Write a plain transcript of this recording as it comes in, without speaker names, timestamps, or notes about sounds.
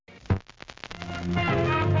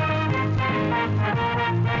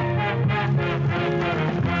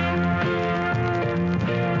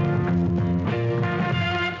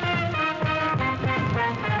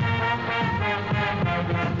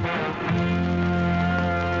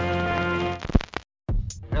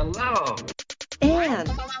Hello.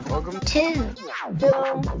 And Welcome to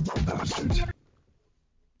Bastards.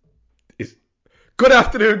 Good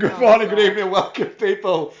afternoon, good morning, good evening, welcome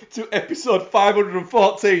people to episode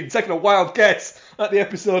 514, taking a wild guess at the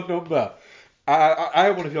episode number. I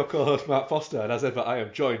am one of your co-hosts, Mark Foster, and as ever I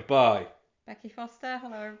am joined by... Becky Foster,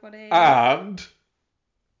 hello everybody. And...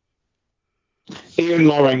 Ian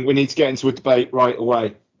Loring, we need to get into a debate right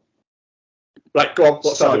away. Right, go on,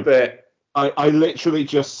 what's that debate? I literally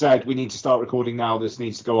just said we need to start recording now. This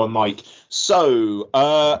needs to go on mic. So,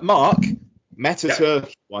 Mark met a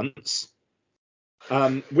turkey once.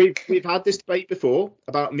 We've had this debate before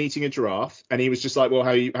about meeting a giraffe, and he was just like, "Well,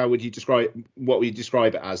 how would you describe what would you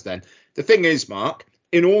describe it as?" Then the thing is, Mark,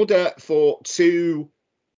 in order for two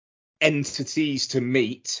entities to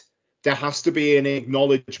meet, there has to be an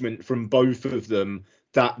acknowledgement from both of them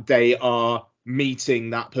that they are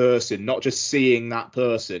meeting that person, not just seeing that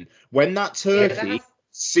person. When that turkey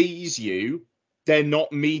sees you, they're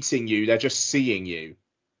not meeting you, they're just seeing you.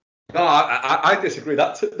 No, I disagree.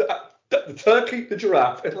 The turkey, the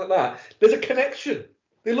giraffe, anything like that, there's a connection.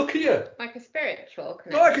 They look at you. Like a spiritual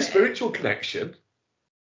connection. Not like a spiritual connection.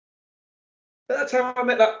 That's how I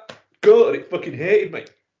met that goat, and it fucking hated me.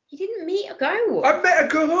 You didn't meet a goat. I met a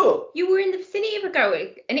goat. You were in the vicinity of a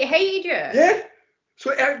goat, and it hated you. Yeah. So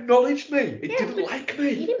it acknowledged me. It didn't like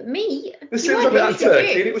me. You didn't meet. As soon as I met that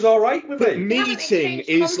turkey, and it was all right with But me. meeting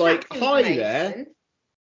is like, hi there,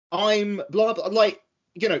 I'm blah blah. Like,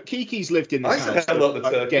 you know, Kiki's lived in this house,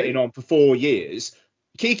 getting on for 4 years.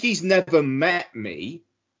 Kiki's never met me.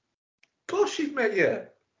 Of course she's met you.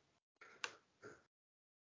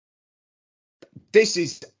 This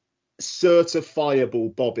is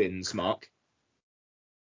certifiable bobbins, Mark.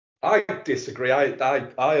 I disagree. I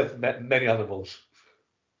have met many animals.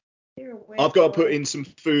 I've got to put in some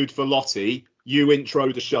food for Lottie. You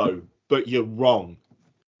intro the show, but you're wrong.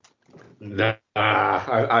 Nah,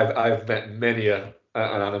 I've met many an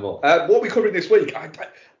animal. What are we covering this week?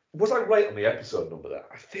 Was I right on the episode number there?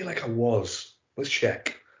 I feel like I was. Let's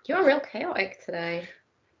check. You're real chaotic today.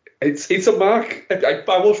 It's a Mark. I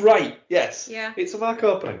was right. Yes. Yeah. It's a Mark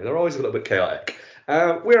opening. They're always a little bit chaotic.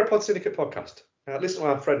 We're a Pod Syndicate podcast. Listen to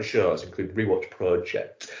our friend shows, including Rewatch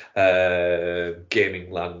Project, Gaming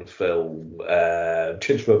Landfill,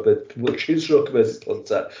 Chinstroke vs.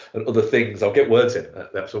 Hunter, and other things. I'll get words in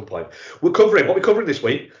at some point. What we're covering this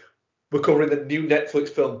week, we're covering the new Netflix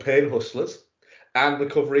film Pain Hustlers, and we're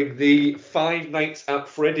covering the Five Nights at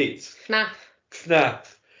Freddy's.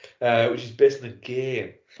 FNAF, which is based on a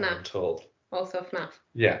game, I'm told. Also FNAF.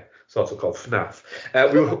 Yeah, it's also called FNAF.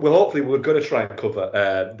 We're going to try and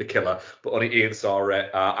cover The Killer, but only Ian saw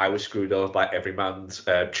it. I was screwed over by every man's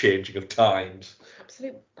changing of times.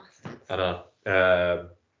 Absolute bastards. I know.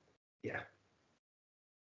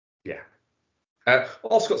 Yeah.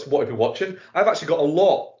 Also got some what I've been watching. I've actually got a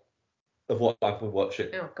lot of what I've been watching.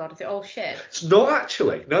 Oh God, is it all shit? It's not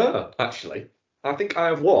actually. No, actually. I think I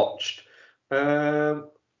have watched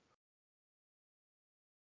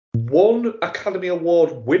one Academy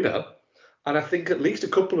Award winner, and I think at least a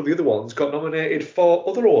couple of the other ones got nominated for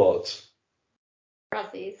other awards.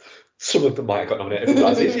 Razzies. Some of them might have got nominated for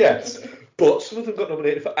Razzies, yes. But some of them got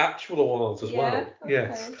nominated for actual awards as well. Okay.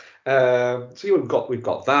 Yes. So yeah, we've got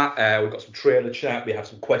that. We've got some trailer chat. We have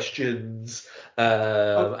some questions.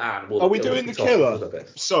 And are we doing The Killer?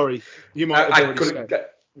 Sorry, you might have already said.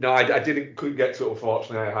 No, I couldn't get to it,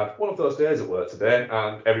 unfortunately. I had one of those days at work today,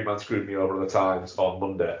 and every man screwed me over at the Times on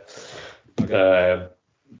Monday. Okay.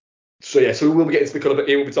 So we will be getting to The Killer, but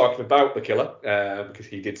he will be talking about The Killer, because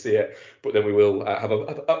he did see it, but then we will have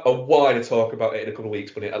a wider talk about it in a couple of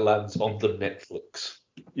weeks when it lands on the Netflix.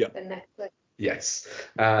 Yeah. The Netflix. Yes.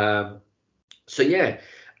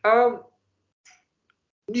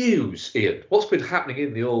 News, Ian. What's been happening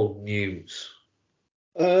in the old news?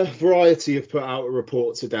 Variety have put out a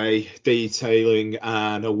report today detailing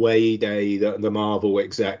an away day that the Marvel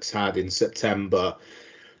execs had in September.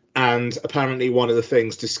 And apparently one of the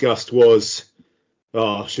things discussed was,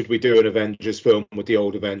 should we do an Avengers film with the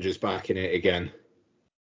old Avengers back in it again?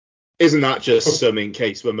 Isn't that just some in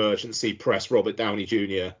case of emergency press Robert Downey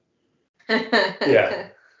Jr.?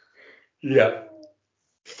 Yeah.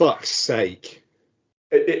 Fuck's sake.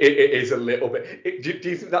 It is a little bit. Do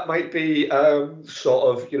you think that might be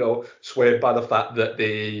sort of, swayed by the fact that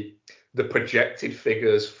the projected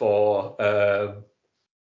figures for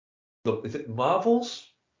is it Marvels?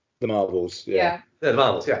 The Marvels, yeah. The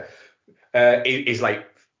Marvels, yeah. Is like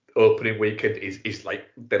opening weekend is like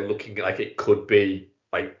they're looking like it could be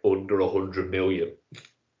like under 100 million.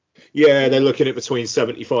 Yeah, they're looking at between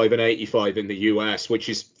 75 and 85 in the US, which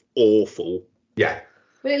is awful. Yeah.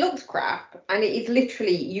 Well, it looks crap, and it is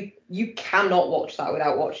literally you cannot watch that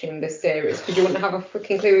without watching this series because you wouldn't have a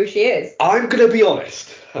freaking clue who she is. I'm going to be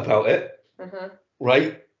honest about it,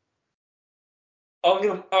 right?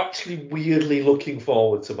 I'm actually weirdly looking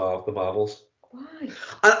forward to the Marvels. Why?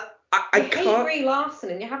 I hate can't. Brie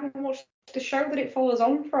Larson, and you haven't watched the show that it follows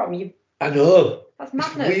on from. I know. That's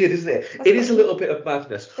madness. It's weird, isn't it? It is a little bit of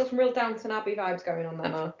madness. Got some real Downton Abbey vibes going on there,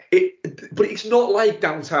 Mark. But it's not like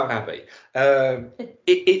Downtown Abbey.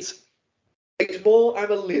 It's more.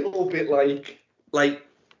 I'm a little bit like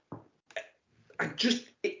I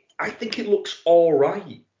think it looks all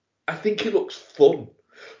right. I think it looks fun,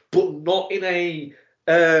 but not in a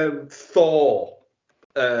Thor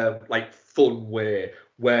like fun way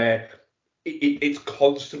where it's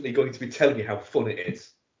constantly going to be telling you how fun it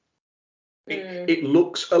is. It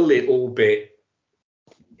looks a little bit.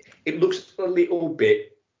 It looks a little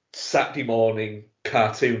bit Saturday morning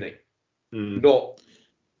cartoony. Not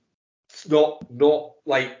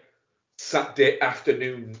like Saturday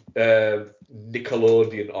afternoon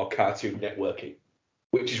Nickelodeon or Cartoon Networking,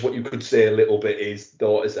 which is what you could say a little bit is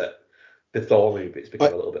Thor, is it? The Thor movie. It's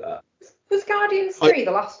become a little bit that. Was Guardians 3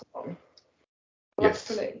 the last one? The Yes.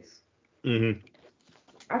 last release? Mm-hmm.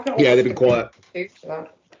 I've not Yeah, they've been quiet. For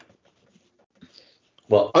that.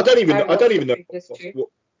 Well, I don't even know. What,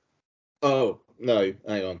 oh no,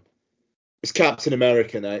 hang on. It's Captain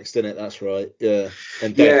America next, isn't it? That's right. Yeah.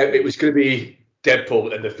 And it was going to be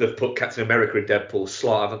Deadpool, and they've put Captain America and Deadpool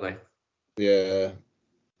slot, haven't they? Yeah.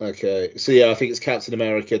 Okay. So yeah, I think it's Captain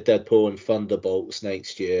America, Deadpool, and Thunderbolts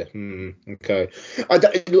next year. Okay.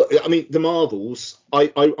 I mean, the Marvels.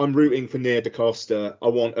 I'm rooting for Nia DaCosta. I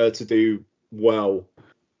want her to do well.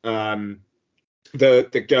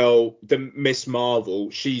 The girl, the Miss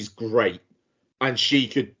Marvel, she's great, and she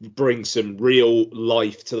could bring some real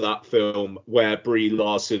life to that film where Brie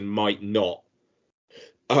Larson might not.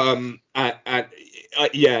 I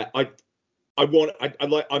want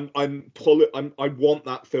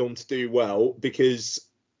that film to do well because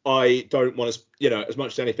I don't want to, as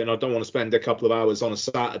much as anything, I don't want to spend a couple of hours on a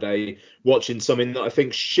Saturday watching something that I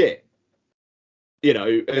think shit. That's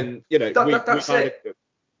it.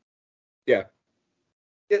 Yeah.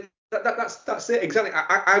 Yeah, that's it exactly.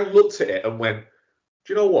 I looked at it and went,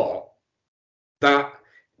 do you know what? That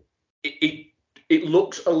it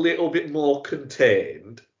looks a little bit more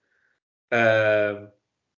contained, and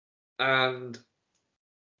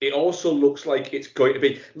it also looks like it's going to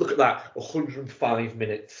be. Look at that, 105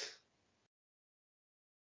 minutes.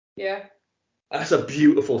 Yeah. That's a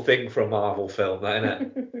beautiful thing for a Marvel film, that,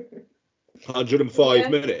 isn't it? 105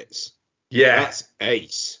 minutes. Yeah. That's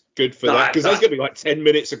ace. Good for that. Because that's going to be like 10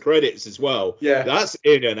 minutes of credits as well. Yeah. That's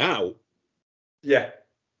in and out. Yeah.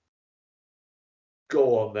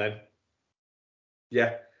 Go on then.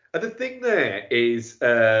 Yeah. And the thing there is,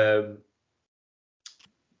 everyone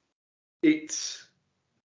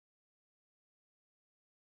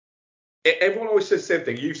always says the same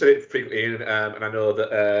thing. You've said it frequently, and I know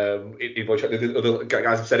that in voice chat, the other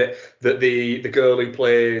guys have said it, that the girl who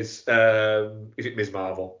plays, is it Ms.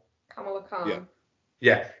 Marvel? Kamala Khan.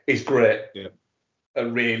 Yeah, is great. Yeah.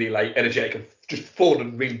 And really like energetic and just fun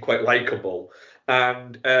and really quite likable.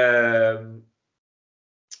 And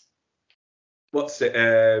what's it?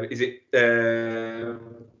 Is it Taylor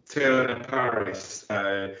Paris,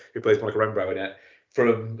 who plays Monica Rambeau in it,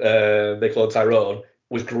 from They Clone Tyrone,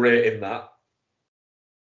 was great in that.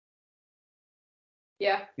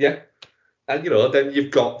 Yeah. Yeah. And then you've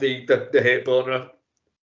got the hate boner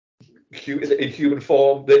in human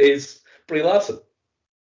form that is Brie Larson.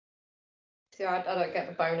 See, I don't get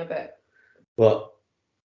the boner bit. But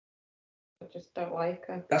I just don't like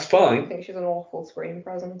her. That's fine. I think she's an awful screen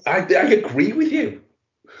presence. I agree with you.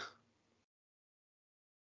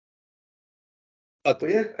 But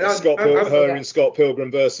yeah, her and Scott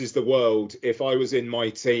Pilgrim versus the World. If I was in my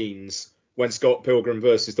teens when Scott Pilgrim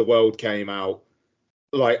versus the World came out,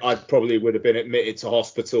 like I probably would have been admitted to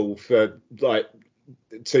hospital for like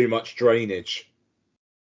too much drainage.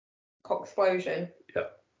 Cock explosion. Yeah.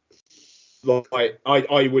 Like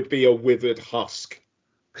I would be a withered husk.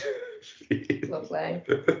 Lovely.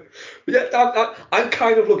 Yeah, I'm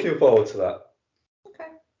kind of looking forward to that. Okay.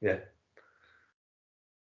 Yeah.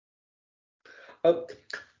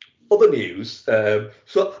 Other news.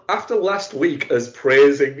 So after last week as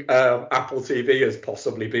praising Apple TV as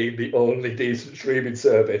possibly being the only decent streaming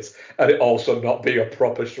service, and it also not being a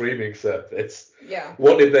proper streaming service. Yeah.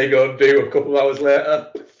 What did they go and do a couple of hours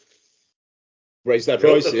later? Raise their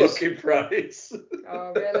prices. The fucking price.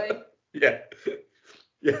 Oh really? Yeah.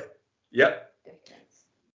 Yeah. Dickheads.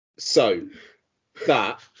 So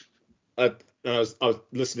that I was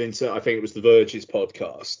listening to, I think it was The Verge's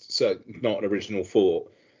podcast, so not an original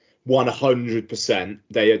thought. 100%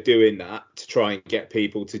 they are doing that to try and get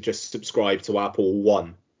people to just subscribe to Apple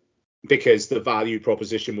One, because the value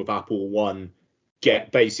proposition with Apple One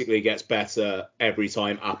basically gets better every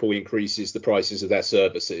time Apple increases the prices of their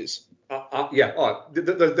services. Yeah, all right.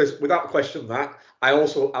 There's without question that. I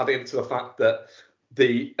also add into the fact that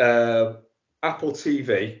the Apple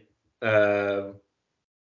TV. Give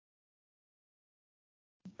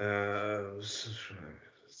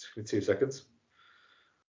me 2 seconds.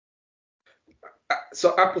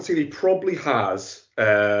 So Apple TV probably has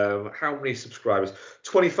how many subscribers?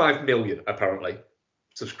 25 million apparently.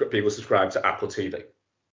 People subscribe to Apple TV.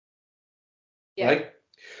 Yeah. Right.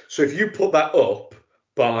 So if you put that up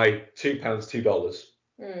by £2,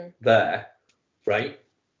 $2 there, right?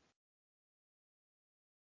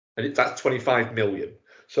 And that's 25 million.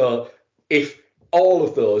 So if all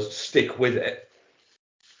of those stick with it,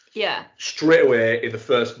 Yeah. straight away in the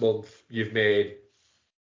first month you've made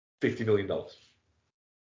 $50 million.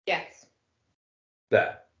 Yes.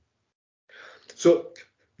 There. So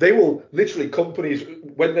they will literally, companies,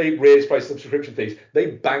 when they raise price subscription fees, they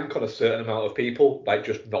bank on a certain amount of people, like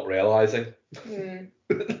just not realizing.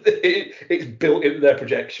 It's built into their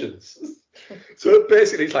projections. So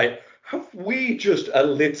basically it's like, have we just a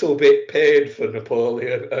little bit paid for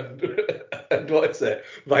Napoleon and what is it,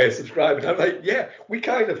 via subscribing? I'm like, yeah, we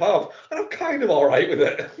kind of have, and I'm kind of all right with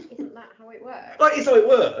it. Isn't that how it works? Like, it's how it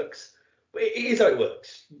works. It is how it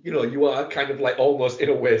works. You know, you are kind of like almost in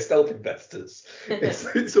a way stealth investors.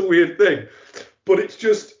 It's a weird thing, but it's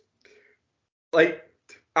just like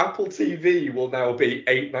Apple TV will now be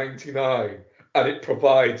 $8.99, and it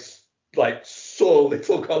provides like so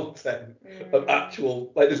little content of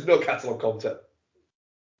actual, like there's no catalog content,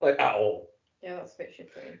 like at all. Yeah, that's a bit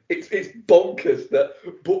shitty. It's bonkers that,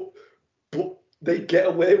 but they get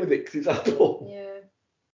away with it because it's Apple. Yeah.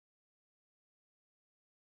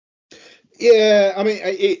 Yeah, I mean,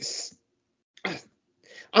 I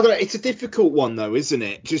don't know, it's a difficult one though, isn't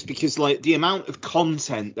it? Just because like the amount of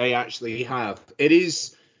content they actually have, it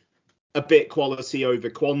is a bit quality over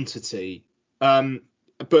quantity.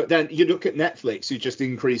 But then you look at Netflix, who just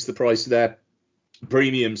increased the price of their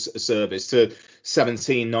premium service to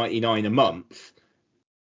 $17.99 a month,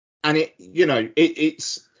 and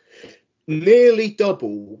it's nearly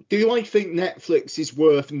double. Do I think Netflix is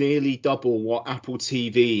worth nearly double what Apple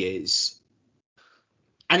TV is?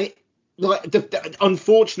 And it, like,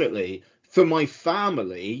 unfortunately for my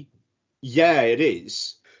family, yeah, it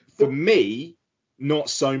is. For me, not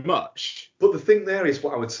so much. But the thing there is,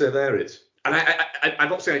 what I would say there is, and I'm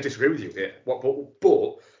not saying I disagree with you here, but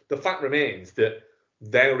the fact remains that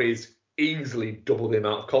there is easily double the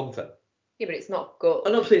amount of content. Yeah, but it's not good.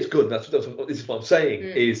 And obviously it's good. This is what I'm saying,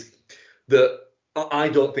 is that I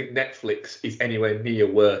don't think Netflix is anywhere near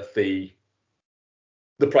worth the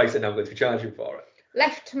price they're now going to be charging for it.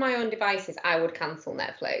 Left to my own devices, I would cancel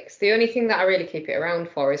Netflix. The only thing that I really keep it around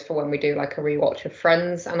for is for when we do like a rewatch of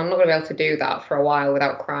Friends, and I'm not going to be able to do that for a while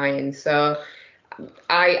without crying. So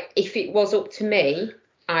if it was up to me,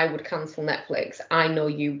 I would cancel Netflix. I know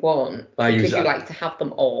you won't, because you like to have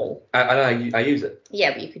them all. And I use it.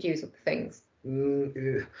 Yeah, but you could use other things.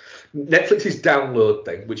 Netflix's download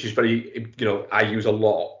thing, which is very, I use a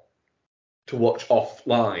lot to watch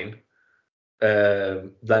offline.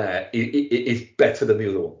 There it is better than the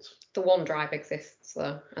other ones. The OneDrive exists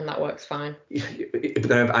though, and that works fine. But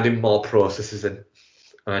then I'm adding more processes in,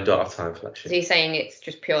 and I don't have time for that shit. So you're saying it's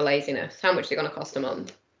just pure laziness? How much is it going to cost a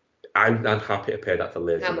month? I'm happy to pay that for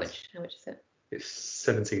laziness. How much is it? It's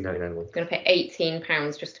 $17.99 a month. You're going to pay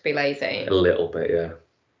 £18 just to be lazy. A little bit, yeah.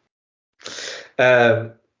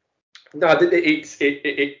 No,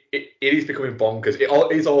 it is becoming bonkers. It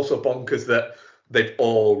is also bonkers that they've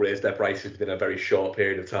all raised their prices within a very short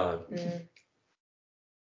period of time.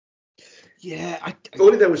 Yeah, If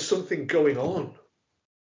only there was something going on.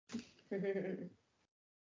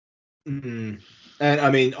 And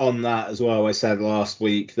I mean, on that as well, I said last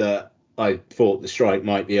week that I thought the strike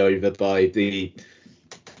might be over by the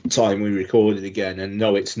time we recorded again, and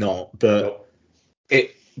no, it's not. But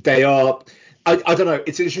they are. I don't know.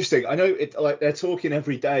 It's interesting. I know it, like they're talking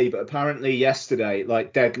every day, but apparently yesterday,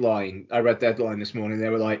 like Deadline, I read Deadline this morning. They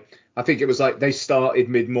were like, I think it was like they started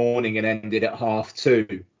mid-morning and ended at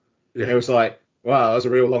 2:30. Yeah. It was like, wow, that was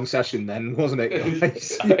a real long session then, wasn't it,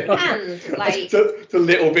 guys? And like, it's a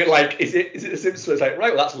little bit like, is it the Simpsons? It's like,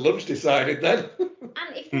 right, well, that's lunch decided then. And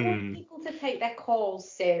if they want people to take their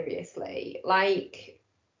calls seriously, like,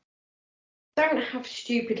 don't have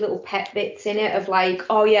stupid little pet bits in it of like,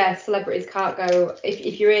 oh yeah, celebrities can't go,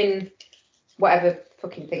 if you're in whatever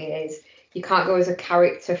fucking thing it is, you can't go as a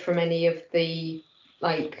character from any of the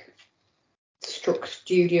like Struck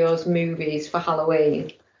Studios movies for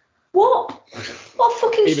Halloween. What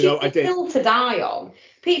fucking shit hill to die on?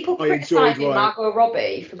 People criticising Margot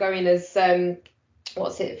Robbie for going as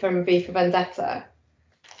what's it from V for Vendetta,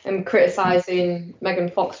 and criticising Megan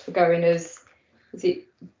Fox for going as, is it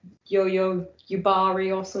Yo-Yo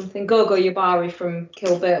Yubari or something? Go-Go Yubari from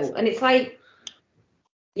Kill Bill. And it's like,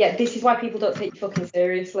 yeah, this is why people don't take you fucking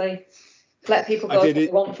seriously. Let people go what they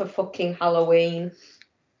want for fucking Halloween.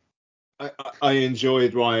 I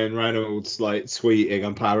enjoyed Ryan Reynolds like tweeting,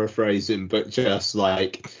 I'm paraphrasing, but just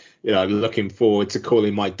like, you know, looking forward to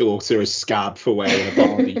calling my daughter a scab for wearing a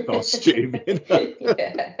Barbie costume. You know?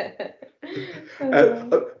 Yeah.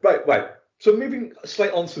 Right. So moving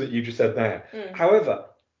slightly on to what you just said there. However,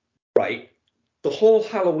 right, the whole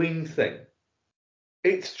Halloween thing,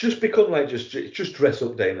 it's just become like it's just dress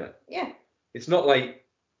up day now. Yeah. It's not like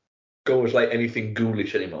go as like anything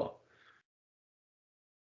ghoulish anymore.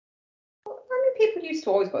 People used to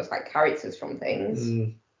always go as like characters from things.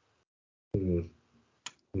 You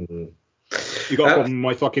got a problem with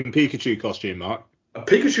my fucking Pikachu costume, Mark?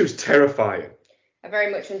 Pikachu's terrifying. I very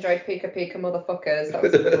much enjoyed Pika Pika Motherfuckers. That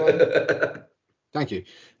was a good one. Thank you.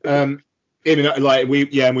 Even like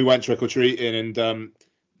we went trick or treating, and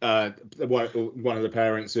one of the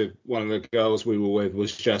parents of one of the girls we were with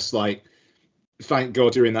was just like, thank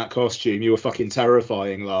God you're in that costume. You were fucking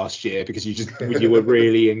terrifying last year because you were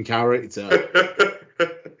really in character.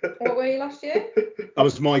 What were you last year? I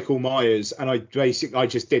was Michael Myers, and I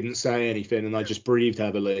just didn't say anything, and I just breathed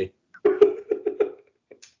heavily.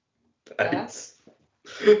 Thanks.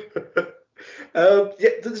 Yeah,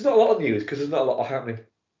 there's not a lot of news because there's not a lot happening at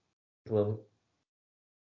the moment.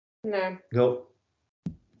 No.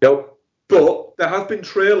 But there have been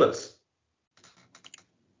trailers.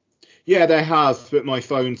 Yeah, they have, but my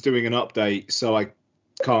phone's doing an update, so I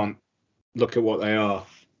can't look at what they are.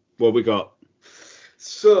 What we got?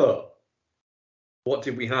 So, what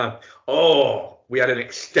did we have? Oh, we had an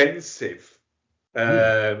extensive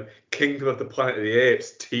Kingdom of the Planet of the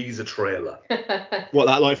Apes teaser trailer. What,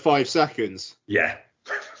 that like 5 seconds? Yeah.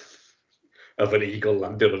 Of an eagle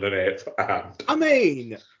landing on an ape hand. I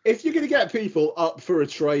mean, if you're going to get people up for a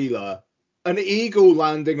trailer, an eagle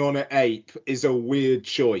landing on an ape is a weird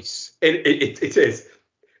choice. It is.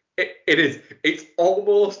 It is. It's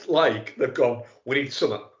almost like they've gone, we need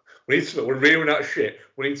something. We're rearing out of shit.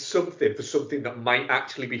 We need something for something that might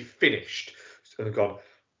actually be finished. And they've gone,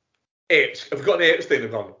 apes. Have we got an apes thing?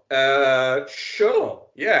 They've gone, sure,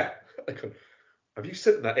 yeah. Gone, have you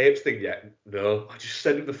sent that apes thing yet? No, I just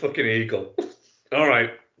sent him the fucking eagle. All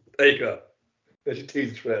right, there you go. There's your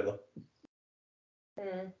teaser trailer.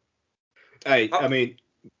 Hey, I mean,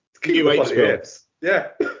 new apes film. Yeah,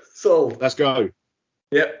 sold. Let's go.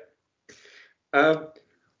 Yep.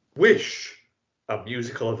 Wish, a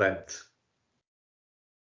musical event.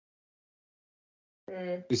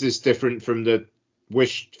 Is this different from the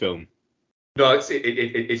Wish film? No,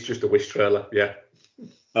 it's just a Wish trailer. Yeah.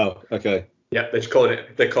 Oh, okay. Yeah, they're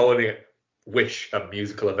calling it Wish, a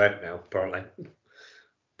musical event now. Apparently.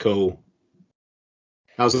 Cool.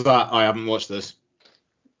 How's that? I haven't watched this.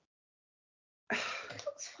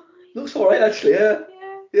 Looks fine. Looks alright actually. Yeah.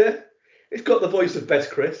 Yeah. It's got the voice of Bess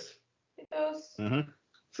Chris. It does. Mm-hmm.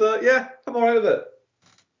 So yeah, I'm alright with it.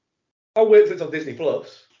 I'll wait till it's on Disney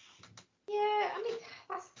Plus. Yeah, I mean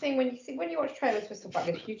that's the thing when you watch trailers for stuff like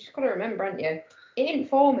this, you just got to remember, haven't you? It ain't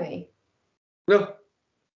for me. No.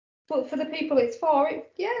 But for the people it's for,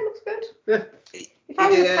 it looks good. Yeah. If I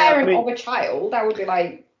was a parent of a child, I would be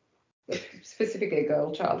like, specifically a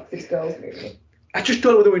girl child, this girl's movie. I just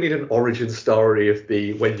don't know whether we need an origin story of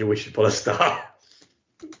the When You Wish Upon a Star.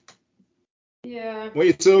 Yeah. What are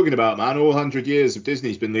you talking about, man? All 100 years of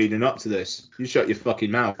Disney's been leading up to this. You shut your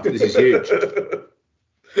fucking mouth. This is huge.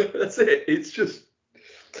 That's it. It's just,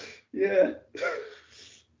 yeah.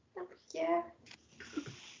 Yeah.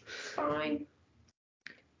 Fine.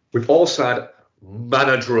 We've also had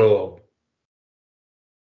Manodrome.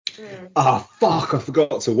 Ah, fuck, I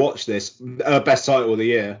forgot to watch this. Best title of the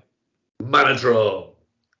year. Manodrome.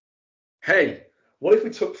 Hey, what if we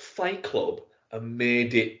took Fight Club and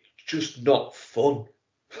made it just not fun?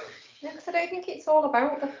 No, because I don't think it's all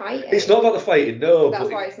about the fighting. It's not about the fighting, no. That's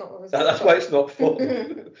why it's not. That's why it's not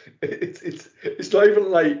fun. It's not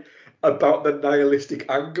even like about the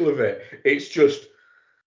nihilistic angle of it. It's just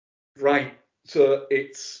right. So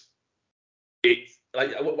it's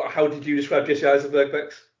like, how did you describe Jesse Eisenberg,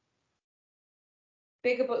 Bex?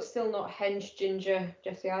 Bigger but still not henge ginger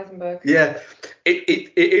Jesse Eisenberg. Yeah,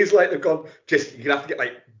 it is like they've gone, Jesse, you're gonna have to get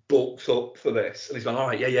like bulked up for this. And he's gone, all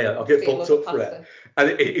right, yeah, I'll get See a bulked lot up of for it.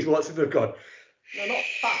 pasta. And he's watching them gone, No, not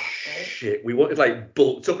fat, right? shit, we wanted like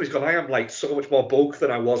bulked up. He's gone, I am like so much more bulk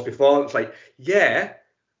than I was before. And it's like, yeah,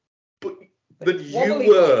 but than you wobbly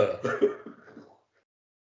were.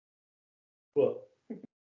 What?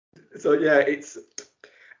 So yeah,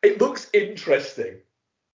 it looks interesting.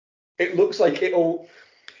 It looks like it'll.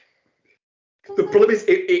 The problem is,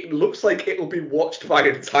 it looks like it'll be watched by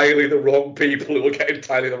entirely the wrong people who will get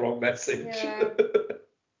entirely the wrong message. Yeah.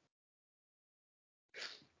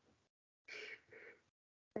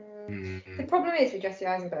 The problem is with Jesse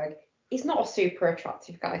Eisenberg, he's not a super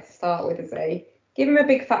attractive guy to start with, is he? Give him a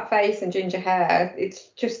big fat face and ginger hair.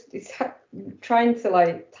 It's trying to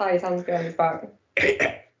like tie his hands behind his back.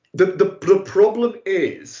 The problem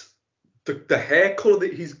is the hair colour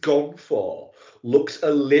that he's gone for looks a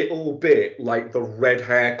little bit like the red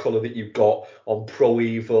hair colour that you got on Pro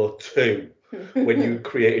Evo 2 when you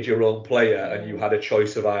created your own player and you had a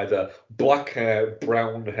choice of either black hair,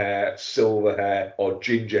 brown hair, silver hair, or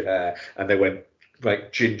ginger hair, and they went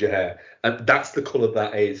like ginger hair, and that's the colour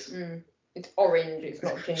that is. It's orange. It's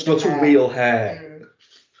not ginger. It's not hair. a real hair.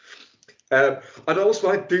 And also,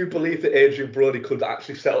 I do believe that Adrian Brody could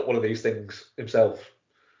actually set up one of these things himself.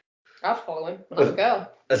 I'd follow him when I was a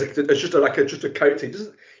girl. As just a character. He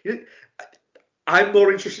doesn't. I'm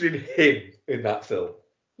more interested in him in that film.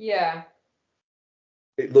 Yeah.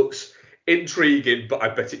 It looks intriguing, but I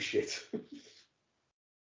bet it's shit.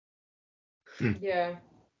 Yeah.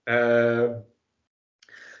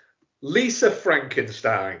 Lisa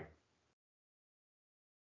Frankenstein.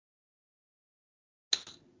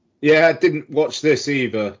 Yeah, I didn't watch this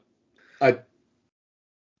either.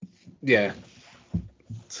 Yeah.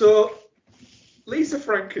 So, Lisa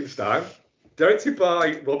Frankenstein, directed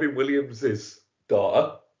by Robin Williams'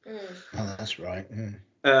 daughter. Oh, that's right.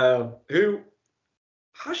 Who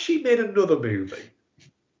has she made another movie?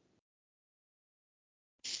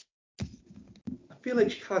 I feel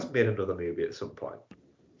like she has made another movie at some point.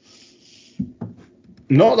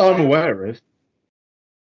 Not that I'm aware of.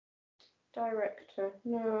 Director,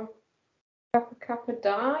 no. Kappa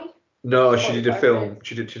Die? No, she did a 45 film. minutes.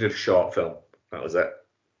 She did a short film. That was it.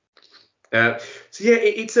 So yeah,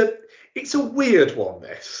 it's a weird one.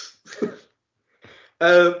 This.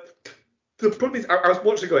 The problem is, I was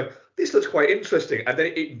watching it going, this looks quite interesting, and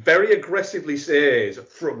then it very aggressively says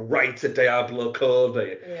from writer Diablo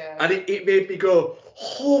Cody, and it made me go,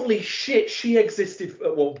 holy shit, she existed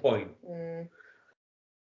at one point. Do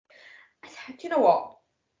you know what?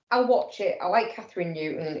 I'll watch it. I like Catherine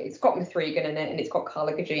Newton. It's got Mithrigan in it, and it's got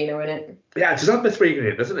Carla Gugino in it. Yeah, it does have Mithrigan in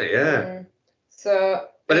it, doesn't it? Yeah. So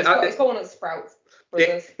it's got one of the Sprouts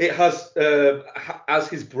brothers. It has, as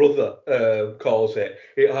his brother calls it,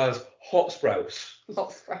 it has hot sprouts.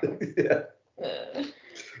 Hot Sprouts. Yeah.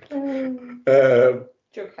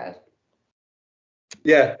 Jughead.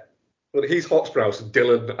 Yeah. Well, he's hot sprouts, and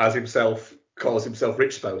Dylan, as himself, calls himself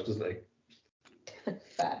rich sprouts, doesn't he?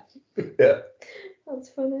 Fair. Yeah. That's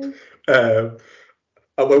funny. And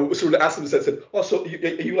when someone asked him, said, "Oh, so are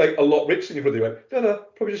you like a lot richer than your brother?" He went, "No,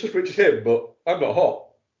 probably just as rich as him, but I'm not hot."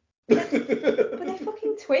 But they're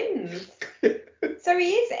fucking twins. So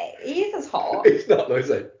he is as hot. He's not, though, is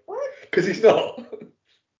he? What? Because he's not.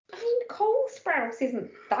 I mean, Cole Sprouse isn't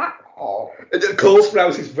that hot. Cole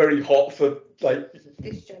Sprouse is very hot for like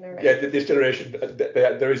This generation. Yeah, this generation.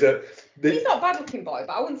 There is a. He's not a bad-looking boy,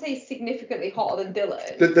 but I wouldn't say he's significantly hotter than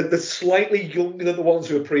Dylan. They're slightly younger than the ones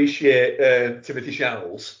who appreciate Timothy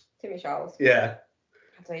Chalamet. Timmy Charles. Yeah.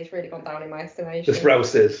 I don't know, he's really gone down in my estimation. The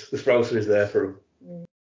Sprouser is there for him.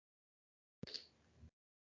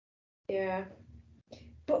 Yeah.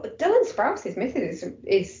 But Dylan Sprouse's missus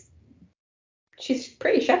is she's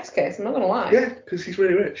pretty chef's kiss, I'm not going to lie. Yeah, because he's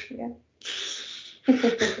really rich. Yeah.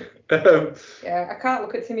 Yeah, I can't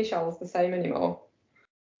look at Timmy Charles the same anymore.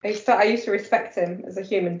 I used to respect him as a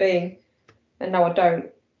human being, and now I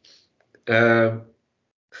don't. And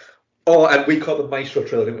we caught the Maestro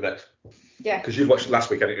trailer, didn't we, next? Yeah. Because you watched it last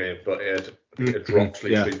week, hadn't you? But it dropped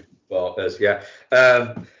literally. Well, yeah.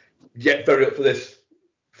 Yeah, very up for this.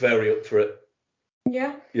 Very up for it.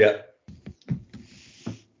 Yeah. Yeah.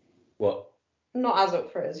 What? Not as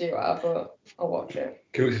up for it as you are, but I'll watch it.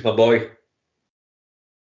 Coots is my boy. Yeah.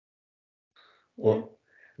 What?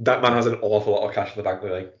 That man has an awful lot of cash in the bank,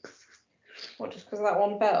 really. What, just because of that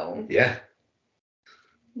one film? Yeah.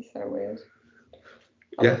 You're so weird.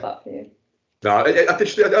 I love that for you. No,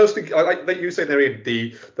 I was thinking, I like that you were saying there, Ian,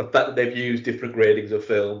 the fact that they've used different gradings of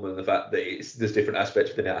film and the fact that there's different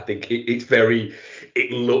aspects within it. I think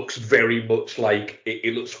it looks very much like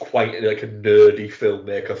it looks quite like a nerdy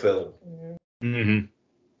filmmaker film. Mm-hmm.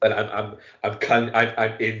 and I'm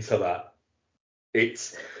into that.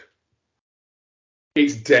 It's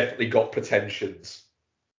definitely got pretensions,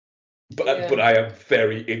 but I am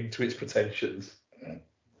very into its pretensions.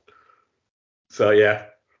 So yeah,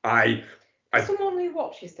 Someone who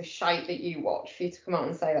watches the shite that you watch, for you to come out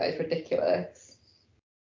and say that is ridiculous.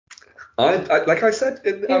 I like I said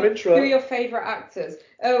in our intro. Who are your favourite actors?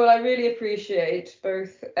 Oh, well, I really appreciate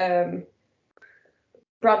both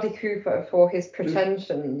Bradley Cooper for his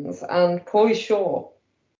pretensions and Pauly Shore.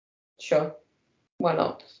 Sure, why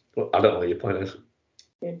not? Well, I don't know what your point is.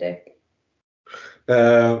 You're a dick.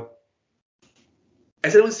 Has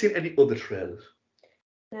anyone seen any other trailers?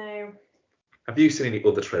 No. Have you seen any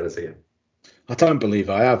other trailers, Ian? I don't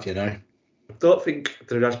believe I have, you know. I don't think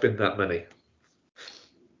there has been that many.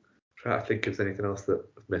 Try to think if there's anything else that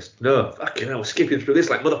I've missed. No, fucking hell, we're skipping through this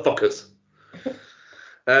like motherfuckers.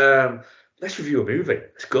 Let's review a movie.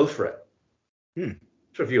 Let's go for it.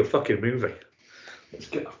 Let's review a fucking movie. Let's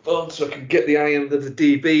get my phone so I can get the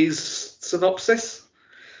IMDb's synopsis.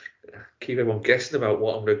 Keep everyone guessing about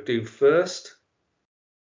what I'm going to do first.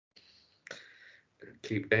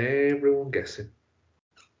 Keep everyone guessing.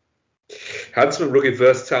 Handsome, rugged,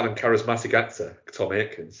 versatile, and charismatic actor Tom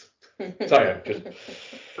Aikens. Sorry,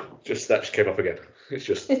 just that just came up again. It's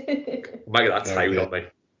just might get that tattooed on me.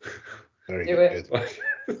 Very Do good.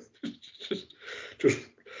 just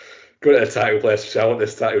go to a tattoo place. I want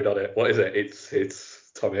this tattooed on it. What is it?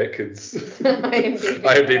 It's Tom Aikens.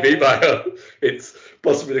 IMDb bio. It's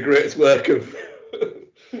possibly the greatest work of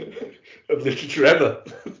literature ever.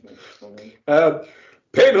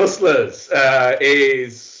 Pain Hustlers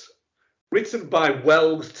is written by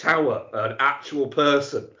Wells Tower, an actual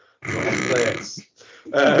person, not a place.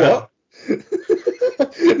 What?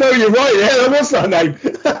 No, you're right. Yeah, that was that name.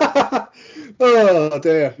 Oh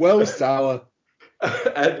dear, Wells Tower.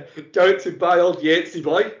 And directed by old Yatesy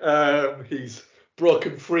boy. He's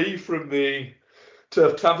broken free from the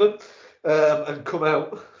Turf Tavern and come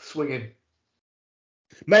out swinging.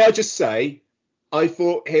 May I just say, I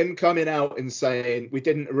thought him coming out and saying we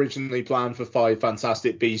didn't originally plan for 5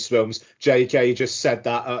 Fantastic Beasts films. JK just said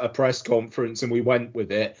that at a press conference and we went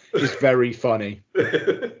with it. Is very funny.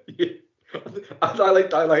 Yeah. I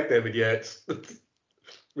like David Yates.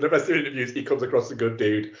 Whenever I see interviews, he comes across as a good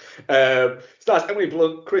dude. Stars Emily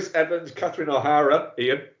Blunt, Chris Evans, Catherine O'Hara,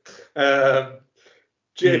 Ian,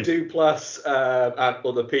 Jay Duplass, and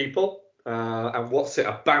other people. And what's it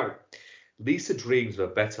about? Lisa dreams of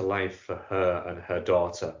a better life for her and her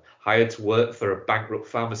daughter. Hired to work for a bankrupt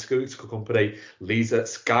pharmaceutical company, Lisa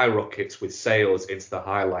skyrockets with sales into the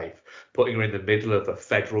high life, putting her in the middle of a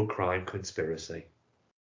federal crime conspiracy.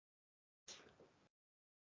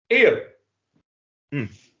 Ian,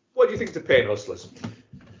 what do you think of Pain Hustlers?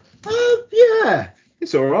 Yeah,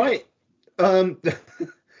 it's all right.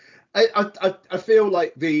 I feel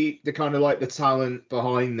like the kind of like the talent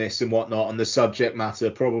behind this and whatnot and the subject matter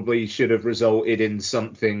probably should have resulted in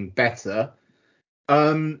something better.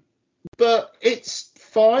 But it's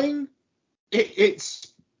fine.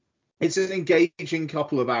 It's an engaging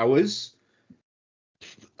couple of hours.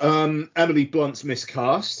 Emily Blunt's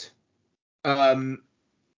miscast.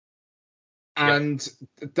 And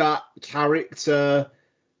that character,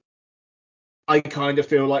 I kind of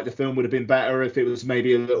feel like the film would have been better if it was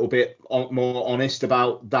maybe a little bit more honest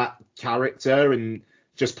about that character and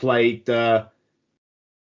just played the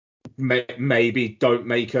maybe don't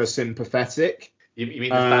make her sympathetic. You mean the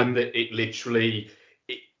fact that it literally,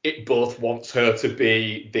 it both wants her to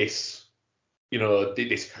be this,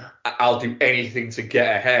 this, I'll do anything to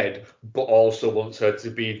get ahead, but also wants her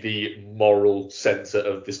to be the moral center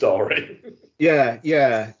of the story. Yeah,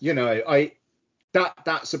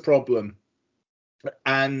 that's a problem.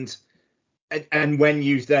 And when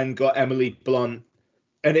you've then got Emily Blunt,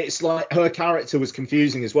 and it's like her character was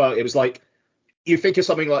confusing as well. It was like you think of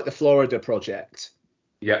something like the Florida Project,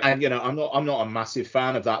 and I'm not a massive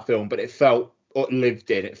fan of that film, but it felt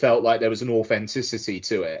lived in. It felt like there was an authenticity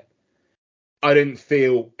to it. I didn't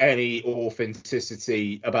feel any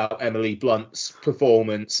authenticity about Emily Blunt's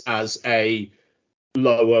performance as a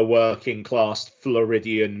lower working class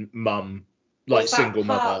Floridian mum. Like single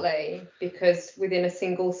mother. Partly because within a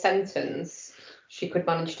single sentence she could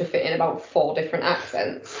manage to fit in about 4 different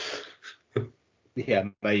accents. Yeah,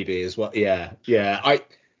 maybe as well. Yeah.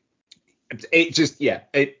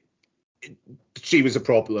 She was a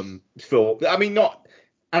problem for. I mean, not.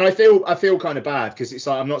 And I feel kind of bad because it's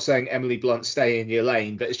like I'm not saying Emily Blunt stay in your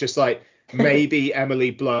lane, but it's just like maybe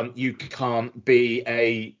Emily Blunt, you can't be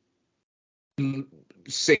a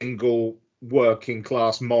single working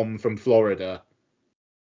class mom from Florida,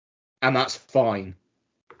 and that's fine.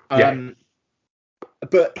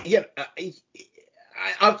 But yeah,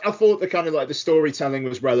 I thought the kind of like the storytelling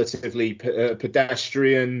was relatively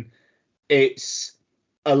pedestrian. It's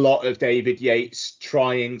a lot of David Yates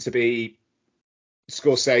trying to be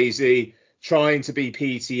Scorsese, trying to be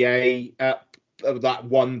PTA at that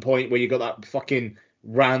one point where you got that fucking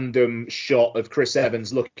random shot of Chris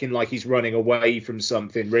Evans looking like he's running away from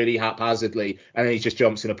something really haphazardly, and then he just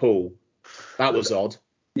jumps in a pool. That was odd.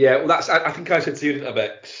 Yeah, well, that's. I think I said to you,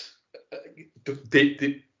 Bex,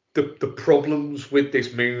 the problems with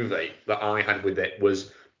this movie that I had with it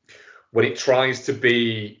was when it tries to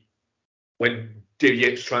be, when David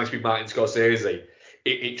Yates tries to be Martin Scorsese,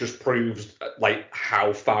 it just proves like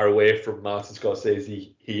how far away from Martin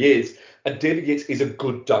Scorsese he is. And David Yates is a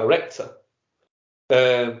good director,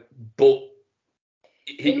 but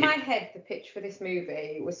in my head, the pitch for this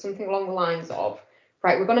movie was something along the lines of,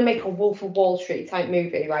 right, we're going to make a Wolf of Wall Street type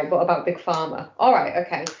movie, right, but about Big Pharma. All right,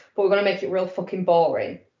 okay, but we're going to make it real fucking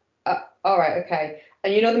boring. All right, okay.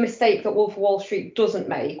 And you know the mistake that Wolf of Wall Street doesn't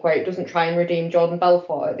make, where it doesn't try and redeem Jordan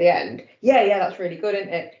Belfort at the end? Yeah, that's really good,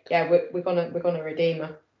 isn't it? Yeah, we're gonna redeem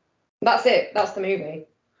her. That's it. That's the movie.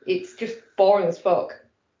 It's just boring as fuck.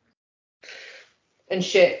 And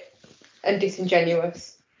shit. And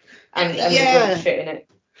disingenuous. And Yeah. shit in it.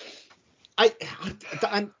 I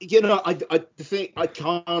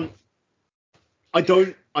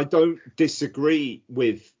don't disagree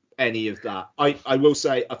with any of that. I will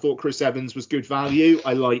say I thought Chris Evans was good value.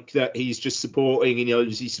 I like that he's just supporting, he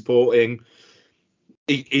knows he's supporting.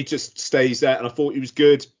 He just stays there, and I thought he was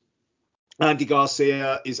good. Andy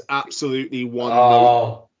Garcia is absolutely one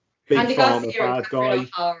note. Big Andy Pharma Garcia and bad Catherine guy.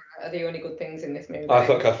 O'Hara are the only good things in this movie. I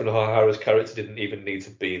thought Catherine O'Hara's character didn't even need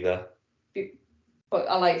to be there. But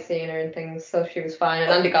I like seeing her in things, so she was fine.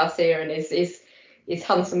 And Andy Garcia and his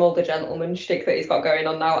handsome older gentleman shtick that he's got going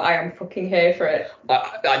on now, I am fucking here for it.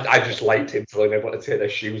 I just liked him telling everyone to take their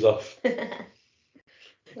shoes off.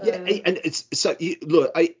 Yeah, and it's so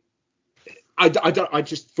look, I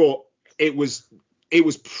just thought it was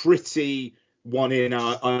pretty one in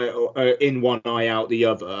one eye out the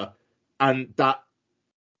other, and that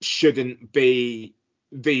shouldn't be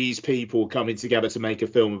these people coming together to make a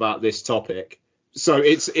film about this topic. So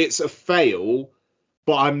it's a fail,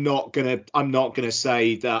 but I'm not gonna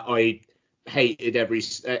say that I hated every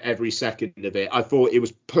second of it. I thought it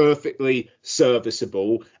was perfectly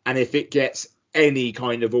serviceable, and if it gets any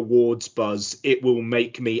kind of awards buzz, it will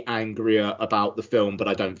make me angrier about the film, but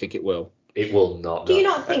I don't think it will. It will not. Do you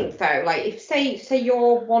not think though, like if say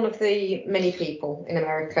you're one of the many people in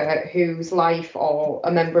America whose life or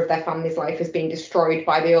a member of their family's life has been destroyed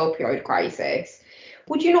by the opioid crisis,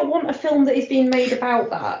 would you not want a film that is being made about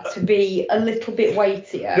that to be a little bit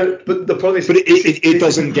weightier? No, but the problem is, it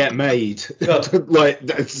doesn't get made. No. Like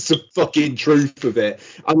that's the fucking truth of it.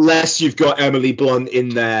 Unless you've got Emily Blunt in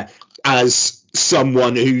there as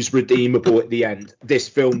someone who's redeemable at the end, this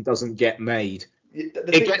film doesn't get made.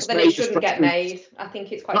 It shouldn't get made. I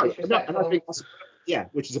think it's quite disrespectful. And I think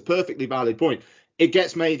which is a perfectly valid point. It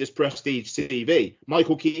gets made as prestige TV.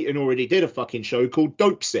 Michael Keaton already did a fucking show called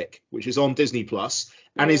Dope Sick, which is on Disney Plus,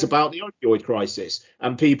 and is about the opioid crisis,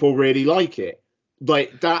 and people really like it.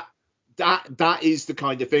 Like that is the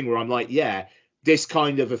kind of thing where I'm like, yeah, this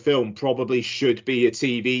kind of a film probably should be a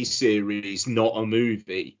TV series, not a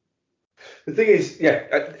movie. The thing is,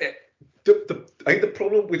 I think the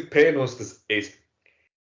problem with Paynosters is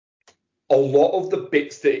a lot of the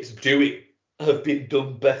bits that it's doing have been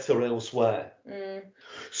done better elsewhere.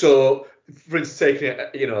 So, for instance, taking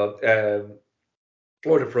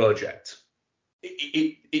Florida Project,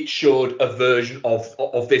 it showed a version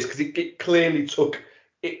of this because it clearly took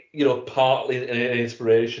it, partly an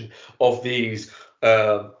inspiration of these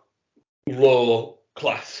lower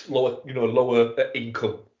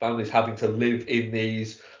income families having to live in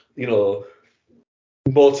these,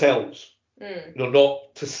 motels.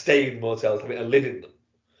 Not to stay in motels, having to live in them.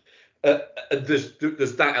 And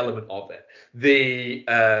there's that element of it.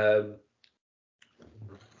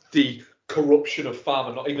 The corruption of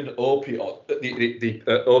pharma, not even the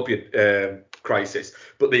opiate crisis,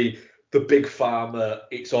 but the big pharma,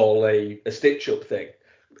 it's all a stitch up thing.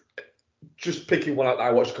 Just picking one out that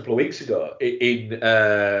I watched a couple of weeks ago in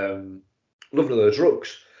Love and Other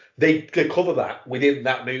Drugs, they cover that within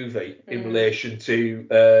that movie in relation to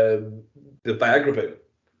the Viagra boom.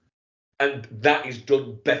 And that is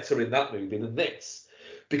done better in that movie than this.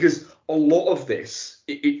 Because a lot of this,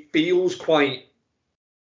 it feels quite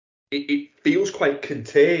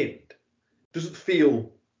contained. It doesn't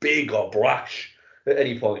feel big or brash at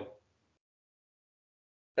any point.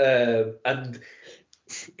 And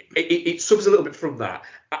it suffers a little bit from that.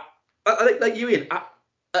 I think, like you, Ian,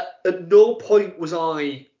 at no point was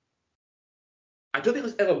I don't think I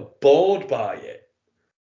was ever bored by it,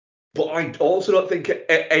 but I also don't think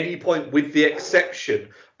at any point, with the exception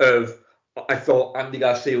of I thought Andy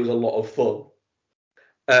Garcia was a lot of fun.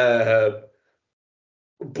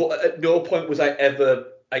 But at no point was I ever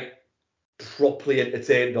like properly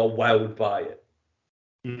entertained or wowed by it.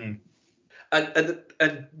 Mm. And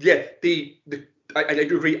yeah, I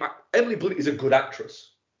do agree. Emily Blunt is a good actress.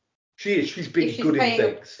 She is. She's been good in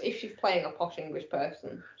things. If she's playing a posh English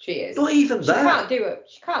person, she is. Not even that.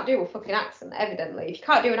 She can't do a fucking accent. Evidently, if you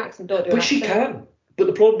can't do an accent, don't do an But accent. she can. But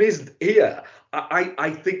the problem is here.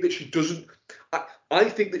 I think that she doesn't. I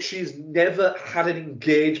think that she's never had an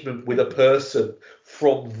engagement with a person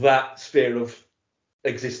from that sphere of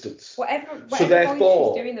existence. Whatever voice she's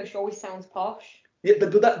doing, though, she always sounds posh. Yeah,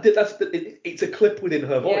 but it's a clip within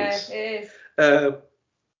her voice. Yeah, it is.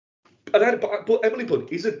 But Emily Blunt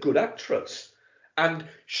is a good actress, and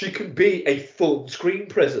she can be a full screen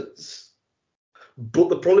presence. But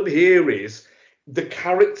the problem here is the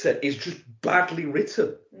character is just badly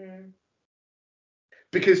written. Mm.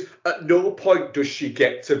 Because at no point does she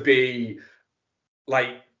get to be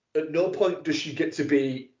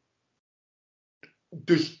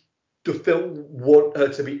does the film want her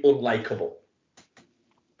to be unlikable?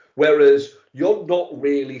 Whereas you're not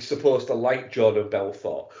really supposed to like Jordan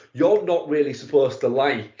Belfort. You're not really supposed to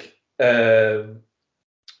like Rosamund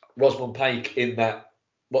Pike in that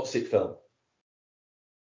what's it film?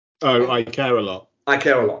 Oh, I Care a Lot. I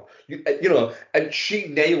Care a Lot. You know, and she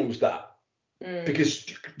nails that. Because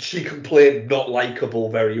she can play not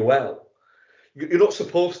likable very well. You're not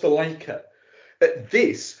supposed to like her. At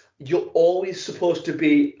this, you're always supposed to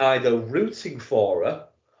be either rooting for her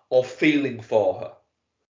or feeling for her.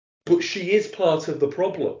 But she is part of the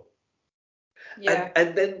problem. Yeah.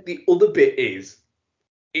 And then the other bit is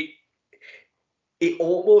it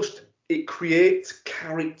creates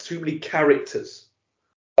too many characters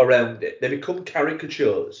around it. They become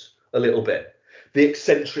caricatures a little bit. The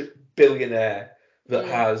eccentric billionaire that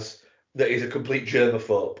is a complete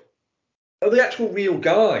germaphobe. And the actual real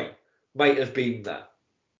guy might have been that.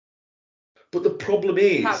 But the problem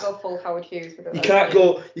is you can't go full Howard Hughes with it. You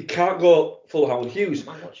can't go full Howard Hughes.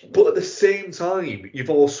 But at the same time, you've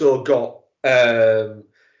also got the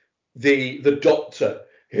doctor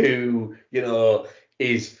who, you know,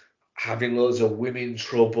 is having loads of women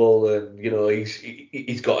trouble, and you know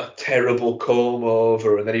he's got a terrible comb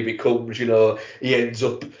over, and then he ends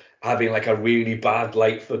up having like a really bad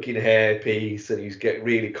like fucking hairpiece, and he's getting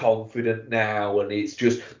really confident now, and it's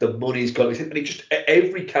just the money's gone, and it just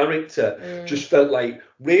every character just felt like,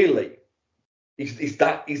 really, is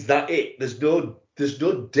that it? There's no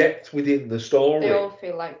depth within the story. They all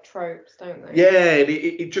feel like tropes, don't they? Yeah, and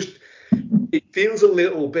it feels a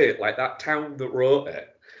little bit like that town that wrote it.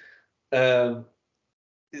 None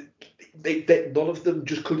of them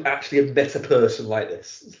just could actually have met a person like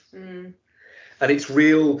this. And it's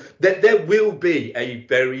real. There will be a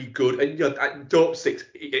very good, and you know, Dope 6.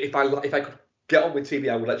 If I could get on with TV,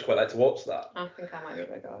 I would actually quite like to watch that. I think I might give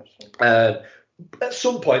it a go. At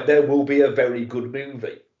some point, there will be a very good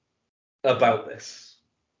movie about this.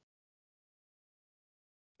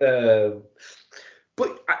 But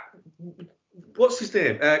what's his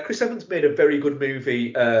name? Chris Evans made a very good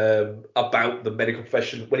movie about the medical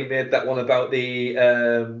profession when he made that one about the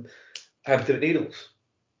hypodermic needles.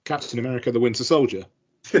 Captain America: The Winter Soldier.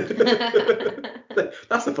 That's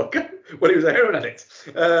the fucker. When he was a heroin addict.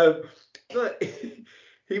 But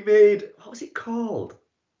he made, what was it called?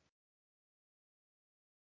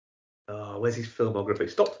 Oh, where's his filmography?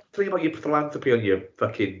 Stop thinking about your philanthropy on your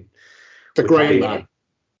fucking... The Grey Man.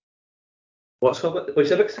 What you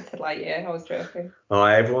said, Vix? I said I was joking. Oh,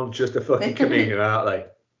 everyone's just a fucking comedian, aren't they?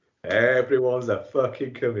 Everyone's a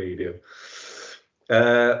fucking comedian.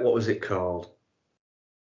 What was it called?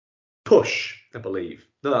 Push, I believe.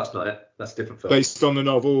 No, that's not it. That's a different film. Based on the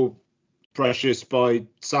novel Precious by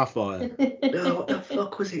Sapphire. No, what the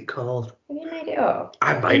fuck was it called? Have you made it up?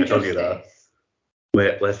 I might have done you that.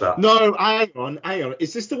 Wait, where's that? No, hang on.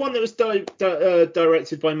 Is this the one that was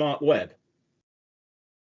directed by Mark Webb?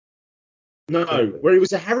 No, where he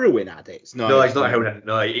was a heroin addict. No, he's not a heroin addict.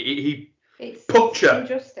 No, he It's Puncture.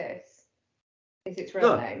 Injustice is its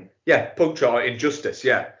real name. Yeah, Puncture or Injustice,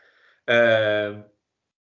 yeah.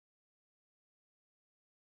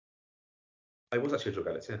 I was actually a drug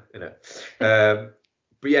addict, yeah, you know.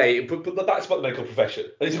 But yeah, but that's about the medical profession.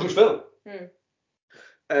 And it's a good film.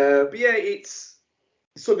 But yeah, it's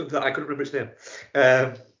something that I couldn't remember its name.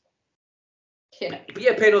 But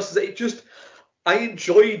yeah, Panos, it just, I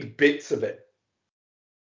enjoyed bits of it.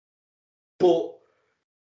 But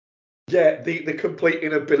Yeah, the complete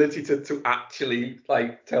inability to actually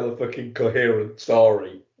like tell a fucking coherent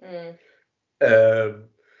story.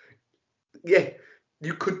 Yeah,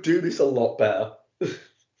 you could do this a lot better.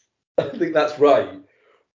 I think that's right.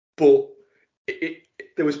 But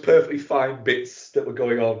there was perfectly fine bits that were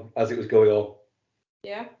going on as it was going on.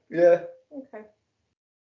 Yeah. Yeah. Okay.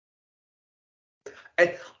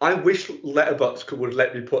 I wish Letterboxd would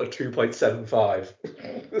let me put a 2.75.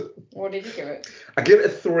 What did you give it? I give it a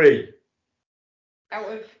 3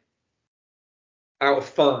 Out out of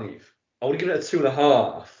 5. I would give it a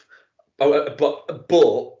 2.5.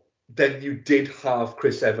 But then you did have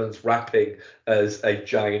Chris Evans rapping as a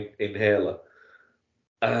giant inhaler.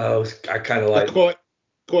 I kind of like. I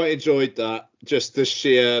quite enjoyed that. Just the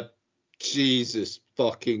sheer Jesus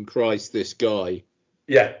fucking Christ, this guy.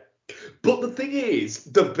 Yeah, but the thing is,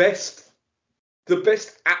 the best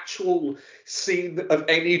actual scene of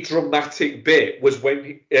any dramatic bit was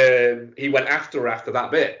when he went after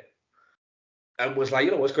that bit and was like,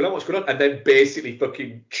 what's going on, and then basically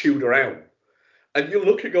fucking chewed her out. And you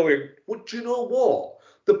look at going, well, do you know what?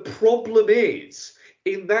 The problem is,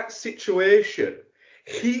 in that situation,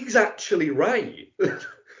 he's actually right.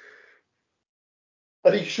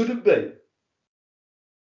 And he shouldn't be.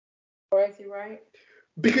 Where is he right?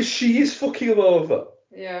 Because she is fucking him over.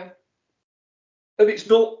 Yeah. And it's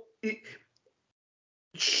not...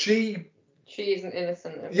 She isn't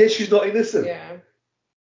innocent. Yeah, she's not innocent. Yeah.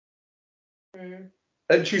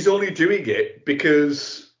 And she's only doing it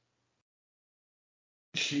because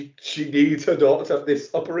she needs her daughter to have this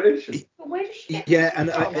operation. But where does she get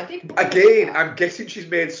Again, I'm guessing she's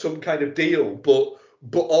made some kind of deal, but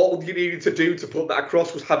all you needed to do to put that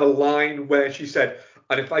across was have a line where she said,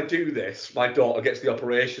 and if I do this, my daughter gets the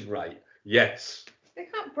operation right. Yes. They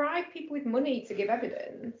can't bribe people with money to give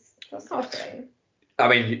evidence. That's not a thing. I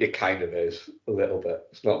mean, it kind of is, a little bit.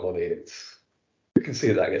 It's not money, it's... You can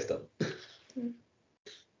see that gets done.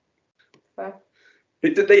 Fair.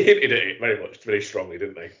 They hinted at it very strongly,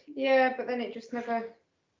 didn't they? Yeah, but then it just never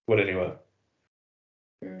went anywhere.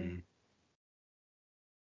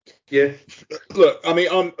 Yeah. Look, I mean,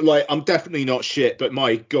 I'm definitely not shit, but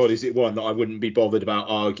my God, is it one that I wouldn't be bothered about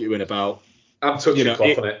arguing about? I'm touching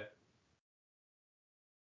cloth on it.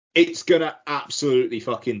 It's gonna absolutely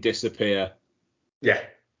fucking disappear. Yeah,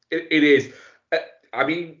 it is. I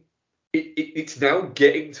mean, it's now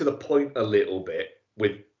getting to the point a little bit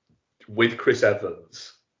with Chris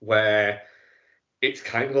Evans where it's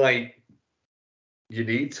kind of like you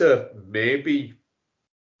need to maybe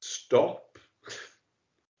stop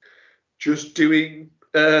just doing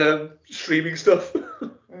streaming stuff.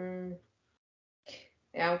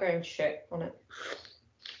 Yeah, I'm going shit on it.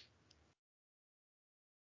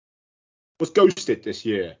 Was Ghosted this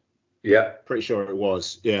year? Yeah. Pretty sure it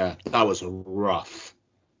was. Yeah, that was rough.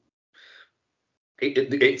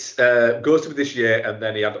 It's Ghosted this year, and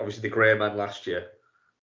then he had obviously the Grey Man last year.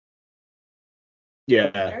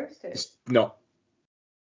 Yeah, it's not.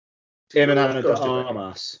 Him and Anna de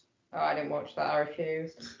Armas. Oh, I didn't watch that. I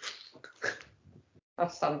refused. I'll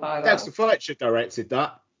stand by that. Dexter Fletcher directed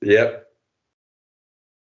that. Yep.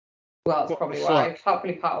 Well, that's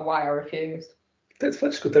probably part of why I refused. Dexter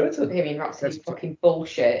Fletcher's good director. I mean, Rhapsody fucking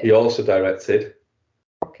bullshit. He also directed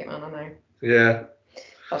Rocket Man, I know. Yeah.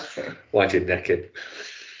 That's true. Why'd you neck him?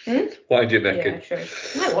 Why'd you neck him? Yeah, true.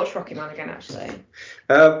 I might watch Rocket Man again, actually.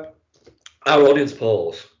 Our audience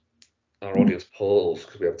polls.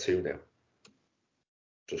 Because we have 2 now.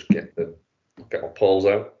 Just get my polls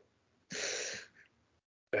out.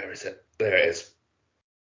 Where is it? There it is.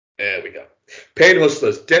 There we go. Pain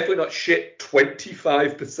Hustlers, definitely not shit,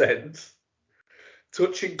 25%.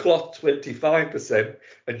 Touching Cloth, 25%.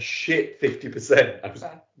 And shit, 50%. I was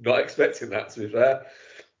not expecting that, to be fair.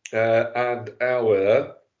 And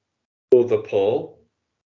our other poll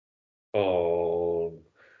on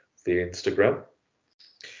the Instagram.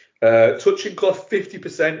 Touching Cloth,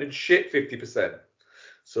 50%. And shit, 50%.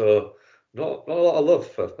 So, not a lot of love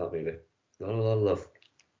for that movie. Not a lot of love.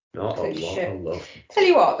 Not a lot of love. Tell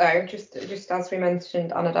you what, though, just as we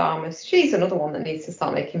mentioned, Anna de Armas, she's another one that needs to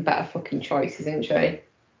start making better fucking choices, isn't she?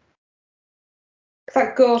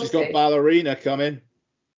 That Ghosted. She's got Ballerina coming.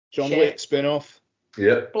 John Wick spin-off.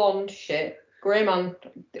 Yeah. Blonde shit. Grey Man,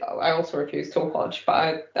 I also refuse to watch,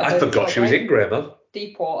 but I forgot she was in Grey Man.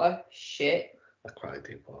 Deepwater, shit. I cried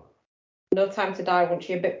Deepwater. No Time to Die, wasn't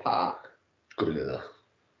she a bit part? Good in there.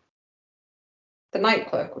 The Night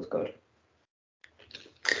Clerk was good.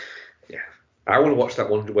 Yeah. I want to watch that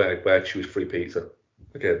one where she was free pizza.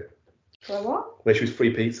 Again. Where what? Where she was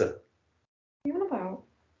free pizza. What are you on about?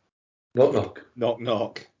 Knock knock. Knock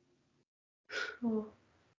knock. Oh.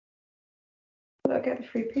 don't get the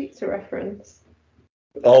free pizza reference.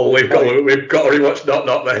 Oh, we've got to rewatch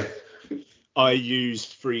Not then. I use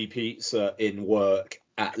free pizza in work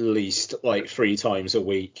at least like 3 times a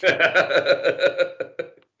week. But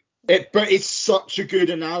it's such a good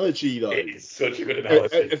analogy, though. It is such a good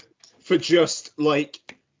analogy. For just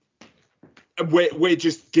like, we're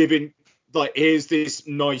just giving, like, here's this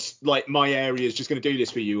nice, like, my area is just going to do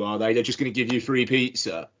this for you, are they? They're just going to give you free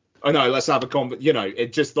pizza. Oh no, let's have a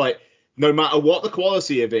it just, like, no matter what the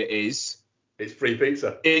quality of it is, it's free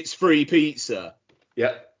pizza. It's free pizza.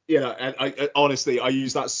 Yeah. And I honestly, I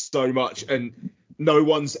use that so much, and no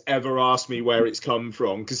one's ever asked me where it's come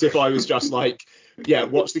from, because if I was just like, yeah,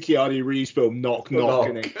 watch the Keanu Reeves film Knock Knock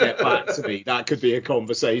and then get back to me, that could be a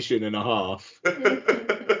conversation and a half.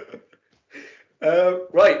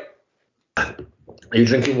 Right. Are you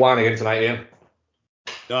drinking wine again tonight, Ian?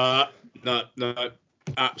 No.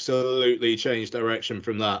 Absolutely changed direction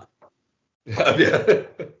from that. Yeah.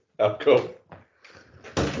 How come?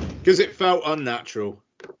 Because it felt unnatural.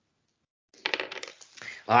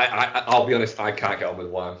 I'll be honest, I can't get on with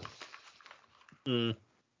wine.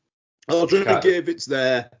 I'll drink it if it's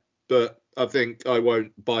there, but I think I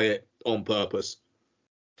won't buy it on purpose.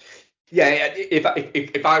 Yeah,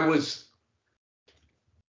 if I was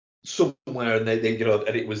somewhere and they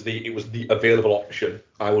and it was the available option,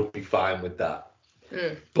 I would be fine with that.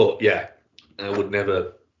 But yeah, I would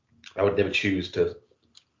never choose to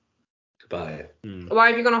buy it. Why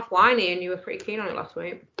have you gone off wine, Ian? You were pretty keen on it last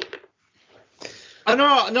week. I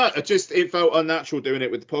know. It felt unnatural doing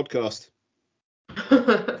it with the podcast.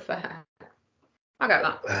 Fair. I get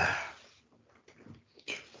that.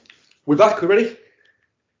 We're back. We ready?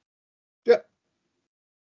 Yeah.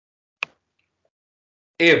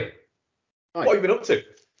 Ian, Hi. what have you been up to?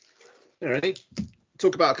 All right.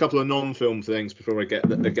 Talk about a couple of non-film things before I get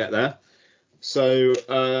there. So,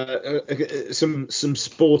 some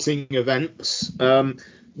sporting events.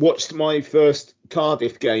 Watched my first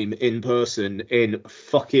Cardiff game in person in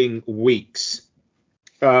fucking weeks.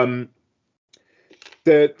 The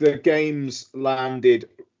games landed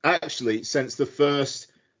actually since the first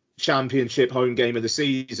Championship home game of the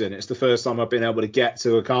season. It's the first time I've been able to get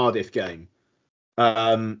to a Cardiff game.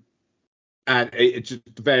 And it just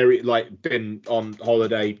been on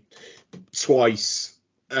holiday twice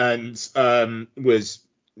and was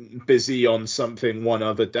busy on something one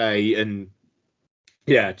other day, and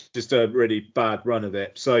yeah, just a really bad run of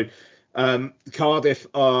it. So Cardiff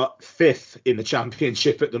are 5th in the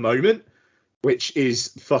Championship at the moment, which is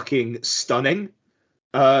fucking stunning.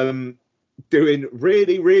 Doing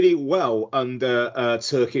really, really well under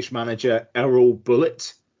Turkish manager Erol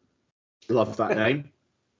Bulut. Love that name.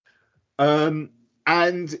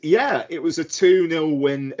 And yeah, it was a 2-0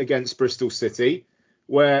 win against Bristol City,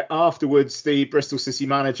 where afterwards the Bristol City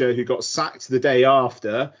manager, who got sacked the day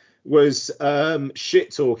after, was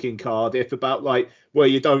shit-talking Cardiff about, like, well,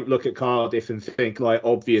 you don't look at Cardiff and think, like,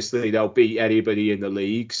 obviously they'll beat anybody in the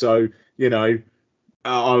league. So,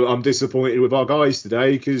 I'm disappointed with our guys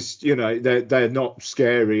today because, they're not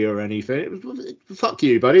scary or anything. Fuck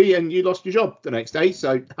you, buddy, and you lost your job the next day,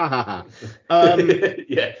 so ha ha ha.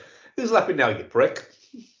 Yeah, who's laughing now, you prick?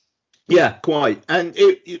 Yeah, quite. And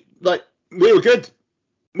we were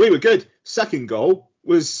good. Second goal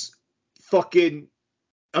was fucking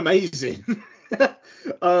amazing.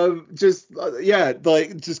 Just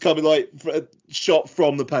coming shot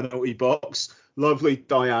from the penalty box, lovely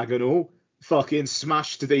diagonal, fucking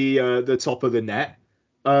smashed the top of the net,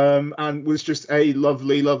 and was just a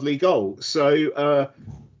lovely goal. So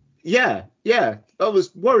yeah, I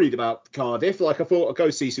was worried about Cardiff. Like, I thought I'd go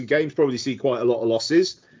see some games, probably see quite a lot of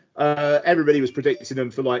losses. Everybody was predicting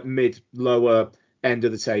them for like mid-lower end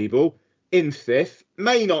of the table. In 5th,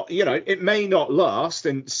 it may not last,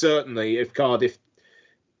 and certainly if Cardiff,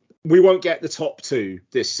 we won't get the top 2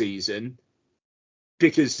 this season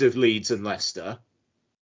because of Leeds and Leicester.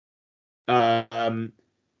 But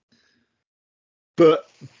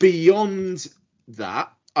beyond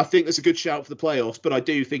that, I think there's a good shout for the playoffs, but I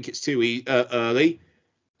do think it's too early.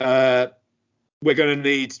 We're going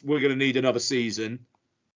to need another season.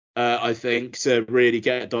 I think, to really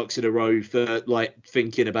get ducks in a row for like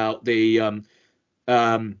thinking about the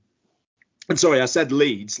I'm sorry, I said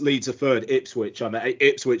Leeds. Leeds are 3rd. Ipswich.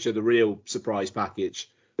 Ipswich are the real surprise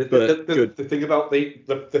package. The thing about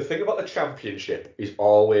the thing about the Championship is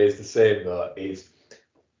always the same though. Is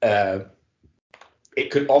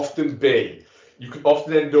it could often be, you could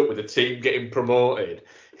often end up with a team getting promoted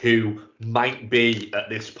who might be at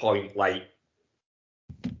this point like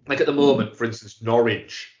at the moment, for instance,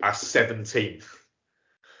 Norwich are 17th.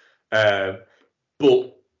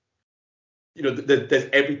 But there's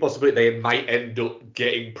every possibility they might end up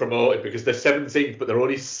getting promoted because they're 17th, but they're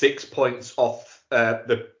only 6 points off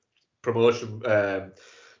the promotion, the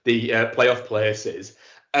playoff places.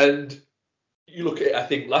 And you look at it, I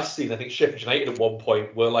think last season, I think Sheffield United at one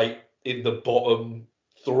point were like in the bottom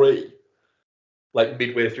 3, like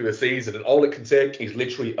midway through the season, and all it can take is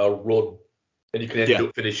literally a run, and you can end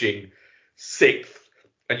up finishing 6th,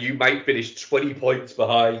 and you might finish 20 points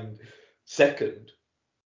behind 2nd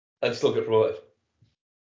and still get promoted.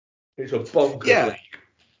 It's a bonkers league.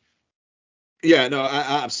 Yeah, no,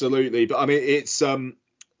 absolutely. But I mean, it's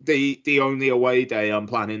the only away day I'm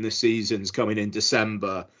planning this season's coming in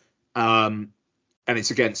December, and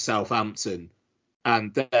it's against Southampton,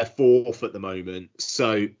 and they're 4th at the moment,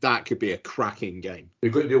 so that could be a cracking game.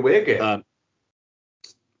 You're going to do a away game?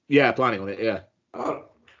 Yeah, planning on it. Yeah. Oh,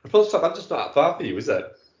 I thought Southampton's not that far for you, is it?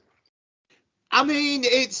 I mean,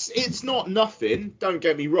 it's not nothing. Don't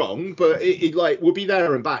get me wrong, but it like we'll be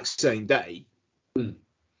there and back same day.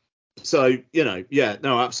 So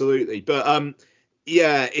absolutely. But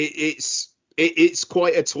it's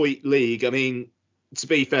quite a tight league. I mean, to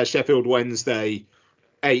be fair, Sheffield Wednesday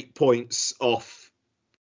 8 points off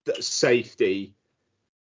safety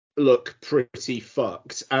look pretty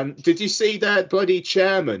fucked. And did you see their bloody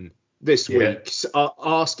chairman this week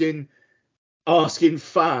asking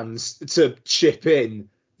fans to chip in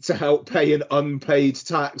to help pay an unpaid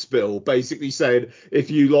tax bill, basically saying,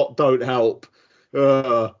 if you lot don't help,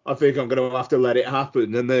 I think I'm going to have to let it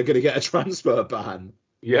happen, and they're going to get a transfer ban.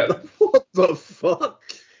 Yeah. What the fuck?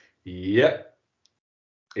 Yeah.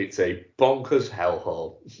 It's a bonkers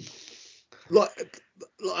hellhole. Like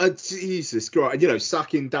Jesus Christ,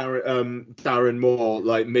 sacking Darren Moore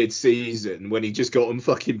like mid-season when he just got him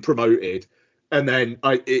fucking promoted, and then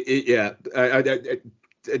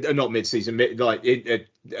not mid-season, what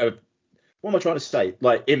am I trying to say?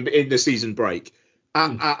 Like in the season break,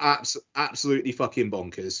 absolutely fucking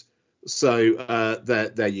bonkers. So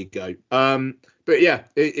there you go. But yeah,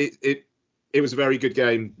 it was a very good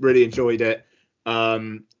game. Really enjoyed it.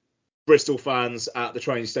 Bristol fans at the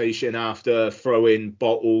train station after throwing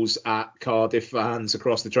bottles at Cardiff fans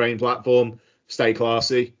across the train platform. Stay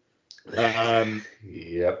classy.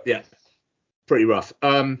 Yep. Yeah, pretty rough.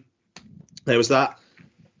 There was that.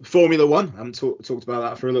 Formula One. I haven't talked about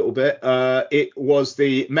that for a little bit. It was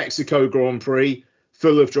the Mexico Grand Prix,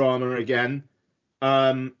 full of drama again.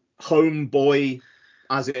 Homeboy,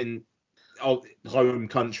 as in home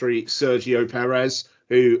country, Sergio Perez,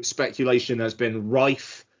 who speculation has been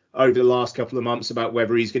rife over the last couple of months about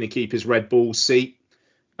whether he's going to keep his Red Bull seat.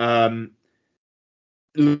 Like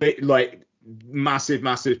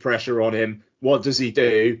massive pressure on him. What does he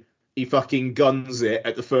do? He fucking guns it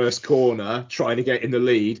at the first corner, trying to get in the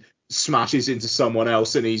lead, smashes into someone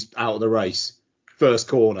else, and he's out of the race. First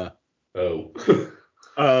corner. Oh.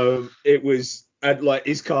 It was, and like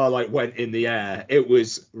his car like went in the air. It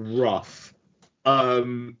was rough. I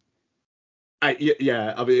mean,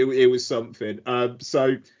 it was something.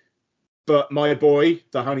 But my boy,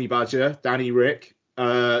 the Honey Badger, Danny Rick,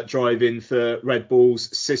 driving for Red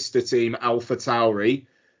Bull's sister team, Alpha Tauri,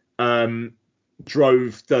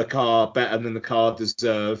 drove the car better than the car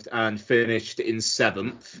deserved and finished in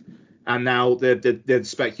 7th. And now the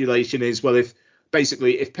speculation is, well, if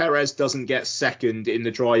Perez doesn't get second in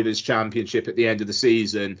the Drivers' Championship at the end of the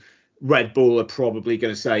season, Red Bull are probably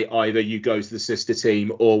going to say either you go to the sister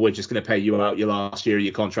team or we're just going to pay you out your last year of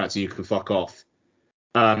your contract so you can fuck off.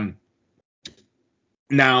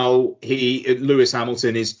 Now Lewis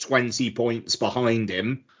Hamilton is 20 points behind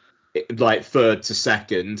him, like 3rd to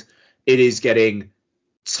 2nd. It is getting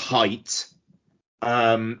tight.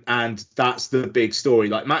 And that's the big story.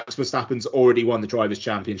 Like Max Verstappen's already won the Drivers'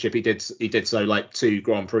 Championship. He did so like 2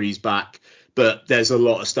 Grand Prix back. But there's a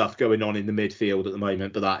lot of stuff going on in the midfield at the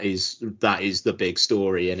moment. But that is the big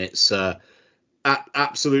story, and it's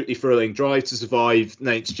absolutely thrilling. Drive to Survive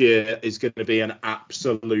next year is going to be an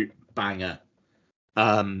absolute banger.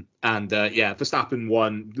 Verstappen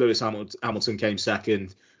won. Lewis Hamilton came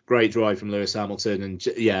second. Great drive from Lewis Hamilton, and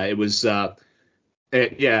it was.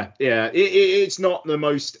 It's not the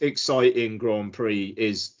most exciting Grand Prix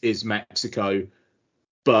is Mexico,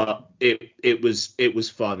 but it was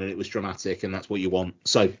fun and it was dramatic, and that's what you want.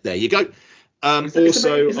 So there you go. Is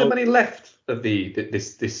there many left of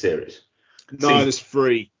this series? No, there's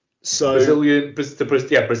 3. So Brazilian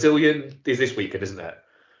is this weekend, isn't it?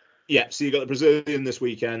 Yeah, so you got the Brazilian this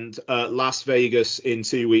weekend, Las Vegas in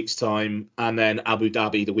 2 weeks' time, and then Abu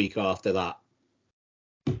Dhabi the week after that.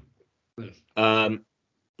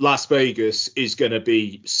 Las Vegas is going to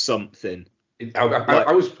be something.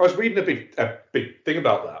 I was reading a big thing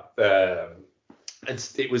about that, and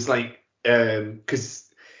it was like because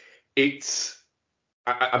it's.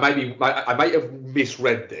 I might have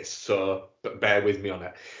misread this, so bear with me on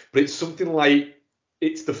it. But it's something like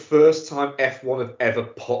it's the first time F1 have ever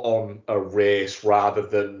put on a race rather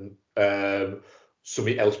than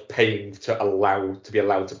somebody else paying to be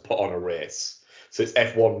allowed to put on a race. So it's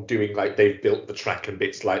F1 doing like they've built the track and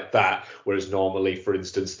bits like that, whereas normally, for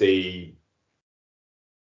instance, the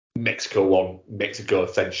Mexico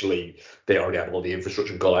essentially they already have all the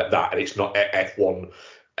infrastructure and go like that, and it's not F1.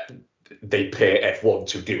 They pay F1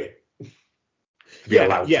 to do it. To be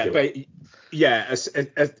allowed to do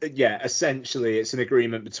it. Essentially it's an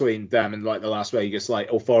agreement between them and like the Las Vegas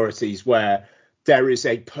like authorities where there is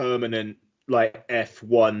a permanent like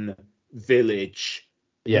F1 village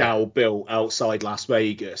now built outside Las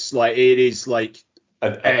Vegas. Like it is like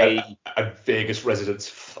and Vegas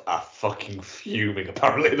residents are fucking fuming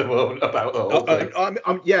apparently at the moment about the whole thing.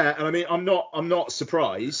 I'm not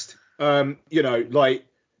surprised. Like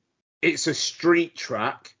it's a street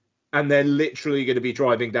track and they're literally going to be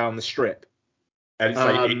driving down the strip. And it's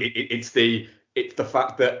like it's the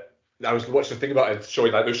fact that I was watching a thing about it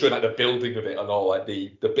showing like the building of it and all like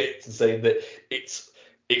the bits and saying that it's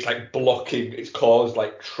like blocking, it's caused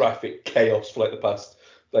like traffic chaos for like the past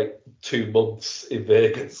like 2 months in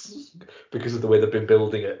Vegas because of the way they've been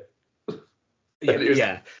building it.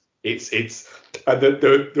 It's and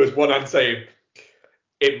there was one hand saying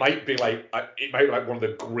it might be like one of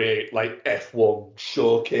the great like F1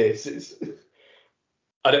 showcases,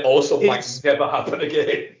 and it also might never happen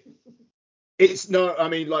again. It's no, I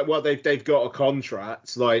mean, like, well, they've got a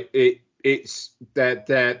contract, like they're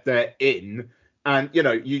in, and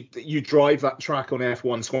you drive that track on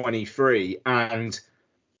F123, and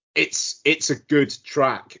it's a good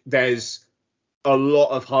track. There's a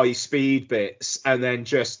lot of high speed bits, and then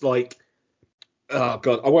just like. Oh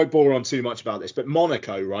God, I won't bore on too much about this, but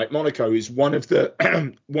Monaco, right? Monaco is one of the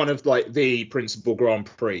like the principal Grand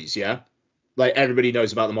Prix, yeah. Like everybody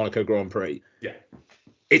knows about the Monaco Grand Prix. Yeah,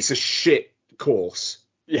 it's a shit course.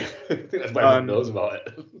 Yeah, I think that's why everyone knows about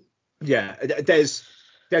it. Yeah, there's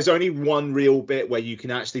only one real bit where you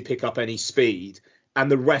can actually pick up any speed,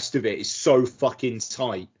 and the rest of it is so fucking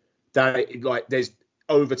tight that there's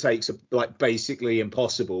overtakes are like basically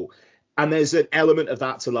impossible. And there's an element of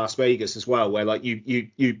that to Las Vegas as well, where like you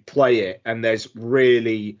play it and there's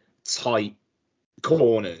really tight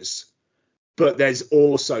corners, but there's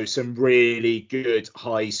also some really good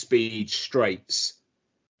high speed straights.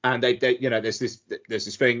 And they there's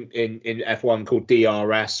this thing in F1 called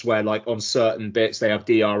DRS where like on certain bits they have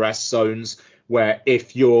DRS zones where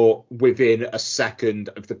if you're within a second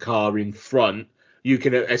of the car in front, you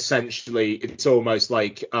can essentially, it's almost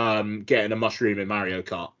like getting a mushroom in Mario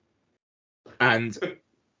Kart. And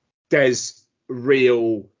there's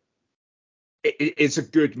it's a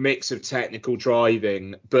good mix of technical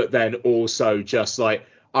driving, but then also just like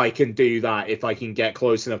I can do that if I can get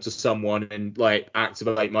close enough to someone and like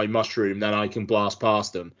activate my mushroom, then I can blast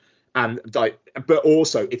past them. And like, but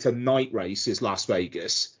also it's a night race, is Las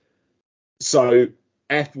Vegas, so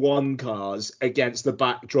F1 cars against the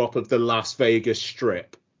backdrop of the Las Vegas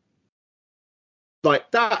Strip,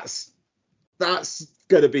 like that's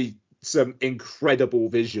gonna be some incredible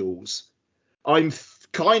visuals. I'm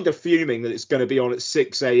kind of fuming that it's going to be on at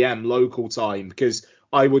 6 a.m. local time because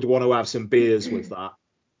I would want to have some beers with that.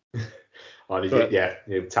 Time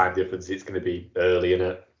difference. It's going to be early, isn't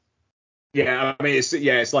it? Yeah, I mean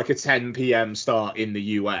it's like a 10 p.m. start in the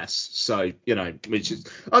US, so which is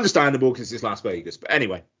understandable because it's Las Vegas. But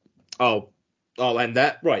anyway, I'll end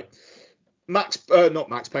that. Right, not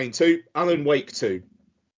Max Payne 2, Alan Wake 2.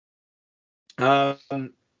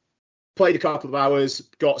 Played a couple of hours,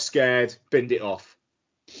 got scared, binned it off.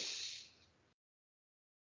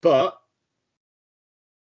 But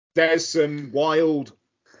there's some wild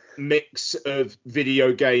mix of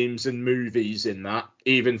video games and movies in that,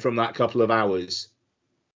 even from that couple of hours,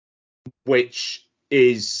 which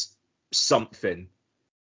is something.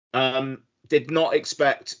 Did not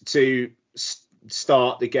expect to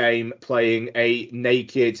start the game playing a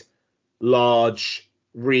naked, large,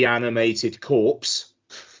 reanimated corpse.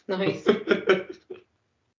 Nice.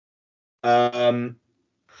 And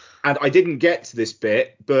I didn't get to this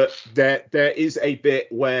bit, but there is a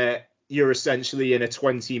bit where you're essentially in a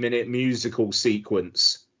 20-minute musical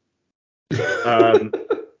sequence. And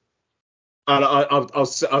I'll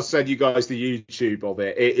send you guys the YouTube of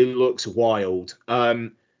it. It looks wild.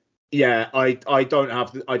 I don't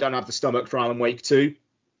have the stomach for Alan Wake 2.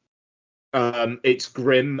 It's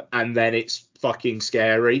grim and then it's fucking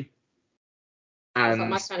scary.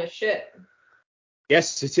 And that's like my kind of shit.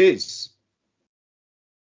 Yes, it is.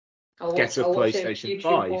 get a I'll watch PlayStation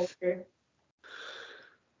YouTube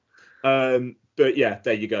 5. But yeah,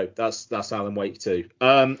 there you go. That's Alan Wake 2.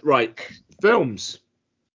 Right, films.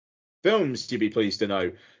 Films, you'd be pleased to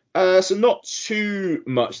know. So not too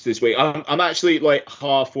much this week. I'm actually like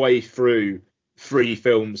halfway through 3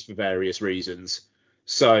 films for various reasons.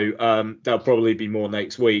 So there'll probably be more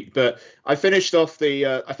next week. But I finished off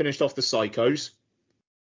the Psychos.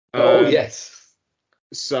 Yes.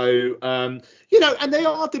 So and they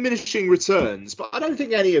are diminishing returns, but I don't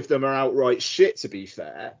think any of them are outright shit, to be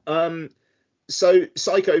fair. So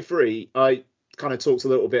Psycho 3, I kind of talked a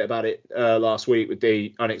little bit about it last week with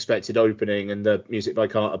the unexpected opening and the music by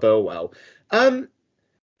Carter Burwell.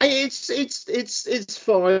 It's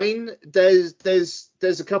fine.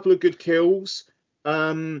 There's a couple of good kills.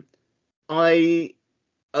 I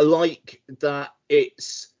like that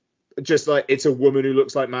it's just like it's a woman who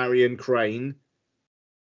looks like Marion Crane,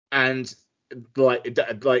 and like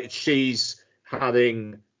she's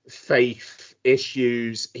having faith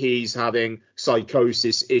issues, he's having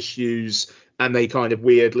psychosis issues, and they kind of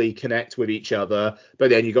weirdly connect with each other. But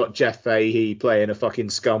then you got Jeff Fahey playing a fucking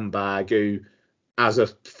scumbag who has a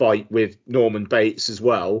fight with Norman Bates as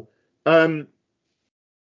well.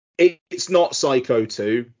 It's not Psycho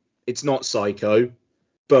 2, it's not Psycho,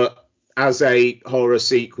 but as a horror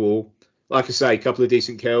sequel, like I say, a couple of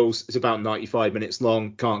decent kills. It's about 95 minutes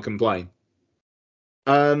long. Can't complain.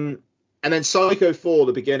 And then Psycho 4,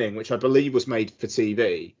 the beginning, which I believe was made for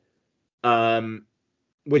TV,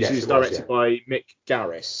 which is directed by Mick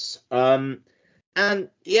Garris. And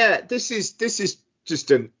yeah, this is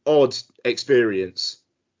just an odd experience.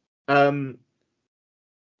 So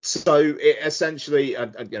it essentially,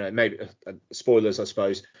 maybe spoilers, I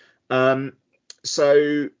suppose.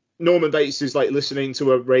 So Norman Bates is like listening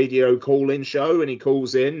to a radio call-in show, and he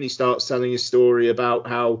calls in and he starts telling his story about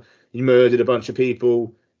how he murdered a bunch of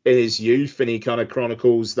people in his youth, and he kind of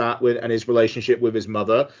chronicles that and his relationship with his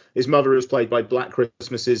mother. His mother is played by Black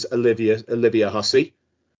Christmas's Olivia Hussey.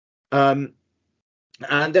 And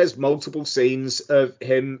there's multiple scenes of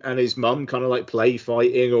him and his mum kind of like play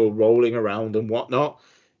fighting or rolling around and whatnot,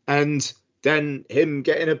 and then him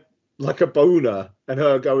getting a boner and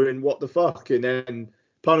her going, "What the fuck?" and then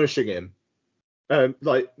punishing him,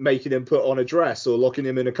 like making him put on a dress or locking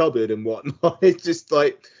him in a cupboard and whatnot. It's just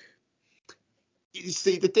like, you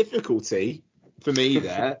see, the difficulty for me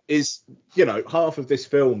there is, half of this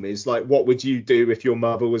film is like, what would you do if your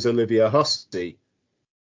mother was Olivia Hussey?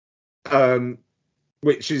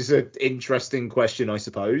 Which is an interesting question, I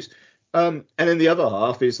suppose. And then the other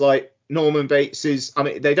half is like Norman Bates is, I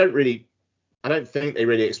mean, I don't think they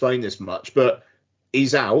really explain this much, but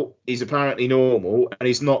he's out, he's apparently normal, and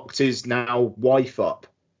he's knocked his now wife up,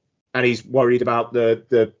 and he's worried about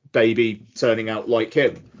the baby turning out like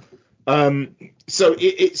him. So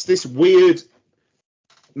it's this weird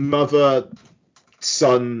mother-son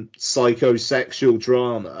psychosexual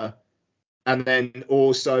drama, and then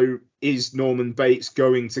also, is Norman Bates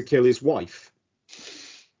going to kill his wife?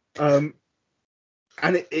 And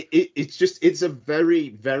it's a very,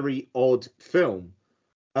 very odd film.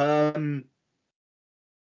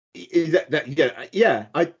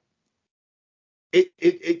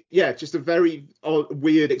 Just a very odd,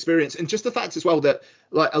 weird experience, and just the fact as well that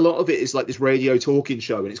like a lot of it is like this radio talking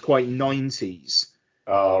show, and it's quite 90s.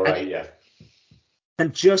 Oh right, yeah.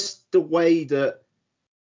 And just the way that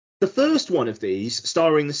the first one of these,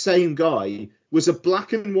 starring the same guy, was a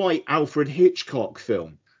black and white Alfred Hitchcock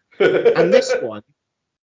film, and this one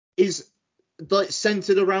is like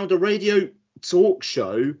centered around a radio talk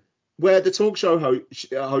show where the talk show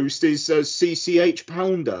host is CCH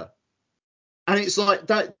Pounder. And it's like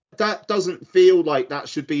that doesn't feel like that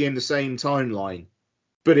should be in the same timeline,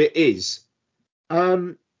 but it is.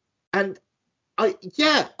 And I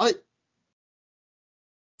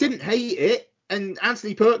didn't hate it, and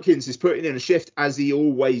Anthony Perkins is putting in a shift as he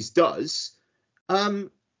always does. And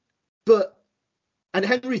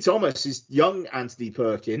Henry Thomas is young Anthony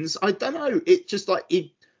Perkins. I don't know. It just like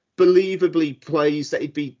he believably plays that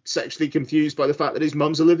he'd be sexually confused by the fact that his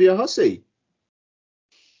mum's Olivia Hussey.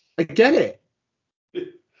 I get it.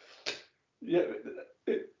 Yeah,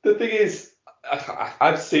 the thing is,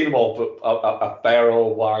 I've seen them all, but a fair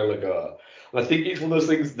old while ago. And I think it's one of those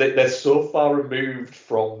things that they're so far removed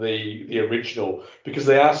from the original because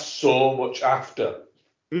they are so much after.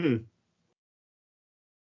 Mm.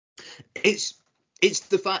 It's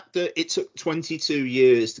the fact that it took 22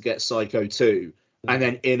 years to get Psycho 2, and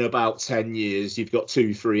then in about 10 years you've got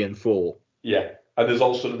 2, 3, and 4. Yeah, and there's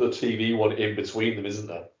also another TV one in between them, isn't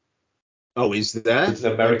there? Oh, is there? It's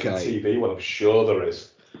an American TV one, I'm sure there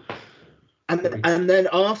is. And then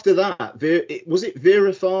after that, was it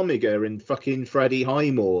Vera Farmiga and fucking Freddie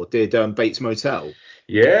Highmore did Bates Motel?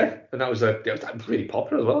 Yeah, and that was really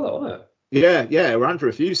popular as well, though, wasn't it? Yeah, it ran for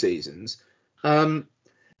a few seasons. And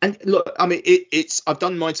look, I mean, it's I've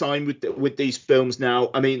done my time with these films now.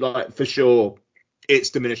 I mean, like for sure, it's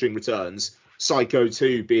diminishing returns. Psycho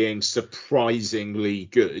 2 being surprisingly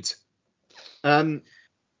good.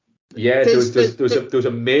 Yeah, there was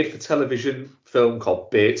a made for television film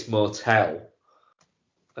called Bates Motel.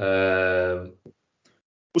 Was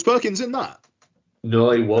Perkins in that?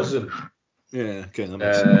 No, he wasn't. Yeah, okay, that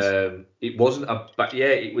makes sense. It wasn't but yeah,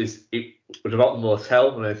 it was about the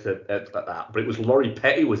motel and anything like that. But it was Laurie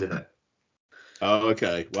Petty was in it. Oh,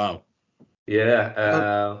 okay, wow.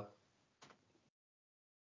 Yeah,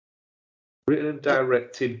 written and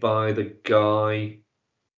directed by the guy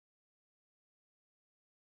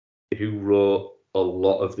who wrote a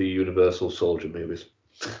lot of the Universal Soldier movies.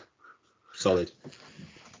 Solid.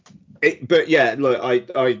 But yeah, look,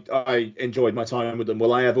 I enjoyed my time with them.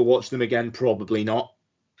 Will I ever watch them again? Probably not.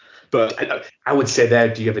 But I would say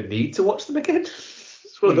there, do you ever need to watch them again?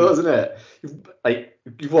 It's one of those, isn't it?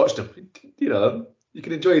 You've watched them, you know, you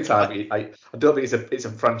can enjoy your time. I don't think it's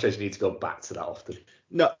a franchise you need to go back to that often.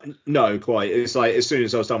 No, quite. It's like as soon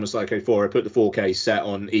as I was done with Psycho 4, I put the 4K set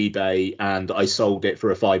on eBay and I sold it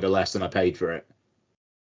for a $5 less than I paid for it.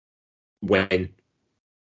 When?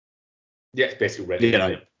 Yeah, it's basically ready. You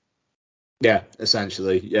know. Yeah,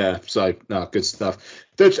 essentially. Yeah. So no, good stuff.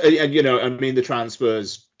 And you know, I mean, the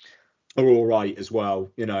transfers are all right as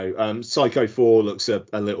well. You know, Psycho 4 looks a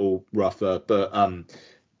little rougher, but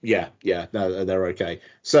yeah, no, they're okay.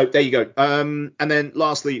 So there you go. And then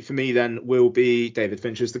lastly for me then will be David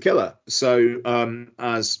Fincher's The Killer. So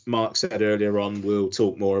as Mark said earlier on, we'll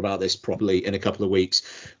talk more about this properly in a couple of weeks.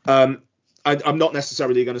 I'm not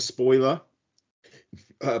necessarily going to spoiler,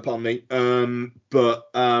 pardon me, but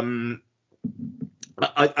I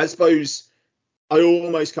suppose I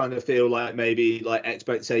almost kind of feel like maybe like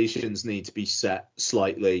expectations need to be set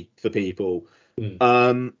slightly for people.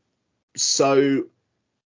 So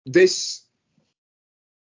this,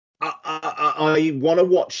 I want to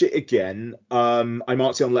watch it again. I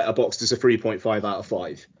marked it on Letterboxd as a 3.5 out of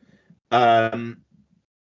 5.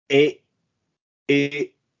 It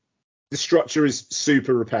the structure is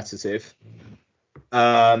super repetitive.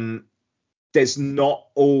 There's not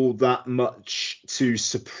all that much to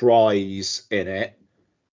surprise in it.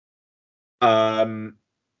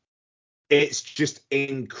 It's just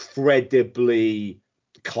incredibly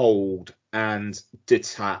cold and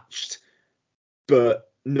detached,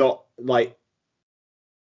 but not like.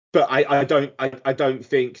 But I don't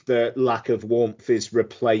think the lack of warmth is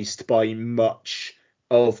replaced by much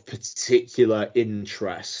of particular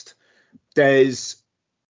interest. It's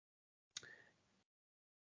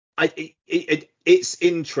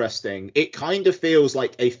interesting. It kind of feels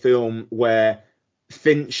like a film where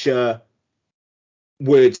Fincher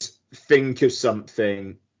would think of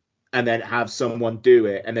something and then have someone do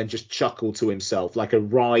it and then just chuckle to himself, like a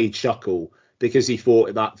wry chuckle, because he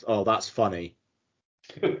thought that's funny.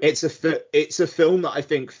 It's a film that I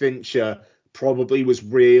think Fincher probably was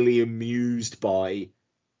really amused by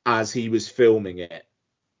as he was filming it.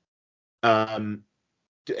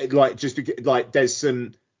 Like just like there's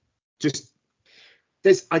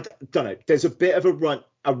I don't know, there's a bit of a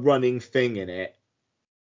running thing in it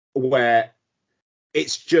where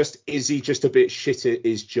it's just, is he just a bit shit at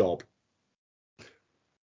his job?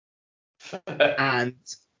 And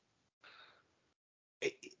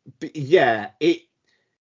I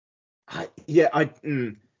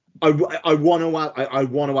want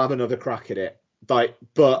to have another crack at it, like,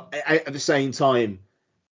 but at the same time,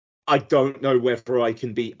 I don't know whether I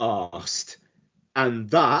can be arsed. And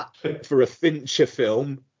that, for a Fincher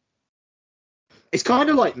film, it's kind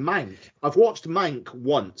of like Mank. I've watched Mank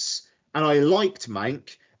once, and I liked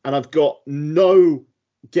Mank, and I've got no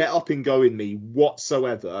get up and go in me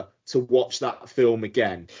whatsoever to watch that film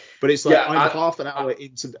again. But it's like I'm half an hour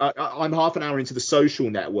into The Social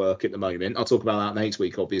Network at the moment. I'll talk about that next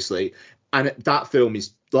week, obviously. And that film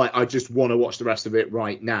is like, I just want to watch the rest of it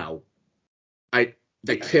right now.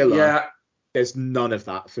 The Killer. Yeah. There's none of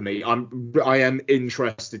that for me. I am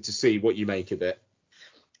interested to see what you make of it.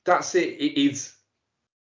 That's it. It's,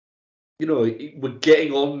 you know, we're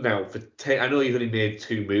getting on now for 10. I know he's only made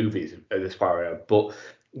 2 movies at this far, but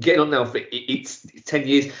getting on now for it's 10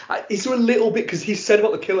 years. Is there a little bit, because he said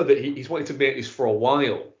about The Killer that he's wanted to make this for a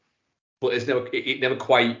while, but it never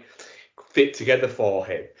quite fit together for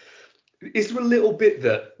him. Is there a little bit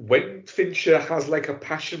that when Fincher has like a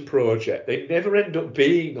passion project, they never end up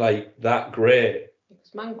being like that great?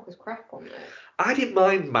 Because Mank was crap on it. I didn't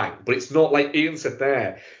mind Mank, but it's not like Ian said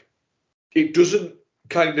there. It doesn't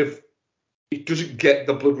get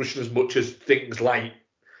the blood rushing as much as things like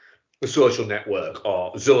The Social Network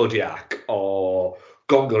or Zodiac or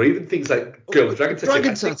Gong, or even things like Girl with Dragon Tattoo.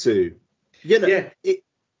 Dragon Tattoo. You know, yeah.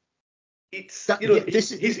 It's you know,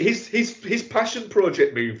 his passion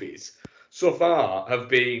project movies so far have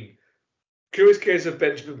been Curious Case of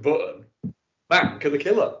Benjamin Button, Mank, and The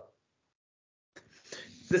Killer.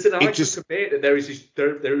 There's an argument to make that there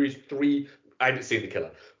is three. I haven't seen The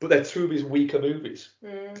Killer, but they're two of his weaker movies.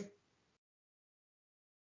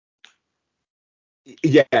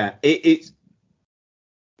 Yeah, it's.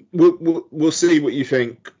 We'll see what you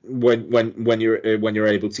think when you're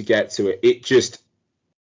able to get to it. It just.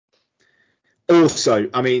 Also,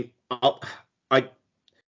 I mean,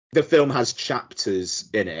 the film has chapters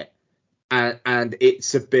in it, and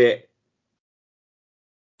it's a bit.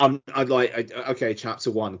 I'd like, okay, chapter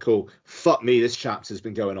 1, cool. Fuck me, this chapter's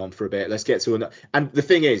been going on for a bit. Let's get to another. And the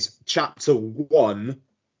thing is, chapter 1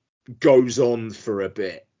 goes on for a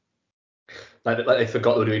bit. Like they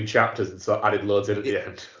forgot they were doing chapters and so added loads in at the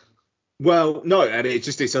end. Well, no, and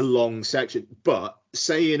it's a long section. But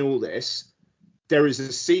saying all this, there is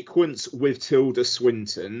a sequence with Tilda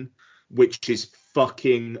Swinton, which is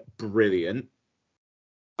fucking brilliant.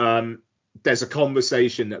 There's a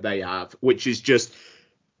conversation that they have, which is just.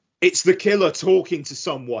 It's the killer talking to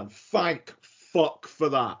someone. Thank fuck for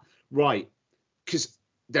that. Right. Because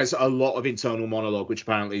there's a lot of internal monologue, which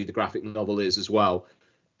apparently the graphic novel is as well.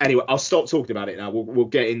 Anyway, I'll stop talking about it now. We'll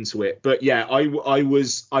get into it. But yeah, I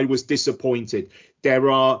was disappointed.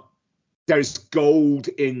 There's gold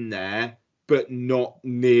in there, but not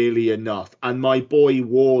nearly enough. And my boy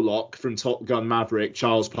Warlock from Top Gun Maverick,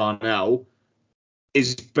 Charles Parnell,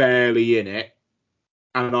 is barely in it.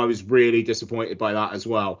 And I was really disappointed by that as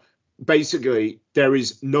well. Basically, there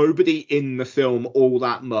is nobody in the film all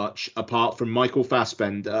that much apart from Michael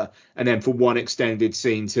Fassbender and then for one extended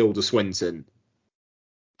scene, Tilda Swinton.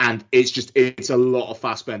 And it's a lot of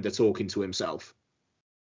Fassbender talking to himself.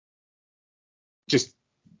 Just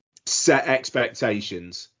set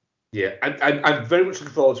expectations. Yeah, I'm very much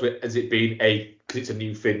looking forward to it as it being because it's a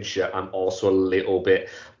new Fincher, and also a little bit,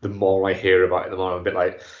 the more I hear about it, the more I'm a bit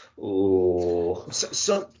like, oh.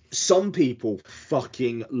 Some people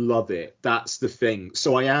fucking love it. That's the thing.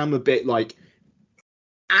 So I am a bit like,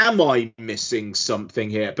 am I missing something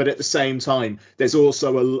here? But at the same time, there's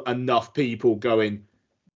also enough people going,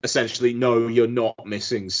 essentially, no, you're not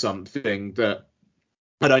missing something, that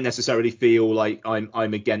I don't necessarily feel like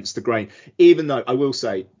I'm against the grain. Even though I will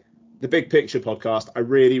say, the Big Picture podcast, I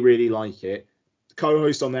really, really like it. The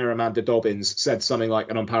co-host on there, Amanda Dobbins, said something like,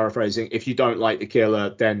 and I'm paraphrasing, if you don't like The Killer,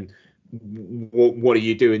 then what are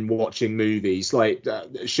you doing watching movies? Like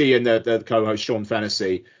she and the co-host Sean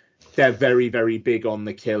Fennessy, they're very, very big on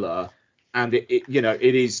The Killer, and it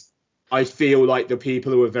is. I feel like the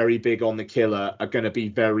people who are very big on The Killer are going to be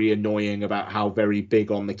very annoying about how very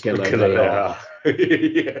big on The Killer they are.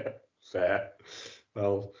 Yeah, fair.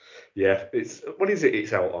 Well, yeah. What is it?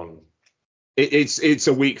 It's out on. It's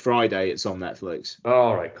a week Friday. It's on Netflix.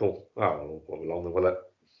 All right, cool. Oh, what long will it?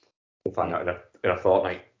 We'll find out in a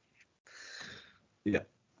fortnight. Yeah,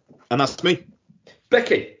 and that's me.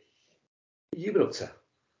 Becky, what have you been up to?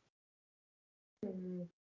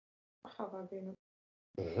 How have I been?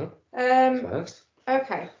 First.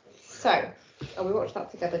 Okay, so we watched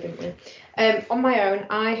that together, didn't we? On my own,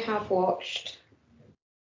 I have watched,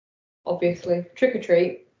 obviously, Trick or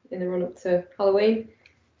Treat in the run up to Halloween.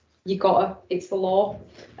 You gotta, it's the law.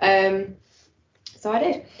 So I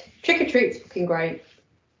did. Trick or Treat's fucking great.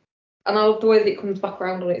 And I love the way that it comes back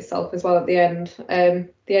around on itself as well at the end. The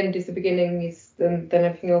end is the beginning, then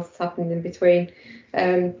everything else that's happened in between.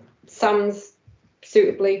 Sam's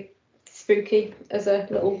suitably spooky as a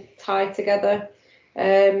little tie together.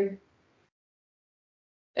 And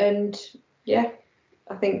yeah,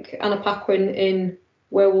 I think Anna Paquin in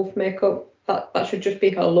werewolf makeup, that should just be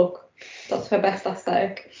her look. That's her best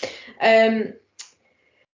aesthetic. I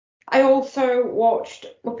also watched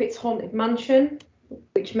Muppets Haunted Mansion,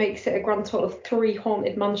 which makes it a grand total of 3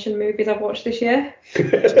 Haunted Mansion movies I've watched this year.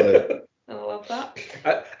 And I love that.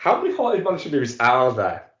 How many Haunted Mansion movies are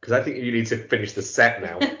there? Because I think you need to finish the set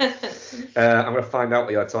now. I'm going to find out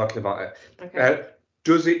what you're talking about. It. Okay.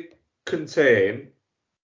 Does it contain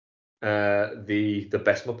the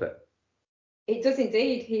best Muppet? It does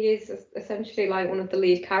indeed. He is essentially like one of the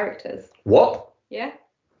lead characters. What? Yeah.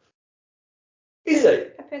 Is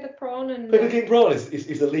it? Pepe the Prawn and... Pepe King Prawn is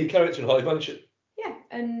the lead character in Haunted Mansion? Yeah,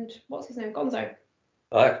 and what's his name? Gonzo.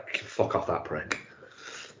 Fuck off that prick.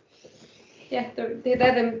 Yeah, they're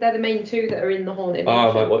the main two that are in the Haunted Oh,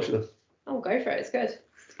 Mansion. I might watch them. I'll go for it. It's good.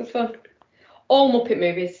 It's good fun. All Muppet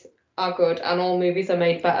movies are good, and all movies are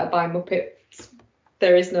made better by Muppets.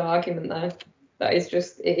 There is no argument there. That is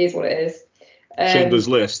just, it is what it is. Schindler's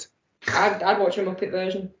List. I'd watch a Muppet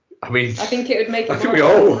version. I mean, I think it would make it I think more we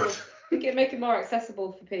all would. accessible. I think it'd make it more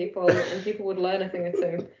accessible for people, and people would learn a thing or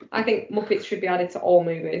two. I think Muppets should be added to all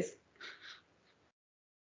movies.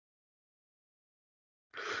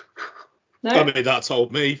 No? I mean, that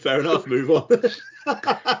told me. Fair enough. Move on.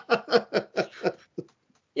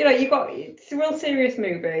 You know, it's a real serious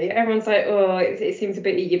movie. Everyone's like, oh, it seems a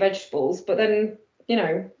bit eat your vegetables, but then, you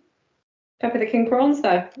know, Pepper the King Prawn's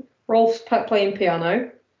there. Rolf's playing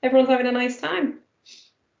piano. Everyone's having a nice time.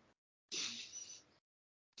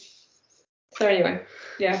 So anyway,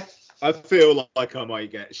 yeah. I feel like I might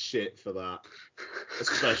get shit for that,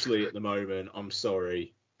 especially at the moment. I'm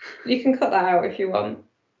sorry. You can cut that out if you want.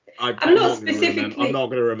 I'm not specifically. I'm not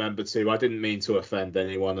going to remember to. I didn't mean to offend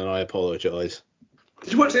anyone, and I apologise.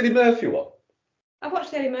 Did you watch the Eddie Murphy one? I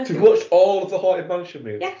watched the Eddie Murphy. Did you watch all of the Haunted Mansion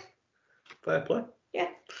movies? Yeah. Fair play. Yeah.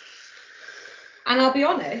 And I'll be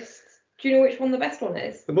honest, do you know which one the best one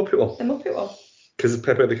is? The Muppet one. The Muppet one. Because of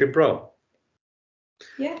Pepper the King Prawn.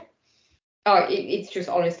 Yeah. Oh, it's just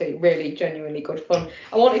honestly really genuinely good fun.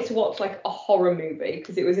 I wanted to watch like a horror movie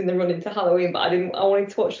because it was in the run into Halloween, but I didn't. I wanted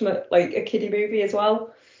to watch some like a kiddie movie as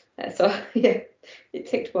well. So yeah, it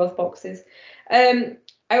ticked both boxes. I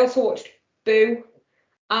also watched Boo.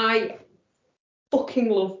 I fucking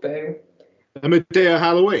love Boo. A Medea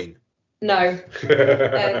Halloween. No,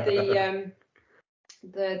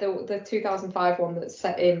 the 2005 one that's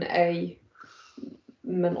set in a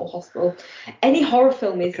mental hospital. Any horror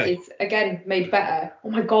film is again made better.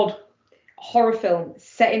 Oh my god, a horror film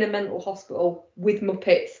set in a mental hospital with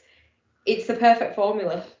Muppets. It's the perfect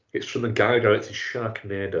formula. It's from the guy who directed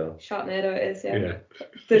Sharknado. Sharknado it is, yeah.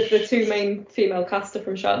 The two main female cast are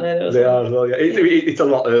from Sharknado. They are as well, yeah. It's a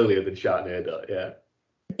lot earlier than Sharknado, yeah.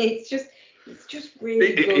 It's just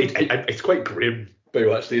really good. It's quite grim,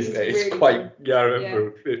 Boo, actually, isn't it? It's really quite, yeah, I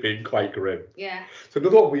remember it being quite grim. Yeah. So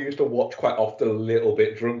another one we used to watch quite often, a little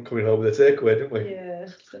bit drunk, coming home with a takeaway, didn't we? Yeah,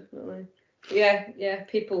 definitely. Yeah.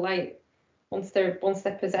 People like once they're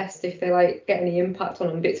possessed, if they like get any impact on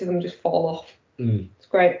them, bits of them just fall off. It's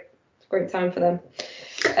great. It's a great time for them.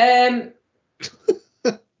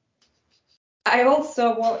 I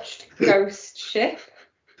also watched Ghost Ship.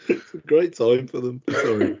 It's a great time for them.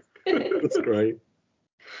 Sorry. That's great.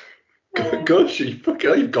 Gosh, you've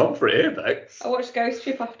gone for it, Bex. I watched Ghost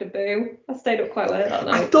Ship after Boo. I stayed up quite late that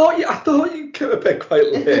night. I thought you came to bed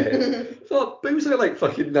quite late. I thought Boo's only like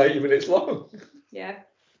fucking 90 minutes long. Yeah.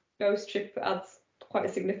 Ghost Ship adds quite a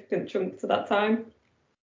significant chunk to that time.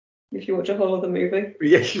 If you watch a whole other movie.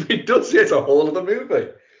 Yes, it does. Yeah, it's a whole other movie.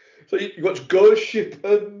 So you watch Ghost Ship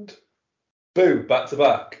and Boo back to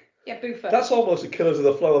back. Yeah, Boo first. That's almost a Killers of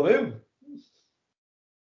the Flower Moon.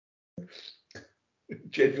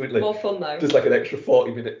 Genuinely. More fun though. There's like an extra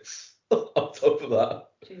 40 minutes on top of that.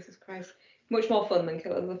 Jesus Christ. Much more fun than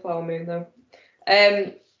Killers of the Flower Moon though.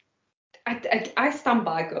 I stand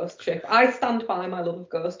by Ghost Ship. I stand by my love of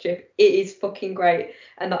Ghost Ship. It is fucking great.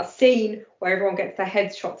 And that scene where everyone gets their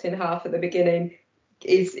heads chopped in half at the beginning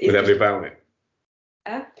is With Emily Browning.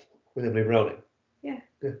 With Emily Browning. Yeah.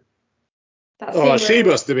 She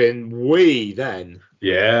must have been wee then.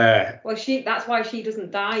 Yeah. Well, that's why she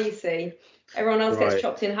doesn't die, you see. Everyone else gets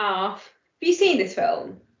chopped in half. Have you seen this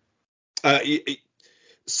film?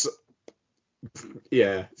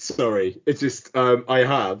 Yeah, sorry. It's just I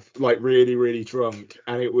have like really, really drunk,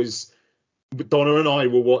 and it was Donna and I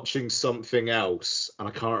were watching something else, and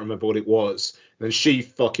I can't remember what it was. And then she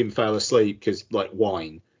fucking fell asleep because like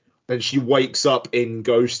wine. Then she wakes up in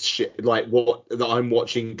Ghost Ship, like that I'm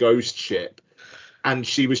watching Ghost Ship, and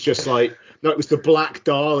she was just like, no, it was the Black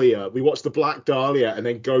Dahlia. We watched the Black Dahlia and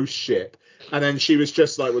then Ghost Ship, and then she was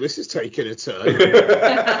just like, well, this is taking a turn.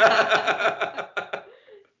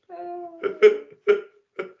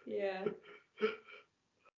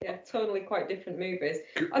 Yeah, totally quite different movies.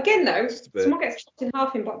 Again, though, someone gets chopped in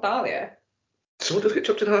half in Black Dahlia. Someone does get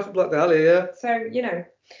chopped in half in Black Dahlia, yeah. So, you know,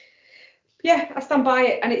 yeah, I stand by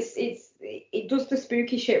it, and it does the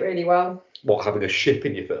spooky shit really well. What, having a ship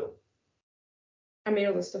in your film? I mean,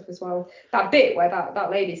 other stuff as well. That bit where that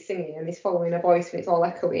lady's singing and he's following her voice and it's all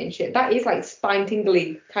echoey and shit, that is like spine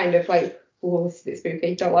tingly, kind of like, oh, this is a bit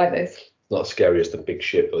spooky, don't like this. Not as scary as the big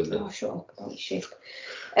ship, isn't it? Oh, shut up about shit.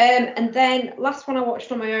 And then last one I watched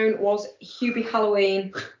on my own was Hubie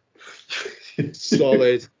Halloween.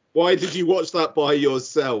 Solid. Why did you watch that by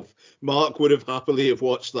yourself? Mark would have happily have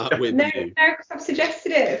watched that with No, you. because I've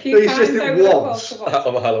suggested it a No, few you times suggested over the once course of of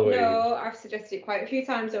October. a Halloween. No, I've suggested it quite a few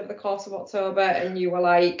times over the course of October, and you were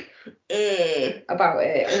like, about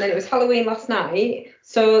it. And then it was Halloween last night.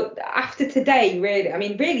 So after today,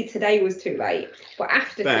 really today was too late. But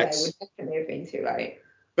after Bex. today would definitely have been too late.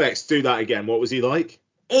 Bex, do that again. What was he like?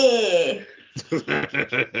 That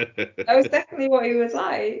was definitely what he was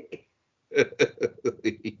like.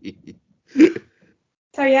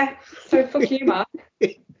 So yeah, so fuck you, Mark.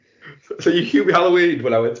 So you cute me Halloween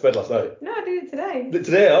when I went to bed last night? No, I did it today.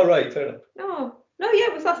 Today? All right, fair enough. No, yeah,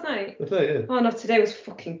 it was last night. Last night, yeah. Oh no, today was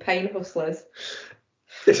fucking Pain Hustlers.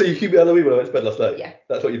 Yeah, so you cute me Halloween when I went to bed last night? Yeah.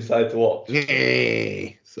 That's what you decided to watch? Yeah.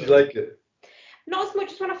 Did you like it? Not as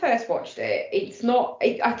much as when I first watched it. It's not.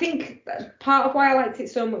 I think part of why I liked it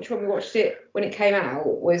so much when we watched it when it came out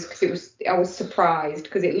was because I was surprised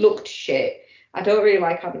because it looked shit. I don't really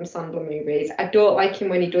like Adam Sandler movies. I don't like him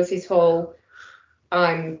when he does his whole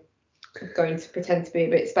I'm going to pretend to be a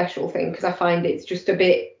bit special thing because I find it's just a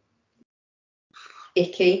bit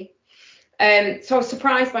icky. So I was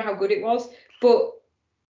surprised by how good it was, but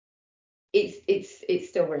it's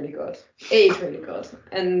still really good. It is really good,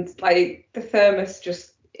 and like the thermos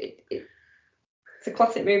just it's a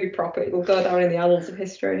classic movie prop. It will go down in the annals of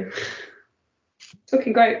history. It's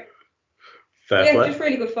looking great. Fair Yeah, play. just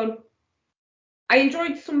really good fun. I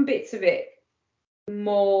enjoyed some bits of it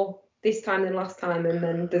more this time than last time, and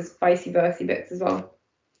then there's vice versa bits as well.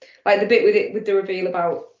 Like the bit with the reveal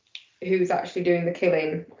about who's actually doing the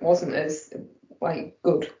killing wasn't as like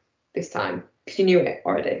good this time because you knew it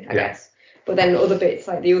already, I guess. But then other bits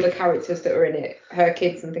like the other characters that were in it, her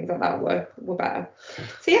kids and things like that were better.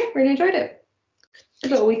 So yeah, really enjoyed it. A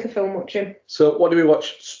little week of film watching. So what do we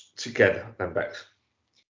watch together then, Bex?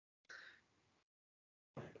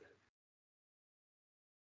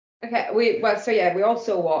 Okay, we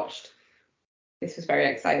also watched. This was very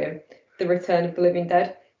exciting. The Return of the Living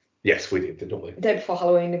Dead. Yes, we did, didn't we? The day before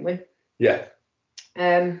Halloween, didn't we? Yeah.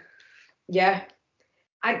 Yeah.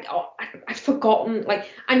 I'd forgotten. Like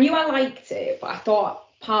I knew I liked it, but I thought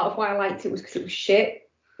part of why I liked it was because it was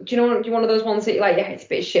shit. Do you know one of those ones that you're like, yeah, it's a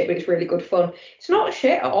bit of shit, but it's really good fun. It's not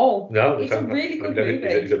shit at all. No, it's a really good movie.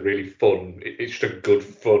 It's a really fun. It's just a good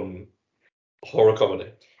fun horror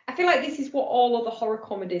comedy. I feel like this is what all other horror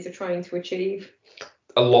comedies are trying to achieve.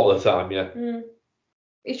 A lot of the time, yeah.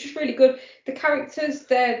 It's just really good. The characters,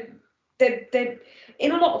 they're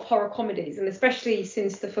in a lot of horror comedies, and especially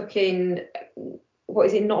since the fucking what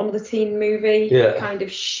is it, Not Another Teen Movie? Yeah. Kind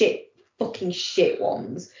of fucking shit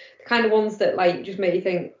ones. The kind of ones that like just make you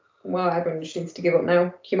think, well, everyone just needs to give up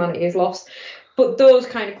now. Humanity is lost. But those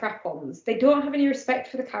kind of crap ones, they don't have any respect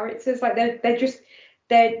for the characters. Like they're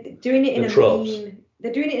doing it in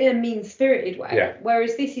a mean-spirited way. Yeah.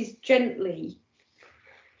 Whereas this is gently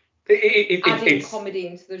adding comedy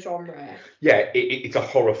into the genre. Yeah, it's a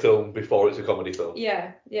horror film before it's a comedy film.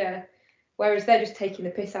 Yeah. Whereas they're just taking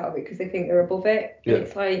the piss out of it because they think they're above it. And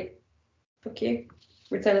it's like, fuck you.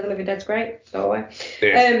 Return of the Living Dead's great. Go away.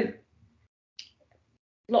 Yes.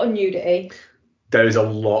 A lot of nudity. There is a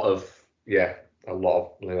lot of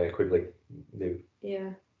Linnea Quigley nude.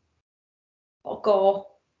 Yeah. A lot of gore.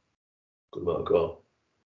 Good amount of gore.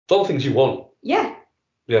 It's all the things you want. Yeah.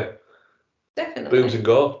 Yeah. Definitely. Boobs and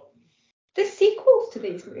gore. There's sequels to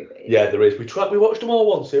these movies. Yeah, there is. We watched them all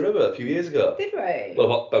once, you remember? A few years ago. Did we?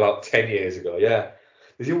 Well, about 10 years ago, yeah.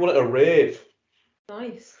 There's even one at a rave.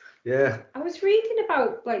 Nice. Yeah. I was reading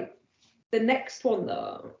about like the next one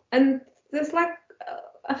though, and there's like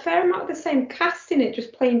a fair amount of the same cast in it,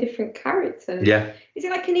 just playing different characters. Yeah. Is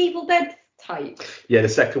it like an Evil Dead type? Yeah, the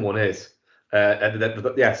second one is. And then,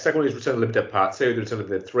 second one is Return of the Living Dead Part 2, the Return of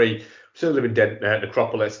the Living Dead 3, Return of the Living Dead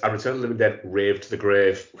Necropolis, and Return of the Living Dead Rave to the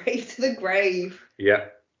Grave. Rave to the Grave. Yeah.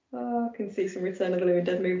 Oh, I can see some Return of the Living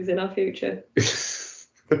Dead movies in our future.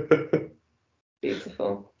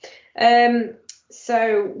 Beautiful.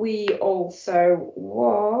 So we also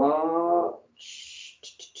watched.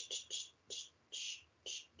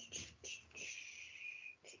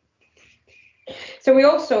 So we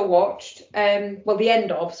also watched, the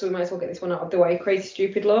end of, so we might as well get this one out of the way, Crazy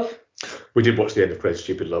Stupid Love. We did watch the end of Crazy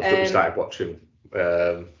Stupid Love that we started watching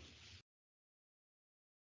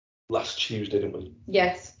last Tuesday, didn't we?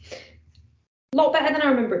 Yes. A lot better than I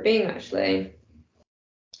remember it being, actually.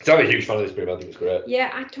 I'm a huge fan of this movie. I think it's great.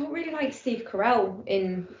 Yeah, I don't really like Steve Carell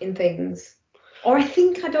in things. Or I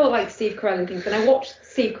think I don't like Steve Carell in things. And I watch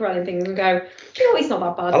Steve Carell in things and go, do you know, he's not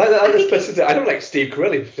that bad. I don't like Steve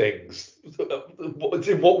Carell in things.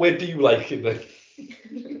 In what way do you like him then?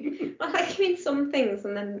 I like him in some things,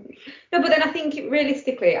 and then no, but then I think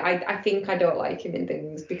realistically, I think I don't like him in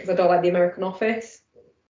things because I don't like The American Office.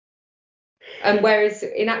 And whereas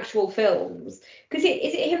in actual films, because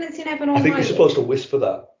is it him that's in Heaven Almighty? I think you're supposed to whisper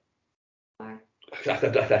that. Why? I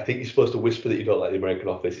think you're supposed to whisper that you don't like the American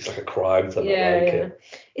Office. It's like a crime to not like it.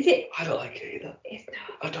 Is it? I don't like it either.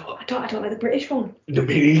 I don't like the British one. No,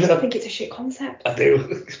 me neither. I think it's a shit concept. I do.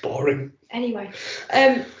 It's boring. Anyway,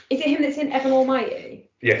 is it him that's in Heaven Almighty?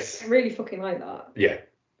 Yes. I really fucking like that. Yeah.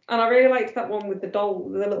 And I really liked that one with the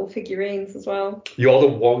little figurines as well. You're the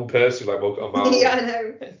one person like woke up a Yeah, I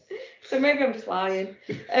know. So maybe I'm just lying.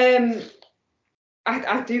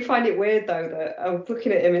 I do find it weird though that I was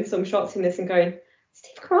looking at him in some shots in this and going,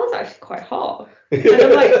 Steve Carell's actually quite hot. And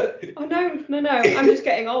I'm like, oh no, I'm just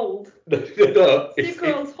getting old. No, Steve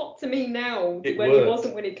Carell's hot to me now when worked. he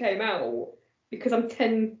wasn't when it came out because I'm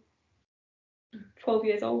 10, 12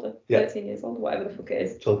 years older, 13 years older, whatever the fuck it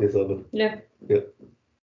is. 12 years older. Yeah. Yeah.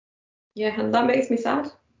 Yeah, and that makes me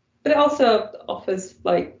sad. But it also offers,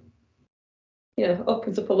 like, you know,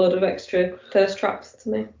 opens up a load of extra thirst traps to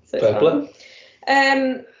me. So it's fun.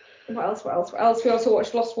 What else? We also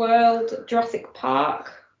watched Lost World, Jurassic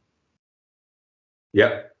Park.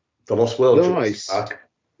 Yep. The Lost World. Nice. Jurassic Park.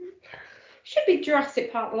 Should be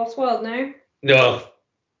Jurassic Park, The Lost World now. No.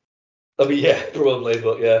 I mean, yeah, probably,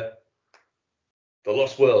 but yeah. The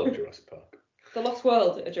Lost World, Jurassic Park. The Lost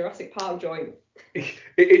World, a Jurassic Park joint.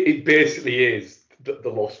 It basically is the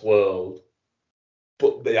Lost World,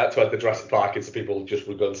 but they had to add the Jurassic Park in so people just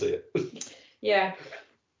would go and see it. Yeah.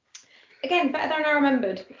 Again, better than I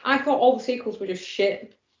remembered. I thought all the sequels were just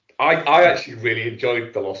shit. I actually really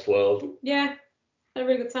enjoyed The Lost World. Yeah. Had a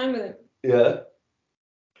really good time with it. Yeah.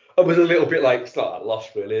 I was a little bit like, it's not that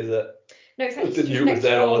lost really, is it? No, it's actually The just new next was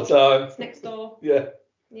there door. all the time. It's next door. Yeah.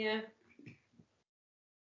 Yeah.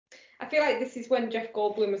 I feel like this is when Jeff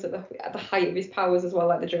Goldblum was at the height of his powers as well,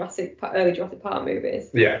 like the early Jurassic Park movies.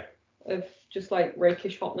 Yeah. Of just like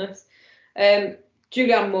rakish hotness.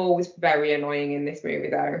 Julianne Moore was very annoying in this movie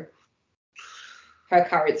though. Her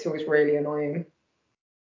character was really annoying.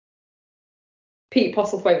 Pete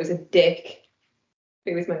Postlethwaite was a dick.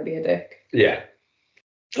 He was meant to be a dick. Yeah.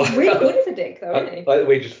 He's really good as a dick though, isn't he? Like the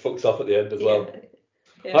way he just fucks off at the end as well.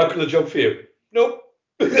 Yeah. How can I job for you? Nope.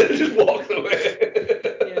 Just walks away.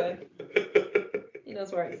 Yeah. He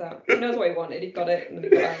knows where it's at. He knows what he wanted. He got it and then he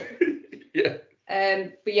got out. Yeah.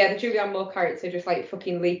 But yeah, the Julianne Moore character just like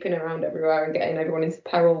fucking leaping around everywhere and getting everyone into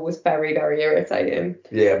peril was very, very irritating.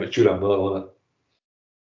 Yeah, but Julianne Moore, wasn't it?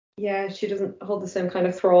 Yeah, she doesn't hold the same kind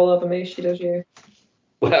of thrall over me as she does you.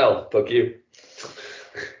 Well, fuck you.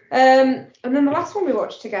 And then the last one we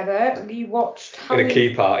watched together, we watched Halloween. In a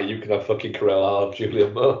key party, you can have fucking Carell or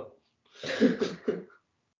Julianne Moore.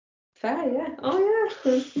 Fair, yeah. Oh,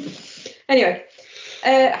 yeah. Anyway,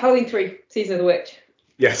 Halloween 3, Season of the Witch.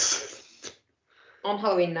 Yes. On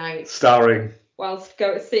Halloween night. Starring. Whilst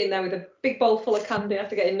sitting there with a big bowl full of candy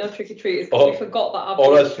after getting no trick-or-treaters because we forgot that.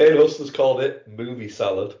 Or as Payne Hustlers called it, movie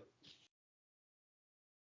salad.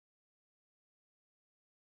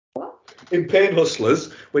 What? In Payne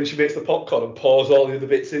Hustlers, when she makes the popcorn and pours all the other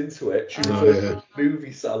bits into it, she refers to it as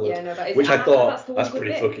movie salad. Yeah, no, that is. Which I thought, that's pretty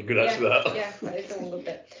bit. Fucking good, actually, that. Yeah, that is the one good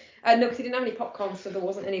bit. No, because he didn't have any popcorn, so there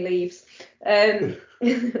wasn't any leaves.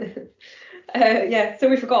 Yeah, so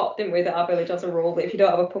we forgot, didn't we, that our village has a rule that if you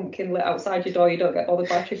don't have a pumpkin lit outside your door, you don't get bothered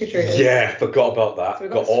by trick-or-treaters. Yeah, forgot about that. So we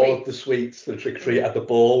got all of the sweets for the trick-or-treat, had the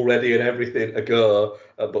bowl ready and everything to go,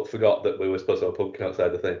 but forgot that we were supposed to have a pumpkin outside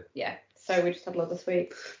the thing. Yeah, so we just had loads of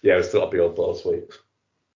sweets. Yeah, we still had a big old bowl of sweets.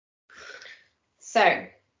 So,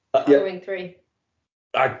 Halloween 3.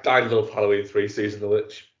 I love Halloween 3 Season of the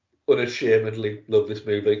Witch. Unashamedly love this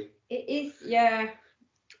movie. It is, yeah.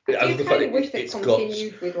 I do kind of wish they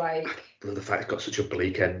continued with like. I love the fact it's got such a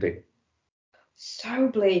bleak ending. So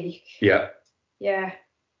bleak. Yeah. Yeah.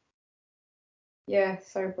 Yeah,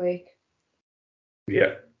 so bleak.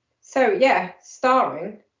 Yeah. So yeah,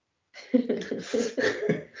 starring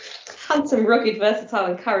handsome, rugged, versatile,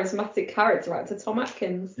 and charismatic character actor Tom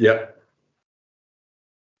Atkins. Yeah.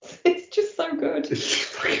 It's just so good. It's just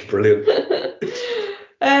fucking brilliant.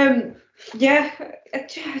 Yeah.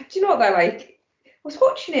 Do you know what they're like? I was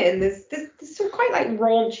watching it and there's some quite like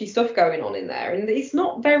raunchy stuff going on in there, and it's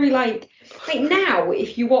not very like now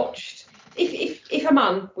if you watched if a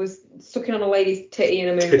man was sucking on a lady's titty in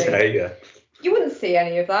a movie, Yeah. you wouldn't see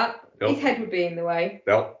any of that. Nope. His head would be in the way.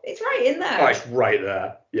 No. It's right in there. Oh, it's right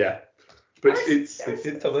there. Yeah. But it's Tom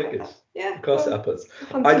Atkins. Yeah. Of course it happens.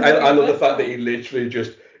 I love the fact that he literally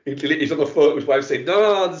just he's on the phone with his wife saying,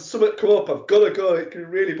 no, there's something come up, I've got to go, it's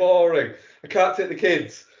really boring, I can't take the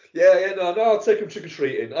kids. no, I'll take him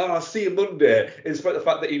trick-or-treating. Oh, I'll see you Monday. In spite of the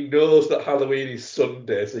fact that he knows that Halloween is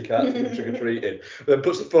Sunday, so he can't take him trick-or-treating. Then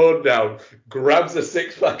puts the phone down, grabs a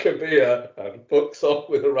six-pack of beer, and fucks off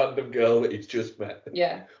with a random girl that he's just met.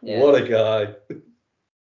 Yeah. What a guy.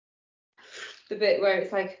 The bit where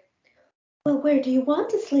it's like, well, where do you want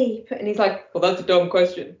to sleep? And he's like, well, that's a dumb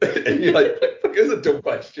question. And you're like, fuck, it's a dumb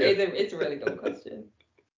question. It's a really dumb question.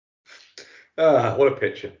 What a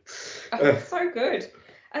picture. It's so good.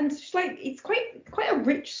 And just like, it's quite a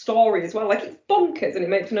rich story as well. Like, it's bonkers and it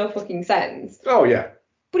makes no fucking sense. Oh, yeah.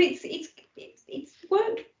 But it's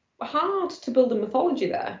worked hard to build a mythology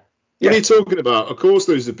there. What are you talking about? Of course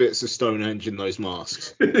those are bits of Stonehenge in those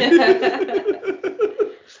masks.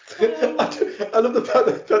 I love the fact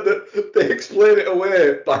that they explain it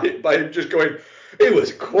away by him just going, it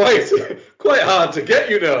was quite hard to get,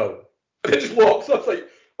 you know. And it just walks off like,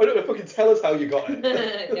 why don't you fucking tell us how you got it?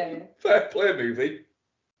 Yeah. Fair play movie.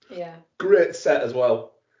 Yeah. Great set as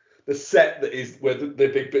well. The set that is where the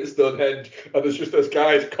big bit of Stonehenge, and there's just those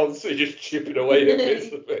guys constantly just chipping away at bits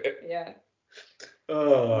of it. Yeah.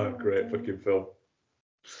 Oh, great fucking film.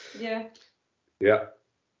 Yeah. Yeah.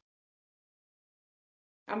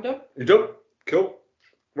 I'm done. You done? Cool.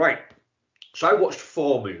 Right. So I watched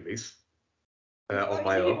 4 movies on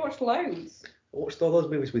my own. You watched loads. I watched all those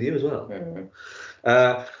movies with you as well. Mm.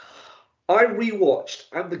 I rewatched.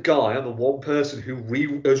 I'm the one person who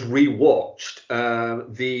has rewatched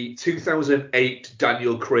the 2008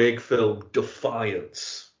 Daniel Craig film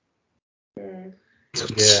Defiance. Mm.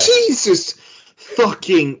 Yeah. Jesus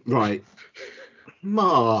fucking right.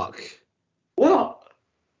 Mark. What?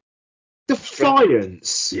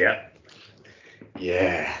 Defiance. Yeah.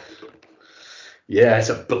 Yeah. Yeah, it's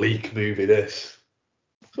a bleak movie, this.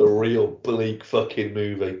 It's a real bleak fucking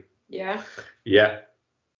movie. Yeah. Yeah.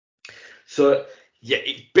 So, yeah,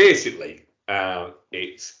 it basically,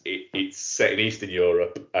 it's set in Eastern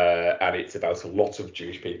Europe, and it's about a lot of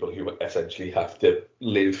Jewish people who essentially have to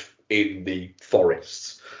live in the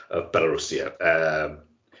forests of Belarusia,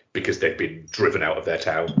 because they've been driven out of their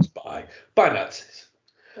towns by Nazis.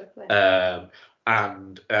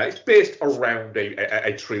 And it's based around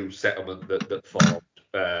a true settlement that formed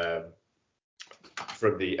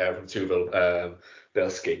from Tuvil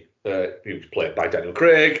Belsky, who was played by Daniel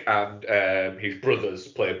Craig, and his brothers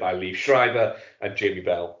played by Lee Schreiber and Jamie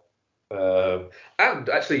Bell. And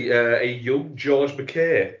actually, a young George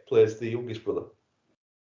McKay plays the youngest brother.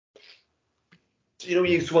 So, you know,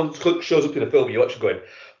 when someone shows up in a film, you're actually going,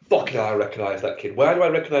 fucking hell, I recognise that kid. Why do I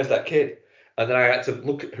recognise that kid? And then I had to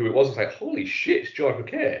look at who it was and was like, holy shit, it's George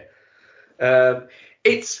McKay.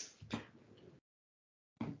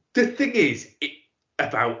 The thing is,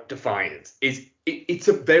 about Defiance is it's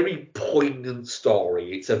a very poignant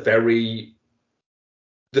story. The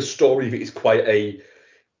story of it is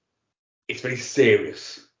it's very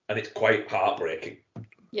serious and it's quite heartbreaking.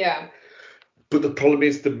 Yeah. But the problem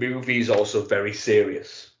is the movie is also very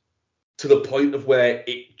serious to the point of where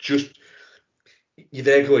you're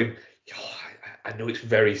there going, oh, I know it's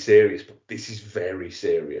very serious, but this is very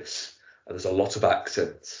serious. And there's a lot of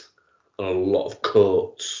accents and a lot of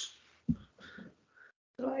quotes.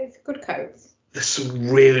 Like good coats. There's some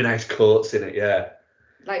really nice quotes in it, yeah.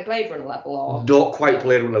 Like Blade Runner level, or not quite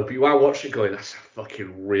Blade Runner level, but you are watching it going, that's a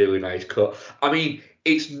fucking really nice quote. I mean,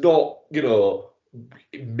 it's not,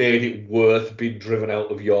 it made it worth being driven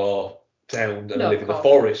out of your town and live in the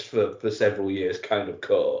forest for several years kind of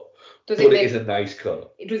quote. But it is a nice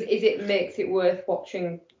quote. It makes it worth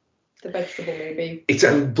watching the vegetable movie. It's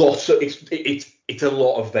a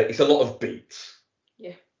lot of beats.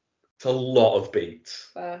 Yeah. It's a lot of beats.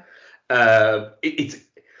 Fair.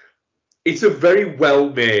 It's a very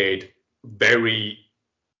well-made, very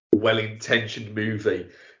well-intentioned movie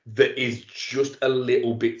that is just a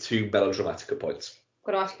little bit too melodramatic at points.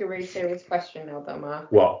 I'm going to ask you a really serious question now, though,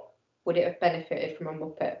 Mark. What? Would it have benefited from a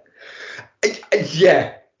Muppet?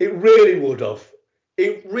 Yeah, it really would have.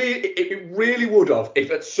 It really would have if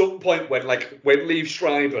at some point when Lee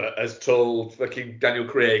Schreiber has told fucking Daniel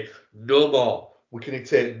Craig, no more, we can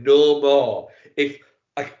take no more. If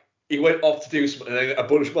he went off to do something and then a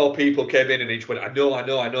bunch more people came in and each went, I know,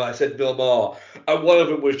 I said no more. And one of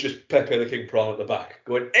them was just Pepe the King Prawn at the back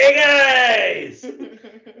going, hey guys!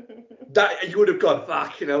 That you would have gone,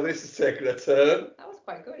 fuck, this is taking a turn. That was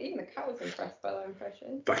quite good. Even the cat was impressed by that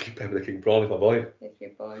impression. Back in Pepe the King Prawn is my boy. It's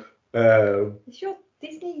your boy. It's your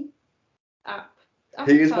Disney app.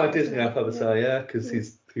 He is my Disney app avatar, yeah, because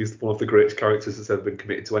he's one of the greatest characters that's ever been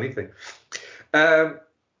committed to anything.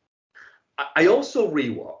 I also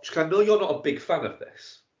rewatched, because I know you're not a big fan of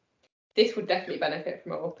this. This would definitely benefit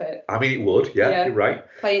from a Muppet. I mean, it would, yeah. You're right.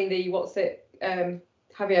 Playing the,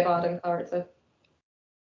 Javier Bardem character.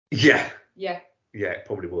 Yeah. Yeah. Yeah, it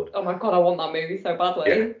probably would. Oh my god, I want that movie so badly.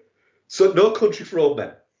 Yeah. So No Country for Old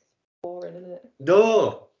Men. Boring, isn't it?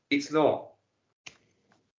 No, it's not.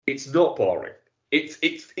 It's not boring. It's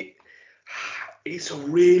a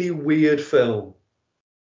really weird film.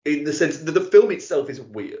 In the sense that the film itself isn't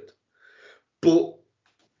weird. But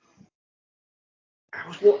I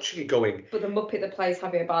was watching it going... But the Muppet that plays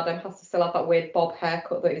Javier Bardem has to still have that weird bob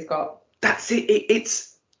haircut that he's got. That's it.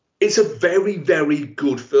 It's a very, very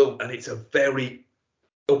good film. And it's a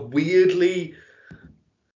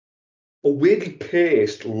weirdly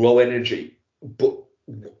paced, low energy, but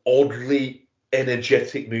oddly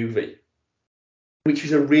energetic movie. Which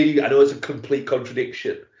is I know it's a complete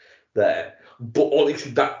contradiction there, but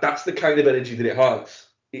honestly, that's the kind of energy that it has.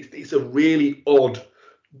 It's a really odd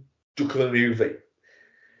duck of a movie.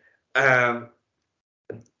 The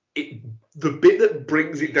bit that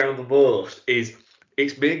brings it down the most is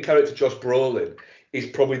its main character, Josh Brolin, is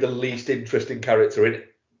probably the least interesting character in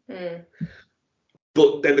it. Mm.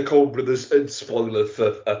 But then the Coen Brothers, and spoiler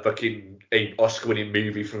for a fucking Oscar-winning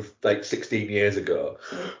movie from like 16 years ago,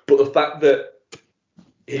 but the fact that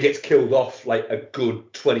he gets killed off like a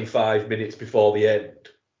good 25 minutes before the end.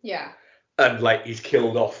 Yeah. And like he's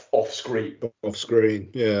killed off screen. Off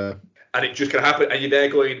screen, yeah. And it just can happen. And you're there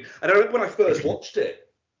going. And I remember when I first watched it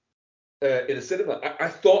in the cinema, I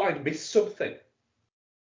thought I'd missed something.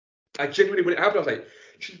 I genuinely, when it happened, I was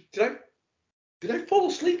like, did I fall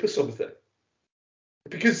asleep or something?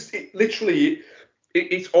 Because it literally,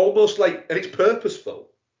 it's almost like, and it's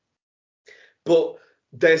purposeful. But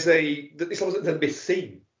it's almost like a missed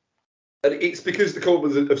scene. And it's because the Coen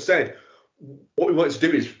Brothers have said, what we wanted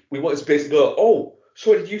to do is, we wanted to basically go, oh,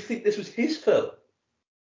 so did you think this was his film?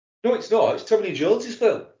 No, it's not. It's Tommy Lee Jones's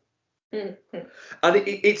film. Mm-hmm.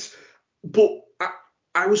 And but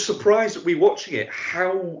I was surprised at rewatching it,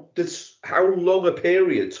 how long a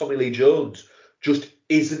period Tommy Lee Jones just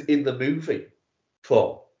isn't in the movie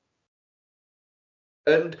for.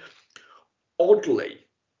 And oddly,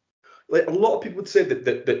 like a lot of people would say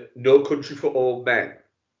that No Country for Old Men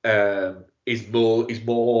is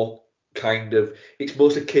more kind of, it's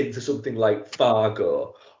most akin to something like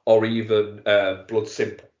Fargo or even Blood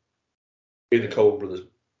Simple in the Coen Brothers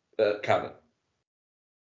canon.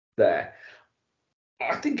 There,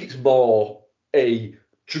 I think it's more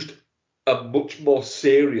just a much more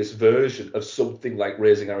serious version of something like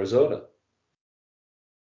Raising Arizona.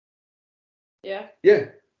 Yeah. Yeah.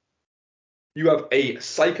 You have a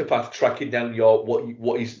psychopath tracking down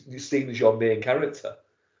what is seen as your main character.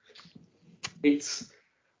 It's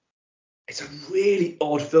a really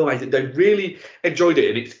odd film. I really enjoyed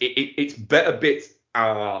it, and its better bits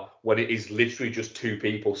are when it is literally just two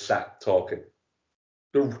people sat talking.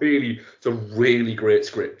 It's a really great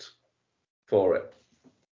script for it.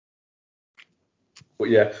 But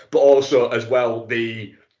yeah, but also as well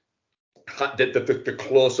the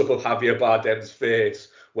close up of Javier Bardem's face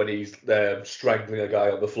when he's strangling a guy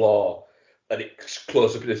on the floor, and it's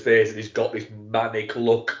close up in his face, and he's got this manic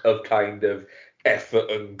look of kind of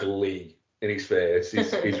effort and glee in his face.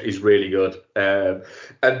 He's really good. And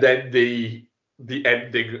then the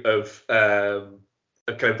ending of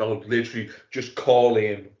kind of Donald literally just calling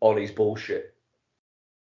him on his bullshit.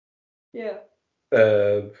 Yeah.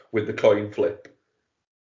 With the coin flip,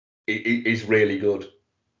 is really good.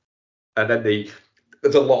 And then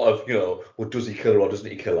there's a lot of, well, does he kill her or doesn't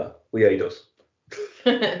he kill her? Well, yeah, he does.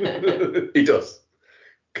 He does.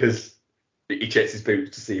 Because he checks his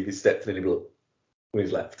boots to see if he's stepped in any blood when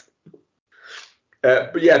he's left.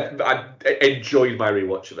 But yeah, I enjoyed my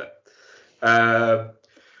rewatch of it.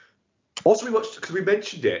 Also, we watched, because we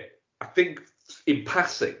mentioned it, I think in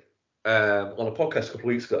passing, on a podcast a couple of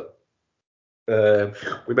weeks ago.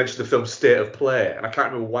 We mentioned the film State of Play, and I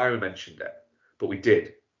can't remember why we mentioned it, but we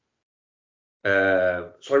did.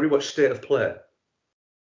 So I rewatched State of Play.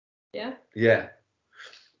 Yeah. Yeah.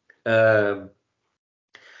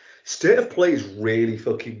 State of Play is really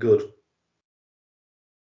fucking good.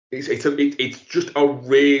 It's just a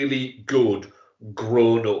really good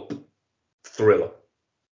grown up thriller.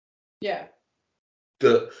 Yeah.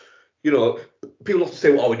 That, people often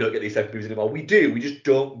say, well, we don't get these type of movies anymore. We do. We just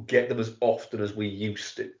don't get them as often as we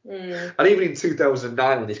used to. Mm. And even in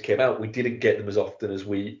 2009 when this came out, we didn't get them as often as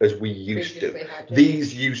we used to. Had, yeah.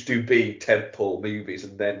 These used to be tentpole movies,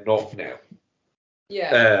 and they're not now.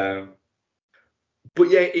 Yeah. But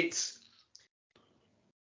yeah, it's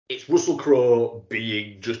Russell Crowe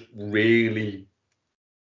being just really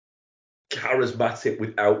charismatic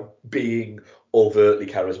without being overtly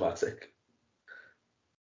charismatic.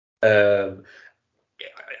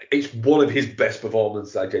 it's one of his best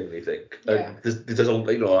performances, I genuinely think. Yeah. There's a, I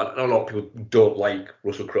know a lot of people don't like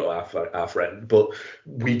Russell Crowe, our friend, but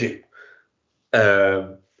we do.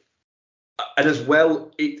 And as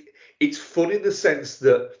well, it's fun in the sense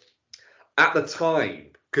that at the time,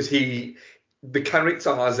 because the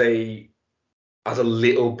character has a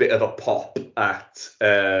little bit of a pop at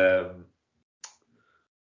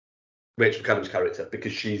Rachel McAdams' character,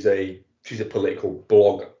 because she's a political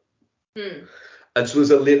blogger. And so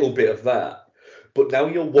there's a little bit of that. But now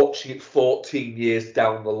you're watching it 14 years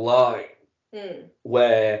down the line,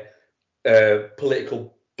 where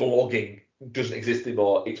political blogging doesn't exist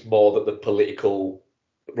anymore. It's more that the political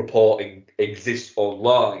reporting exists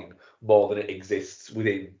online more than it exists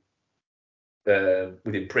within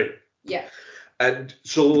print. Yeah. And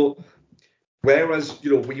so, whereas,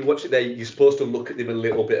 when you watch it there, you're supposed to look at them a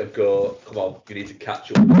little bit and go, come on, you need to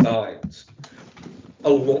catch up with the times. A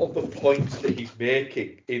lot of the points that he's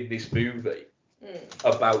making in this movie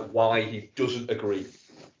about why he doesn't agree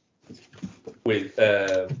with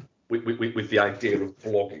the idea of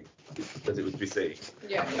blogging, as it would be seen.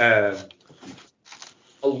 Yeah.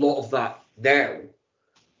 A lot of that now,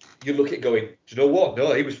 you look at going, do you know what?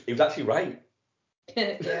 No, he was actually right.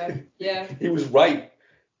 Yeah. He was right.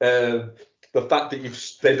 The fact that you've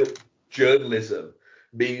sped up journalism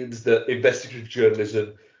means that investigative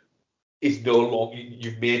journalism is no longer,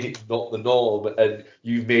 you've made it not the norm, and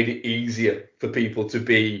you've made it easier for people to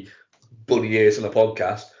be bunny ears on a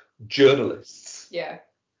podcast journalists. Yeah.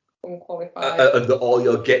 Unqualified. And that all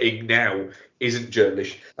you're getting now isn't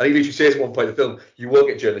journalists. And even if she says at one point in the film, you won't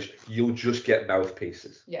get journalists, you'll just get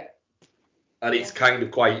mouthpieces. Yeah. And it's kind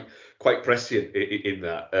of quite prescient in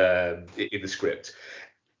that, in the script.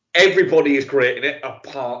 Everybody is great in it,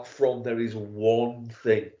 apart from there is one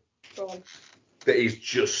thing that is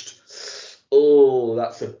just,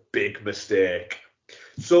 that's a big mistake.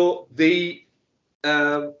 So the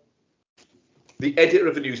editor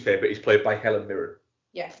of the newspaper is played by Helen Mirren.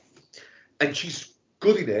 Yes. And she's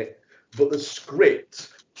good in it, but the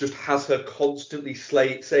script just has her constantly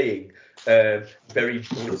saying very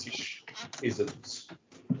British isms.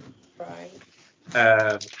 Right.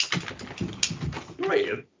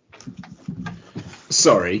 Brian.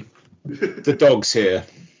 Sorry, the dog's here.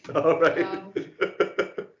 All right.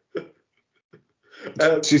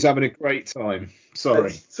 She's having a great time.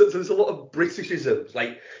 Sorry. So there's a lot of Britishisms,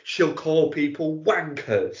 like she'll call people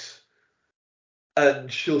wankers.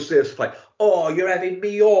 And she'll say stuff like, "Oh, you're having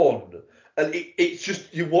me on," and it's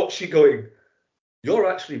just you watch it going,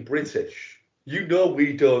 "You're actually British. You know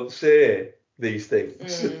we don't say these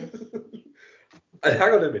things." And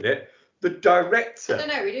hang on a minute, the director. I don't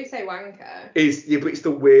know. We do say wanker. But it's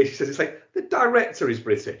the way she says it. It's like the director is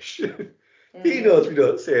British. He knows we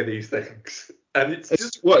don't say these things, and it's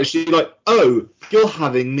just what is she like? Oh, you're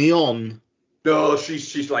having me on. No,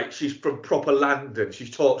 she's from proper London.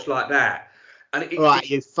 She talks like that. And Right,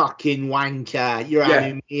 you fucking wanker. You're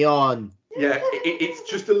having me on. Yeah, it's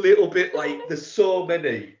just a little bit like there's so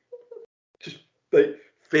many just like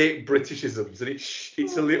fake Britishisms, and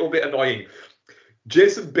it's a little bit annoying.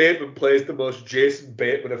 Jason Bateman plays the most Jason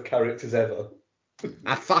Bateman of characters ever.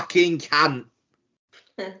 I fucking can't.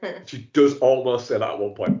 She does almost say that at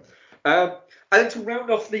one point. And then to round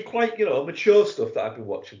off the quite, mature stuff that I've been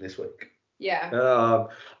watching this week. Yeah.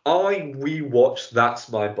 I rewatched That's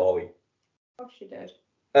My Boy. Oh, she did.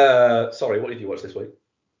 Sorry, what did you watch this week?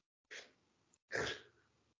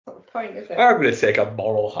 What the point is it? I'm going to take a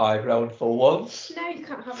moral high ground for once. No, you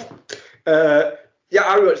can't have it. Yeah,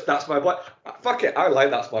 I watched That's My Boy. Fuck it, I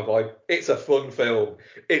like That's My Boy. It's a fun film.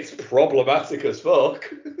 It's problematic as fuck.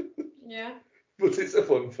 Yeah. But it's a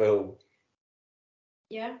fun film.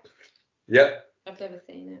 Yeah. Yeah. I've never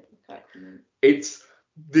seen it. I can't comment. It's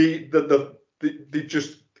the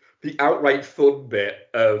outright fun bit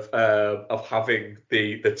of having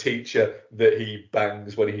the teacher that he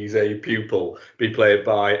bangs when he's a pupil be played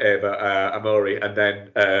by Eva Amori, and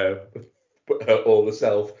then her older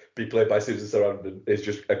self be played by Susan Sarandon is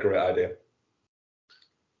just a great idea.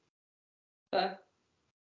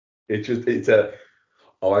 It's a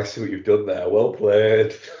I see what you've done there. Well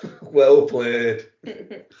played. Well played.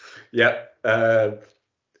 Yeah. I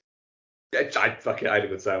had a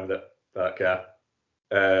good time with it. That car.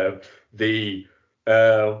 The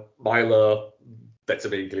Milo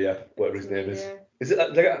Betamiglia, whatever his name is. Is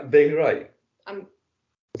it being right?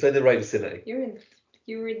 It's in the right vicinity.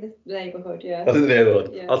 You were in the neighbourhood, yeah. I was in the neighbourhood.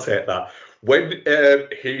 Yeah. I'll take that. When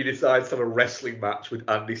he decides to have a wrestling match with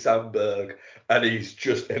Andy Samberg, and he's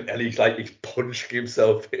punching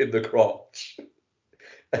himself in the crotch.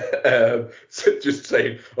 So just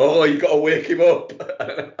saying, "Oh, you got to wake him up,"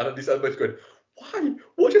 and Andy Samberg's going, "Why?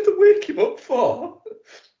 What do you have wake him up for?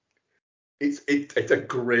 It's a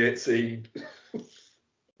great scene.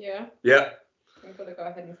 Yeah. Yeah. I'm gonna go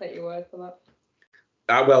ahead and take your word for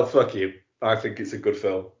that. Well, fuck you. I think it's a good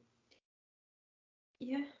film.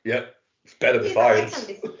 Yeah. Yeah. It's better than Defiance.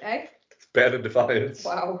 Eh? It's better than Defiance.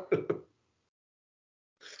 Wow.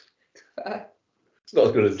 It's not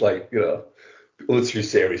as good as, like, other two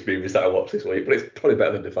series movies that I watched this week, but it's probably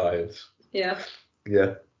better than Defiance. Yeah.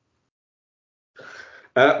 Yeah.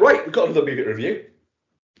 Right, we've got another movie to review.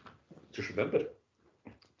 Just remembered.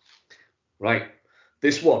 Right.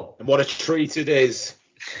 This one. And what a treat it is.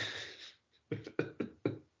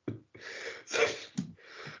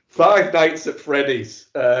 Five Nights at Freddy's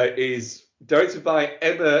is directed by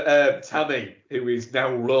Emma Tammy, who is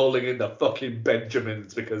now rolling in the fucking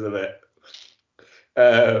Benjamins because of it.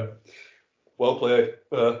 Well played.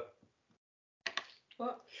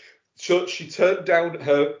 What? So she turned down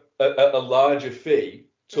a larger fee,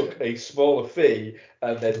 took a smaller fee,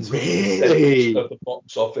 and then took a percentage of the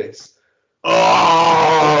box office.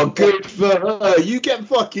 Oh, good for her. You get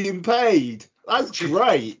fucking paid. That's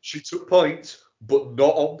great. She took points, but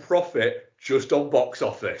not on profit, just on box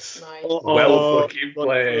office. Nice. Well fucking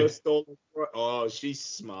played. Oh, she's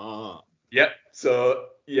smart. Yep. So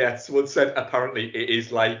yeah, someone said apparently it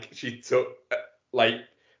is like she took like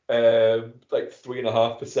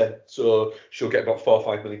 3.5%. So she'll get about 4 or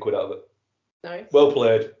 5 million quid out of it. Nice. Well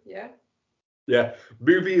played. Yeah. Yeah.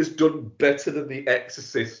 Movie has done better than The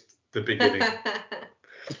Exorcist, the beginning.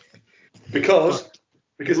 because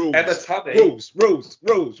rules, Emma Tammy rules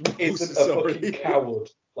isn't a sorry. fucking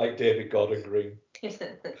coward like David Gordon Green.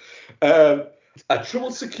 A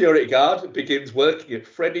troubled security guard begins working at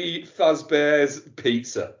Freddy Fazbear's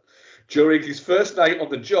Pizza. During his first night on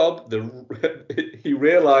the job, he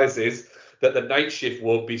realizes that the night shift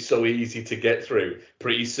won't be so easy to get through.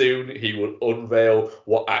 Pretty soon, he will unveil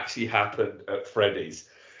what actually happened at Freddy's.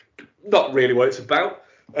 Not really what it's about.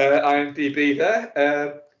 IMDb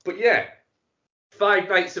there. But yeah, Five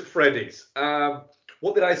Nights at Freddy's.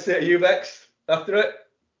 What did I say to you, Vex, after it?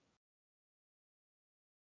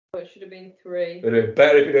 It should have been 3. It'd have been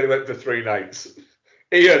better if it only went for 3 nights.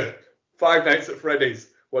 Ian, Five Nights at Freddy's.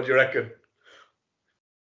 What do you reckon?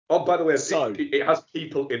 Oh, by the way, it has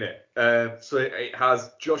people in it. So it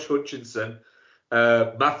has Josh Hutcherson,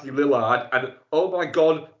 Matthew Lillard, and oh my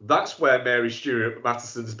God, that's where Mary Stuart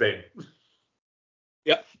Mattison's been.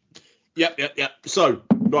 Yep. So,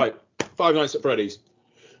 right, Five Nights at Freddy's.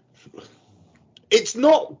 It's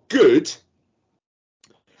not good,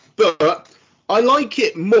 but I like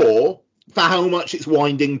it more for how much it's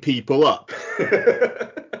winding people up.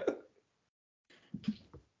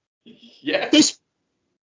 Yeah. This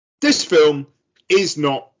film is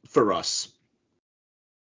not for us,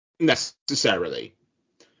 necessarily.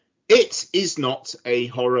 It is not a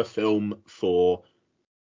horror film for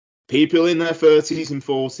people in their 30s and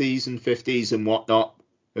 40s and 50s and whatnot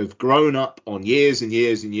who've grown up on years and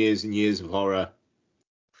years and years and years of horror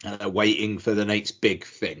and are waiting for the next big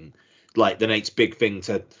thing, like the next big thing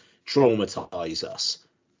to traumatize us.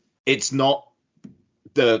 It's not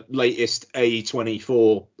the latest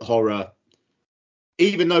A24 horror,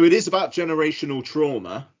 even though it is about generational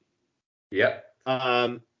trauma. Yeah.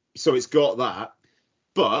 So it's got that.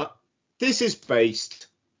 But this is based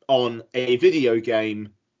on a video game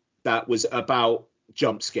that was about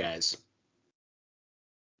jump scares.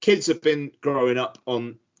 Kids have been growing up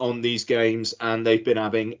on these games and they've been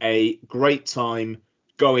having a great time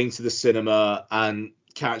going to the cinema and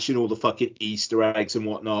catching all the fucking Easter eggs and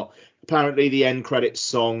whatnot. Apparently the end credits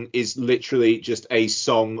song is literally just a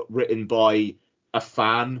song written by a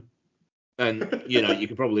fan. And, you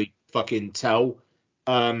can probably fucking tell.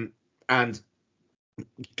 And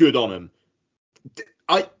good on him.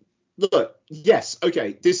 Look, yes,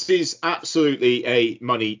 okay, this is absolutely a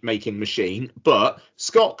money-making machine, but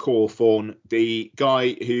Scott Cawthon, the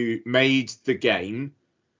guy who made the game,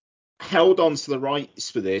 held on to the rights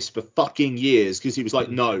for this for fucking years because he was like,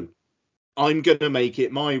 no, I'm going to make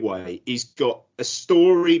it my way. He's got a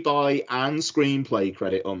story by and screenplay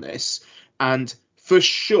credit on this, and for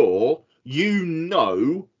sure,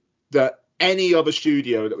 that any other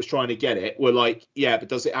studio that was trying to get it were like, yeah, but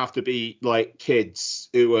does it have to be like kids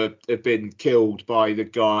who have been killed by the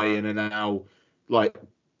guy and are now like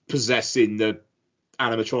possessing the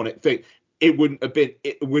animatronic thing? It wouldn't have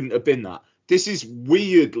been that. This is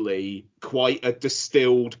weirdly quite a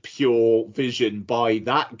distilled, pure vision by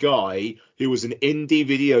that guy who was an indie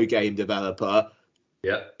video game developer.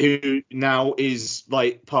 Yeah. Who now is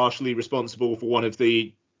like partially responsible for one of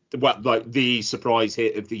the surprise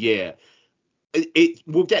hit of the year.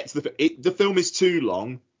 We'll get to the film is too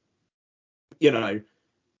long,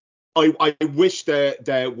 I wish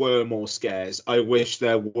there were more scares. I wish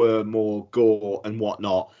there were more gore and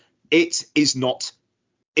whatnot. It is not.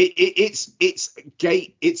 It's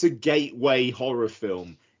a gateway horror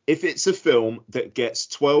film. If it's a film that gets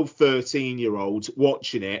 12, 13-year-olds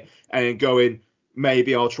watching it and going,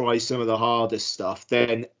 maybe I'll try some of the harder stuff,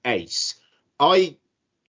 then ace. Sorry,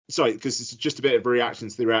 because it's just a bit of a reaction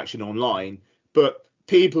to the reaction online, but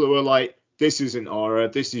people who are like, this isn't horror,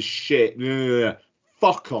 this is shit,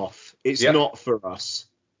 fuck off. It's not for us.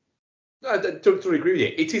 I totally agree with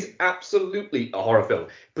you. It is absolutely a horror film,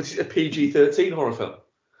 but it's a PG-13 horror film,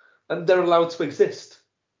 and they're allowed to exist.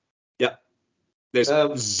 Yeah. There's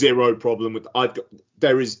zero problem with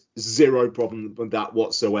there is zero problem with that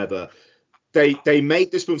whatsoever. They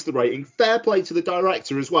made this film to the rating. Fair play to the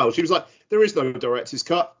director as well. She was like, there is no director's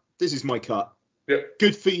cut. This is my cut. Yep.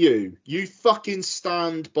 Good for you. You fucking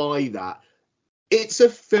stand by that. It's a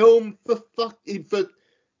film for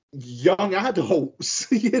young adults.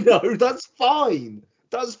 That's fine.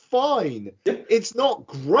 That's fine. Yep. It's not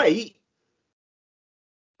great.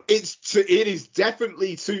 It is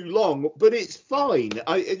definitely too long, but it's fine.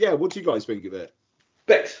 What do you guys think of it?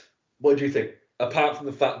 Bex, what do you think? Apart from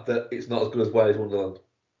the fact that it's not as good as Willy's Wonderland.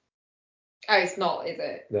 Oh, it's not, is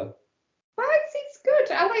it? No. Well, it's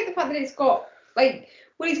good. I like the fact that it's got, like,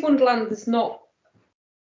 Willy's Wonderland, there's not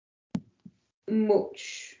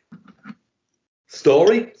much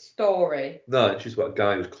Story? No, it's just about a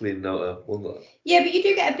guy who's cleaning out a wonderland. Yeah, but you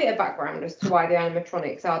do get a bit of background as to why the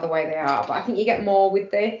animatronics are the way they are, but I think you get more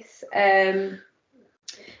with this. I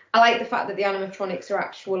like the fact that the animatronics are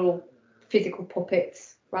actual physical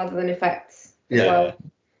puppets rather than effects as well.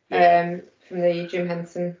 From the Jim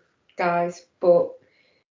Henson guys, but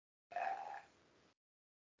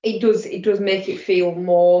it does make it feel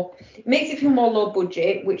more. It makes it feel more low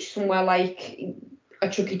budget, which somewhere like a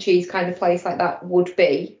Chuck E. Cheese kind of place like that would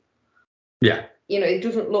be. Yeah. It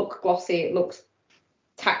doesn't look glossy. It looks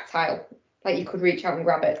tactile, like you could reach out and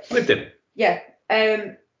grab it. Lived in. Yeah.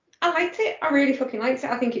 I liked it. I really fucking liked it.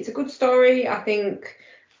 I think it's a good story. I think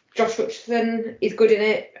Josh Hutcherson is good in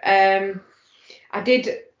it. I did,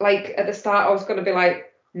 like, at the start, I was going to be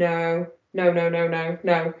like, no.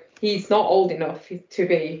 He's not old enough to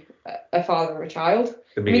be a father of a child.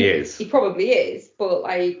 I mean, he is. He probably is, but,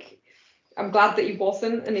 like, I'm glad that he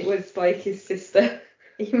wasn't, and it was, like, his sister.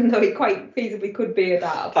 Even though he quite feasibly could be a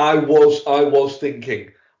dad. I was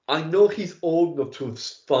thinking, I know he's old enough to have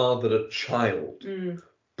fathered a child,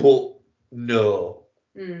 but no,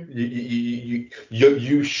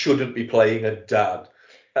 you shouldn't be playing a dad.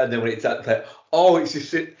 And then when it's that, it's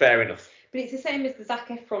just fair enough. But it's the same as the Zac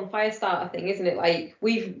Efron Firestarter thing, isn't it? Like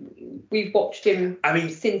we've watched him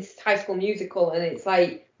since High School Musical, and it's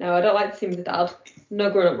like, no, I don't like to see him as a dad. No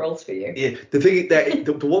grown-up roles for you. Yeah, the thing that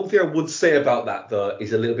the one thing I would say about that though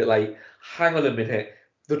is a little bit like, hang on a minute,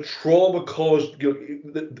 the trauma caused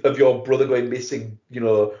of your brother going missing,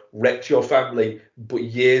 wrecked your family, but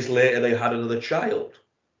years later they had another child.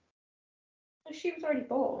 Well, she was already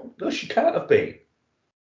born. No, she can't have been.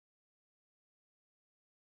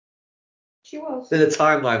 She was. Then the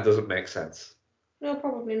timeline doesn't make sense. No,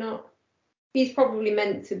 probably not. He's probably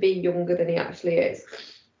meant to be younger than he actually is.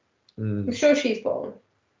 I'm sure she's born.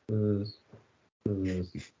 Yeah,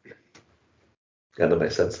 that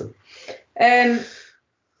makes sense then.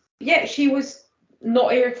 Yeah, she was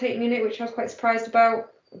not irritating in it, which I was quite surprised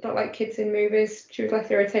about. I don't like kids in movies. She was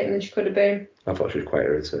less irritating than she could have been. I thought she was quite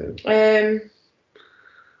irritating.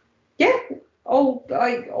 Yeah, all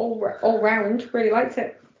round, really liked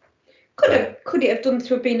it. Could it have done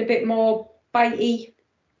to have been a bit more bitey?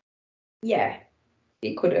 Yeah,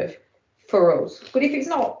 it could have for us. But if it's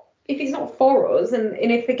not for us, and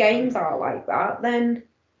if the games are like that, then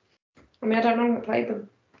I don't know how to play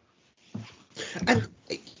them. And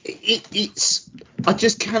it's I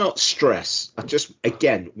just cannot stress. I just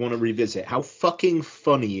again want to revisit how fucking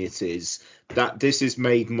funny it is that this is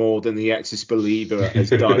made more than The Exorcist Believer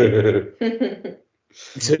has done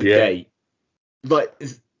to date. Like,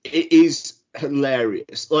 it is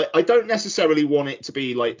hilarious. Like, I don't necessarily want it to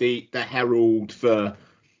be like the herald for,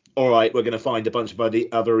 all right, we're going to find a bunch of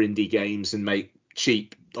other indie games and make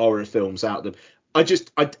cheap horror films out of them. I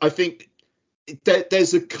think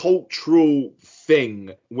there's a cultural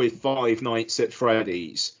thing with Five Nights at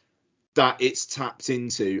Freddy's that it's tapped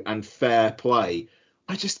into, and fair play.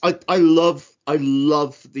 I love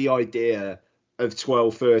the idea of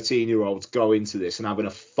 12, 13-year-olds going to this and having a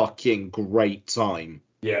fucking great time.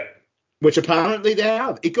 Yeah. Which apparently they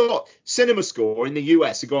have. It got cinema score in the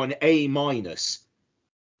US. It got an A-.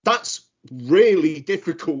 That's really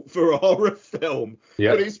difficult for a horror film,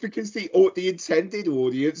 Yeah. but it's because the intended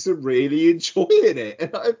audience are really enjoying it.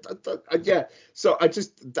 And yeah, so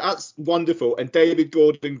that's wonderful. And David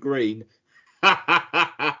Gordon Green. Yep.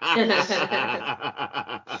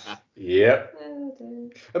 Oh, dear.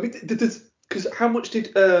 I mean, because how much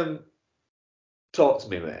did Talk to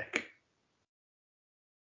Me make?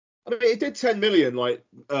 I mean, it did 10 million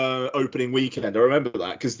opening weekend. I remember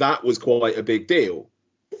that because that was quite a big deal.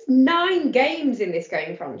 There's 9 games in this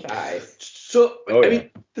game franchise. So Oh, I yeah.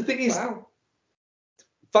 mean, the thing is, Wow.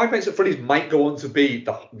 Five Nights at Freddy's might go on to be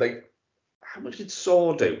how much did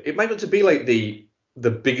Saw do? It might go on to be like the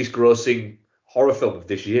biggest grossing horror film of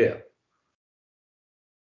this year.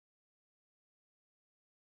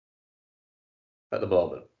 At the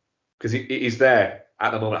moment, because it is there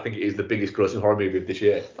at the moment. I think it is the biggest grossing horror movie of this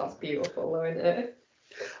year. That's beautiful, though, isn't it?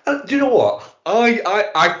 And do you know what?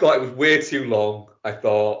 I thought it was way too long. I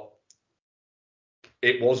thought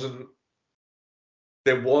it wasn't.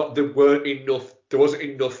 There weren't enough. There wasn't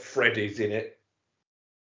enough Freddys in it.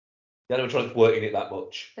 The animatronics weren't in it that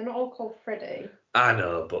much. They're not all called Freddy. I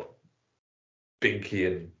know, but Binky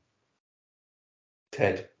and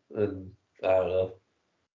Ted and I don't know.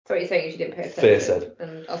 So what you're saying is you didn't pay Fair attention, said.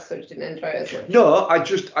 and as such didn't enjoy it as much. No,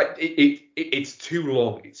 it's too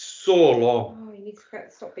long. It's so long. Oh, you need to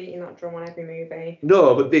stop beating that drum on every movie.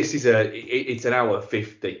 No, but this is it's an hour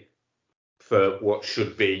 50 for what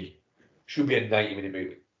should be a 90-minute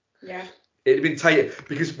movie. Yeah. It'd been tighter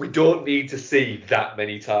because we don't need to see that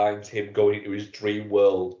many times him going into his dream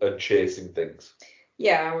world and chasing things.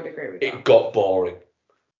 Yeah, I would agree with that. It got boring.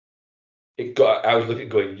 I was looking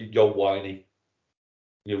going, you're whiny.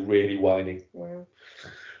 You're really whiny. Wow.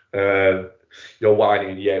 You're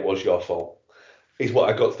whining, and yeah, it was your fault. Is what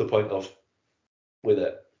I got to the point of with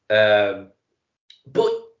it.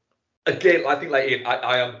 But again, I think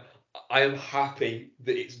I am happy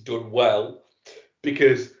that it's done well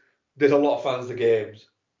because there's a lot of fans of the games,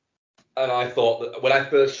 and I thought that when I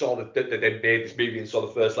first saw that they made this movie and saw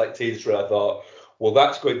the first teaser trailer, I thought, well,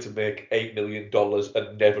 that's going to make $8 million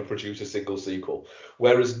and never produce a single sequel.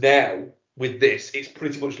 Whereas now with this, it's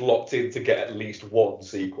pretty much locked in to get at least one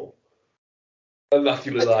sequel. And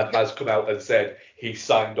Matthew Lillard has come out and said he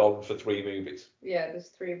signed on for 3 movies. Yeah, there's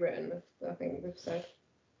 3 written, I think we've said.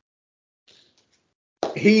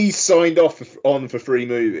 He signed on for 3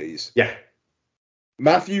 movies. Yeah.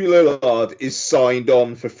 Matthew Lillard is signed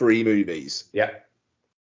on for 3 movies. Yeah.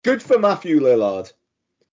 Good for Matthew Lillard.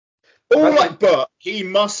 All right, but he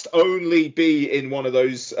must only be in one of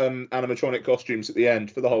those animatronic costumes at the end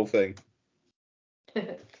for the whole thing.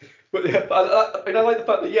 But yeah, I like the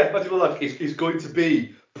fact that Matthew Lillard is going to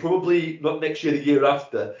be probably not next year, the year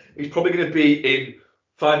after. He's probably going to be in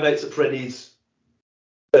Five Nights at Freddy's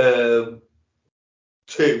 2.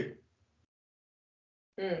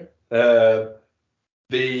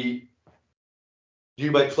 The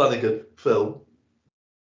New Mike Flanagan film,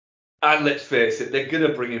 and let's face it, they're going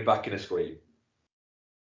to bring him back in a Scream.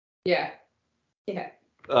 Yeah.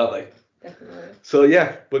 Aren't they? Definitely. So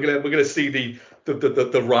yeah, we're gonna see the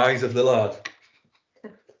rise of Lillard.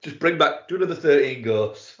 Just bring back, do another 13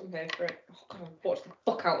 Ghosts. I'm here for it. Oh god, watch the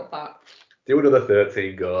fuck out of that. Do another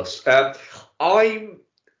 13 Ghosts. I'm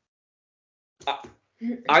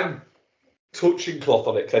touching cloth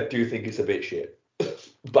on it because I do think it's a bit shit,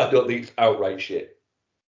 but I don't think it's outright shit.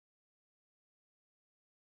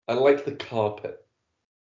 I like the carpet.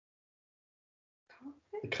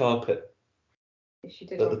 The carpet Yes, you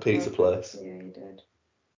did at the pizza place. Yeah, you did.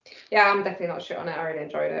 Yeah, I'm definitely not shit on it. I really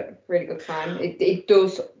enjoyed it. Really good time. It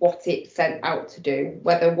does what it set out to do.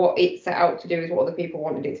 Whether what it set out to do is what other people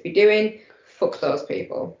wanted it to be doing, fuck those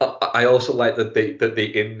people. I also like that they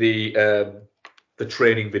in the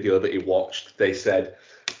training video that he watched, they said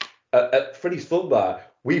at Freddy's Fun Bar,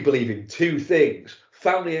 we believe in 2 things: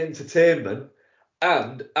 family entertainment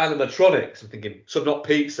and animatronics. I'm thinking, so not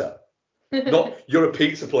pizza. Not you're a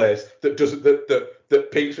pizza place that doesn't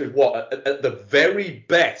that pizza is what at the very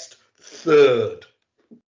best 3rd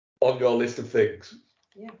on your list of things.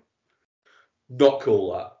 Yeah. Not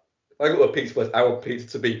cool that. I go to a pizza place, I want pizza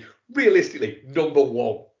to be realistically number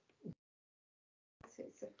 1.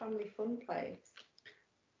 It's a family fun place.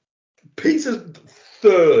 Pizza's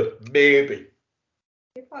 3rd, maybe.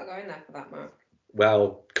 People are going there for that, Mark.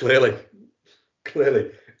 Well, clearly.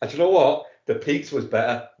 And you know what? The pizza was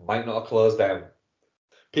better. Might not have closed down.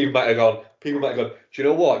 People might have gone, do you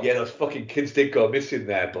know what? Yeah, those fucking kids did go missing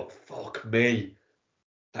there, but fuck me.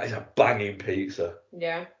 That is a banging pizza.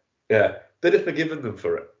 Yeah. Yeah. They'd have forgiven them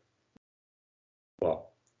for it. What?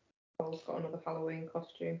 Paul's got another Halloween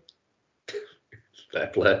costume. Fair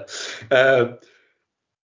play.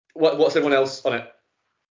 What's everyone else on it?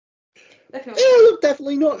 Definitely. Yeah, look,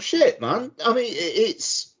 definitely not shit, man. I mean,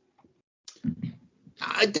 it's,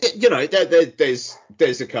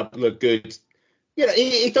 there's a couple of good,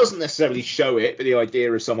 it doesn't necessarily show it, but the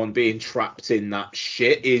idea of someone being trapped in that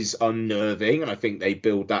shit is unnerving, and I think they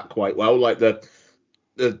build that quite well. Like the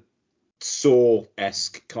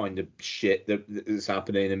Saw-esque kind of shit that is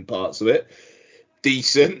happening in parts of it,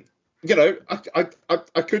 decent.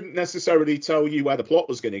 I couldn't necessarily tell you where the plot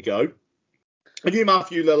was going to go. I knew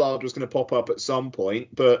Matthew Lillard was going to pop up at some point,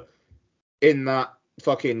 but in that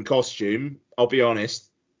fucking costume, I'll be honest,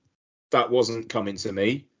 that wasn't coming to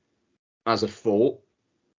me as a thought.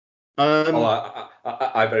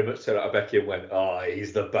 I very much turned out Becky and went, oh,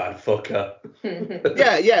 he's the bad fucker.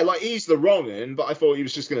 Yeah, like he's the wrong one, but I thought he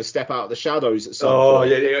was just going to step out of the shadows at some point. Oh,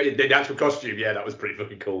 yeah, the actual costume, yeah, that was pretty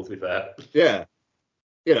fucking cool, to be fair. Yeah.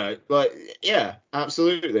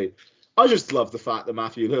 Absolutely. I just love the fact that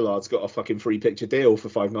Matthew Lillard's got a fucking free picture deal for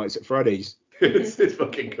Five Nights at Freddy's. It's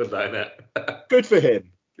fucking good, isn't it? Good for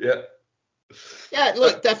him. Yeah. Yeah,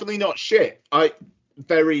 look, definitely not shit.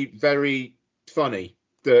 Very, very funny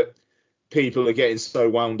that people are getting so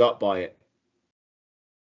wound up by it.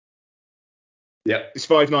 Yeah. It's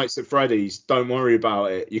Five Nights at Freddy's. Don't worry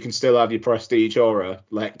about it. You can still have your prestige horror.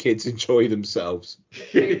 Let kids enjoy themselves.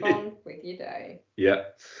 Move on with your day. Yeah.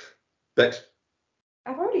 Bex?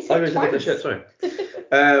 I've already said twice. Shit, sorry.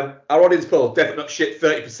 Our audience poll, definitely not shit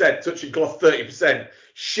 30%, touching cloth 30%,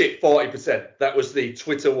 shit 40%. That was the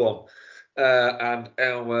Twitter one. And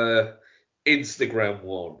our Instagram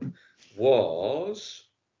one was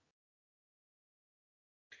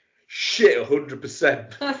shit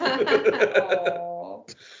 100%.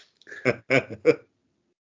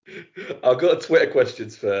 I'll go to Twitter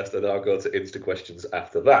questions first, and then I'll go to Insta questions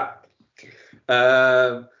after that.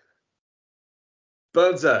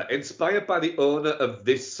 Burzer, inspired by the owner of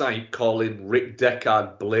this site calling Rick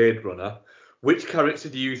Deckard Blade Runner, which character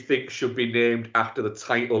do you think should be named after the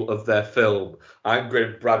title of their film? I'm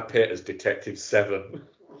going Brad Pitt as Detective 7.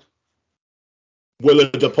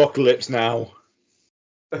 Willard Apocalypse Now.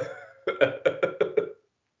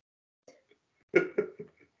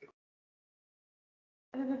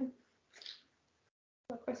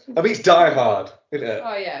 I mean, it's Die Hard, isn't it?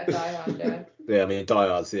 Oh, yeah, Die Hard, yeah. Yeah, I mean, Die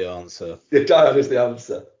Hard's the answer. Yeah, Die Hard is the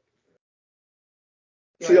answer.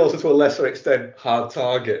 Yeah. See, also to a lesser extent, Hard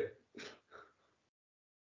Target.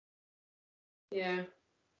 Yeah.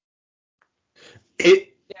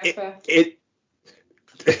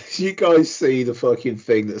 You guys see the fucking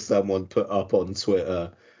thing that someone put up on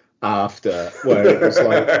Twitter after, where it was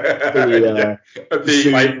like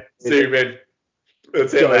zoom in.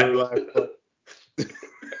 That's it.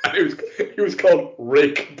 And it was called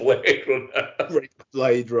Rick Blade Runner. Rick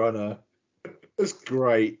Blade Runner. That's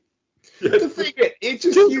great. Yes. The thing is,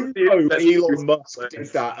 Elon Musk did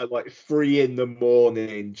that at like 3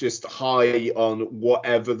 a.m, just high on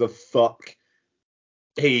whatever the fuck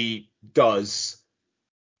he does,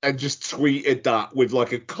 and just tweeted that with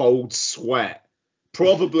like a cold sweat,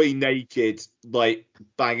 probably naked, like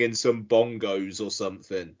banging some bongos or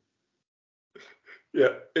something.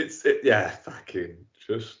 Yeah, fucking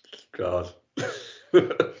just God.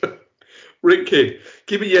 Rick Kid,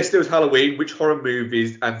 given yesterday's Halloween, which horror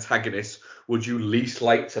movie's antagonist would you least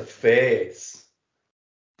like to face?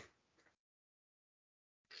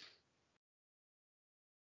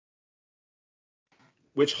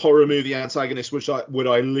 Which horror movie antagonist would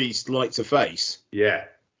I least like to face? Yeah.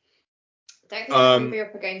 Don't think I can be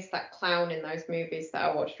up against that clown in those movies that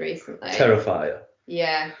I watched recently. Terrifier.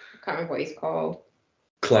 Yeah, I can't remember what he's called.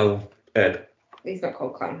 Clown Ed. He's not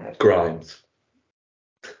called Clownhead. Grimes.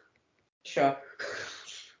 Sure.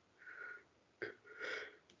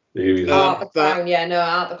 The Clown, yeah, no,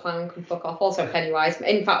 Art the Clown can fuck off. Also Pennywise.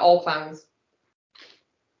 In fact, all clowns.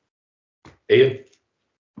 Ian?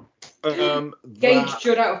 Gage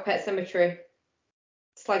Judd out of Pet Sematary.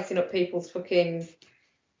 Slicing up people's fucking,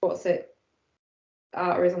 what's it?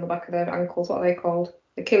 Arteries on the back of their ankles. What are they called?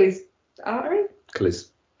 Achilles artery?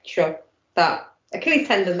 Achilles. Sure. That. Achilles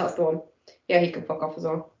tendon, that's the one. Yeah, he can fuck off as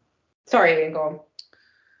well. Sorry, Ian, go on.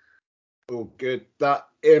 Oh, good. That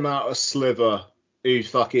him out of Sliver, who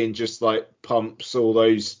fucking just like pumps all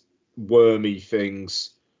those wormy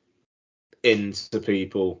things into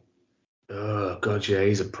people. Oh god, yeah,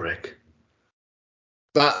 he's a prick.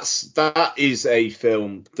 That is a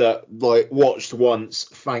film that, like, watched once,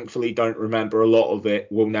 thankfully don't remember a lot of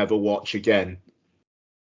it, will never watch again.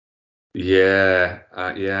 Yeah,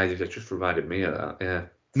 you just reminded me of that. Yeah.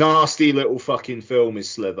 Nasty little fucking film is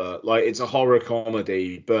Sliver. Like, it's a horror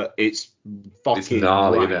comedy, but it's fucking It's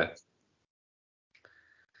gnarly, rank. isn't it?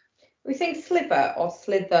 We saying sliver or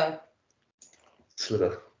slither?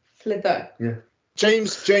 Slither. Slither. Yeah.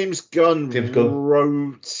 James Gunn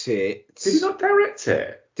wrote it. Did he not direct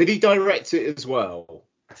it? Did he direct it as well?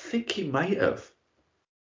 I think he might have.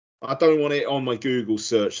 I don't want it on my Google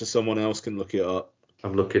search so someone else can look it up.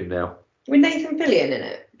 I'm looking now. With Nathan Fillion in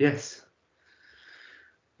it? Yes.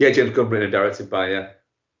 Yeah, James Gunn written and directed by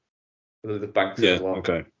the Banks as well.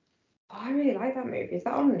 Okay. Oh, I really like that movie. Is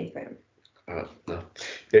that on anything? No.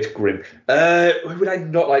 It's grim. Who would I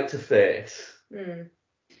not like to face? Don't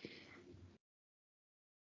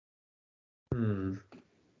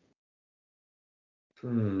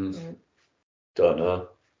know.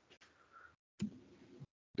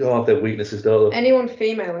 They all have their weaknesses, don't they? Anyone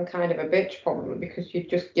female and kind of a bitch, probably, because you'd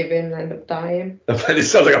just give in and end up dying. It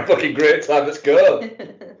sounds like a fucking great time. Let's go.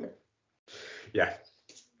 Yeah,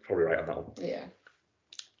 probably right on that one. Yeah.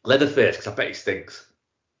 Leatherface, because I bet he stinks.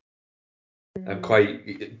 And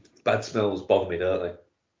quite bad smells bother me, don't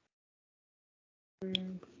they?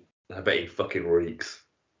 I bet he fucking reeks.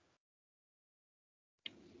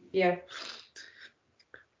 Yeah.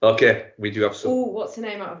 Okay, we do have some. Oh, what's her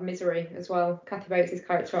name out of Misery as well? Kathy Bates'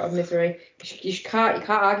 character out of Misery. You can't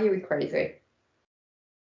argue with crazy.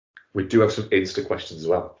 We do have some Insta questions as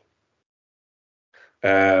well.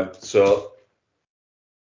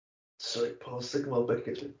 Sorry, pause. Signal back.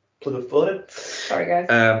 Plug a phone in. Sorry,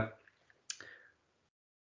 guys.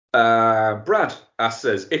 Brad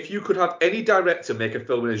says, if you could have any director make a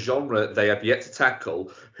film in a genre they have yet to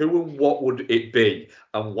tackle, who and what would it be?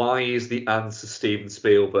 And why is the answer Steven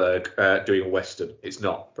Spielberg doing a Western? It's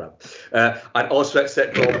not, Brad. I'd also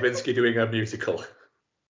accept Paul Levinsky doing a musical.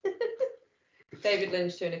 David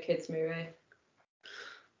Lynch doing a kids movie.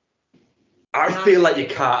 I feel like you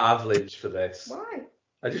can't have Lynch for this. Why?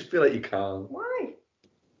 I just feel like you can't. Why?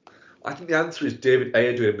 I think the answer is David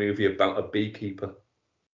Ayer doing a movie about a beekeeper.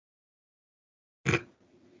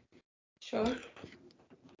 Sure.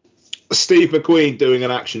 Steve McQueen doing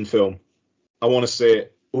an action film. I want to see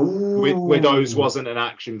it. Ooh. Widows wasn't an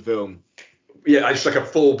action film. Yeah, it's like a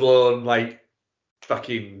full-blown, like,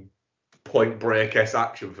 fucking Point Break-esque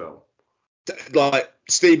action film. Like,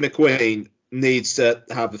 Steve McQueen needs to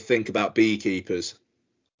have a think about beekeepers.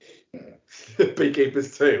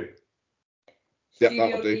 Beekeepers too. Yep, Studio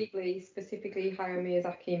that'll do. Ghibli, specifically Hayao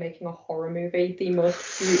Miyazaki, making a horror movie, the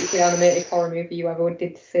most beautifully animated horror movie you ever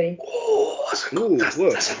did see. Oh, that's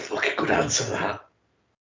a fucking good answer, that.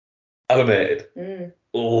 Animated.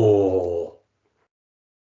 Oh,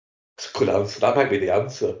 that's a good answer. That might be the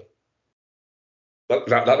answer. That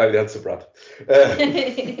might be the answer, Brad.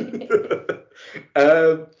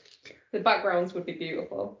 The backgrounds would be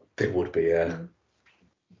beautiful. They would be, yeah.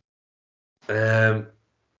 I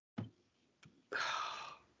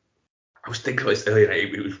was thinking about this earlier.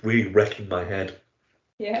 It was really wrecking my head.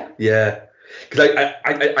 Yeah. Yeah, because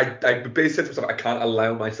I basically said to myself, I can't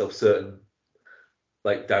allow myself certain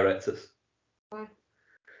like directors. Why?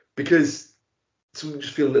 Because some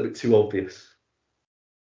just feel a little bit too obvious.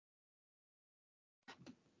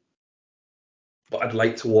 But I'd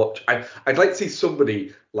like to watch. I'd like to see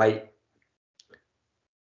somebody like.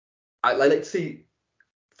 I'd like to see,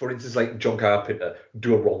 for instance, like John Carpenter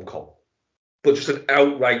do a rom-com, but just an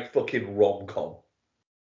outright fucking rom-com.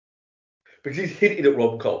 Because he's hinted at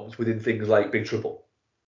rom-coms within things like Big Trouble.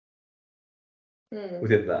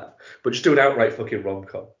 Within that, but just do an outright fucking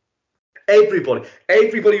rom-com.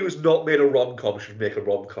 Everybody who's not made a rom-com should make a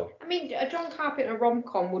rom-com. I mean, a John Carpenter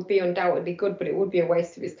rom-com would be undoubtedly good, but it would be a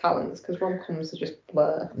waste of his talents because rom-coms are just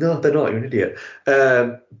blur. No, they're not. You're an idiot.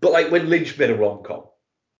 But like when Lynch made a rom-com,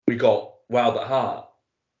 we got Wild at Heart.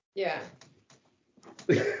 Yeah.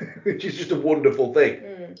 Which is just a wonderful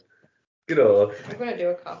thing. You know. I'm gonna do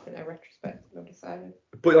a Carpenter retrospective, I've decided.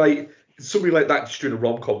 But like somebody like that just doing a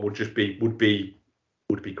rom-com would be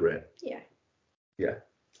great. Yeah. Yeah.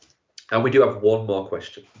 And we do have one more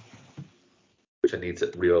question, which I need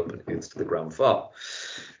to reopen Instagram for,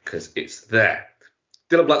 because it's there.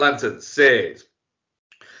 Dylan Black Lantern says,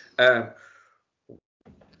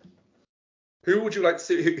 who would you like to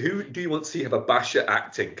see? Who do you want to see have a bash at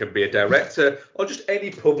acting? Can be a director or just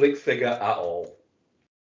any public figure at all.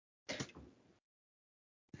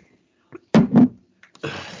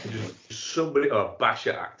 Somebody bash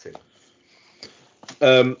at acting.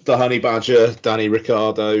 The Honey Badger, Danny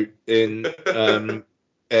Ricciardo in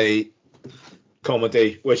a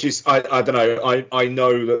comedy, which is I don't know. I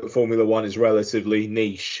know that Formula One is relatively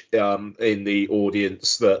niche in the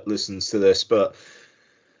audience that listens to this, but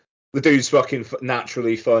the dude's fucking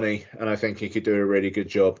naturally funny, and I think he could do a really good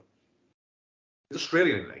job.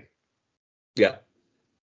 Australian, isn't he? Yeah.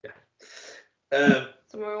 Yeah.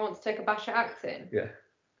 Someone who wants to take a bash at acting? Yeah.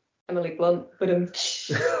 Emily Blunt, but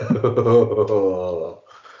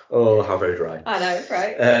oh, how very dry. I know,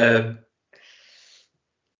 right? Um,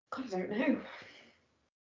 God, I don't know.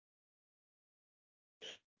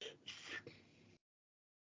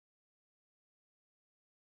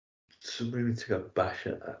 Somebody to go bash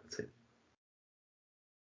at acting.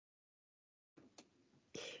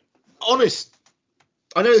 Honest,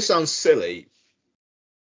 I know this sounds silly.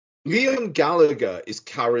 Liam Gallagher is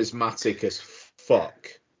charismatic as fuck.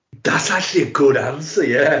 That's actually a good answer,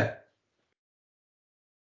 yeah.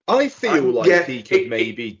 I feel like he could it,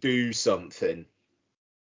 maybe do something.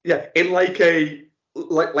 Yeah, in like a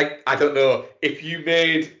like I don't know, if you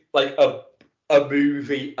made like a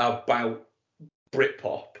movie about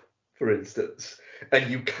Britpop, for instance,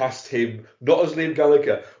 and you cast him not as Liam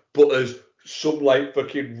Gallagher, but as some like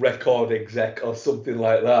fucking record exec or something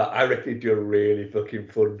like that, I reckon he'd do a really fucking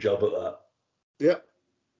fun job at that. Yeah.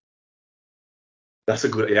 That's a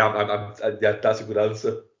good yeah, that's a good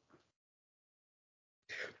answer.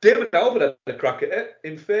 David Albert had a crack at it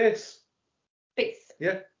in Face. Face.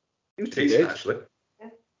 Yeah. He was decent, actually.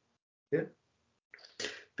 Yeah.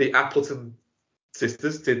 The Appleton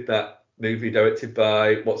sisters did that movie directed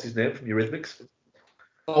by, what's his name from Eurythmics?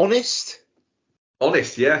 Honest?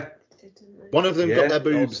 Honest, yeah. One of them got their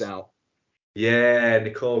boobs out. Yeah,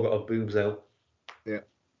 Nicole got her boobs out. Yeah.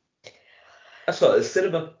 I saw it at the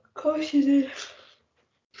cinema. Of course you did.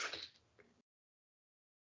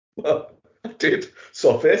 Well, I did.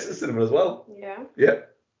 Saw Face at the cinema as well. Yeah. Yeah.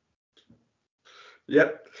 Yeah.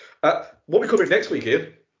 What are we covering next week,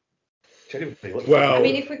 Ian? Genuinely, Well, I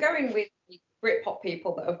mean, if we're going with Britpop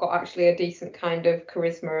people that have got actually a decent kind of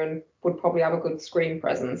charisma and would probably have a good screen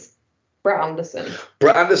presence, Brett Anderson.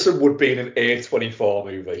 Brett Anderson would be in an A24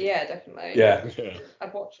 movie. Yeah, definitely. Yeah.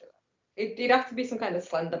 I'd watch it. It'd have to be some kind of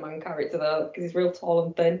Slender Man character though, because he's real tall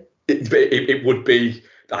and thin. It would be.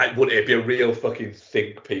 It'd be a real fucking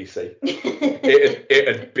think piecey.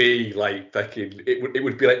 It'd be like fucking. It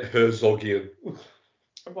would be like Herzogian.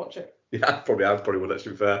 I'd watch it. Yeah, I probably would. Let's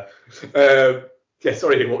be fair. Yeah,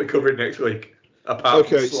 sorry. What are we covering next week? Apart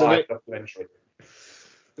from Sly documentary.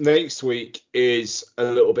 Next week is a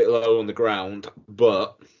little bit low on the ground,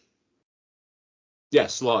 but yeah,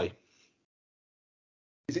 Sly.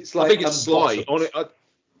 Is it Sly? I think it's Sly. On it.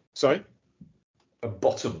 Sorry. And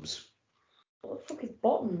Bottoms. What the fuck is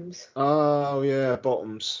Bottoms? Oh yeah,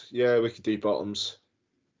 Bottoms. Yeah, we could do Bottoms.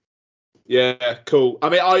 Yeah, cool. I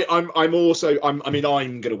mean,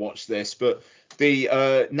 I'm gonna watch this, but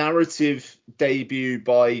the narrative debut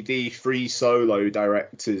by the Free Solo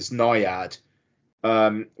directors, Naiad,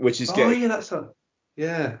 which is it's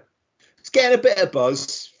getting a bit of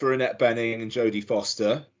buzz for Annette Bening and Jodie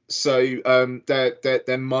Foster. So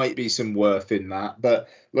there might be some worth in that. But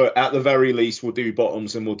look, at the very least, we'll do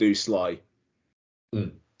Bottoms and we'll do Sly.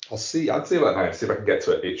 I'll see what I see if I can get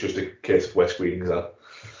to it. It's just a case of where screenings are.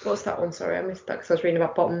 What's that one? Sorry, I missed that because I was reading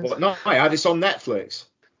about Bottoms. But Naiad, it's on Netflix.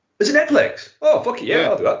 Is it Netflix? Oh, fuck it, yeah,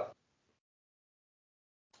 I'll do that.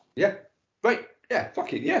 Yeah, right, yeah,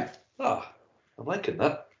 fuck it, yeah. Ah, I'm liking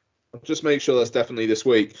that. I'll just make sure that's definitely this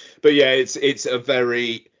week. But yeah, it's a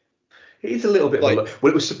very... It's a little bit well,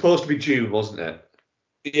 it was supposed to be June, wasn't it?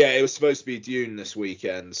 Yeah, it was supposed to be Dune this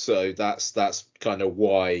weekend, so that's kind of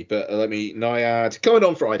why. But Naiad, coming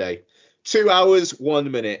on Friday. 2 hours,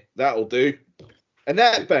 1 minute. That'll do.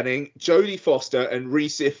 Annette Bening, Jodie Foster, and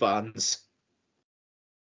Rhys Ifans.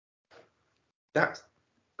 That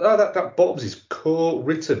Bottoms is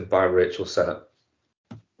co-written by Rachel Sennett.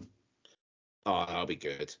 Oh, that'll be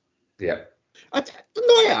good. Yeah.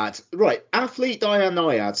 Naiad, right. Athlete Diane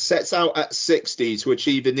Naiad sets out at 60 to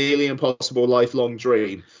achieve a nearly impossible lifelong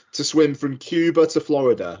dream to swim from Cuba to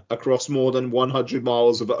Florida across more than 100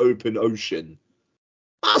 miles of open ocean.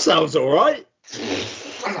 That sounds all right.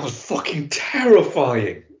 That was fucking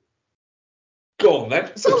terrifying. Go on,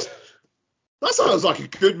 then. That sounds like a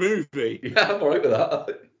good movie. Yeah, I'm all right with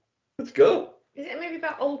that. Let's go. Is it maybe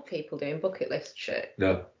about old people doing bucket list shit?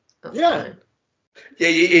 No. That's fine. Yeah,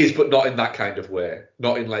 it is, but not in that kind of way.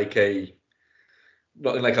 Not in like a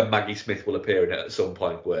Maggie Smith will appear in it at some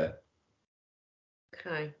point where.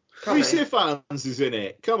 Okay. Rhys Ifans is in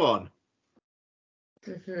it. Come on.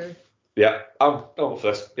 Mm-hmm. Yeah, I'm up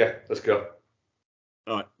first. Yeah, let's go.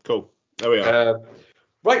 All right, cool. There we are.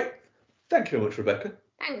 Right. Thank you very much, Rebecca.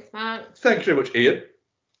 Thanks, Mark. Thank you very much, Ian.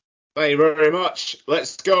 Thank you very much.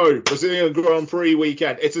 Let's go. Brazilian Grand Prix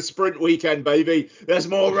weekend. It's a sprint weekend, baby. There's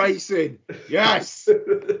more racing. Yes.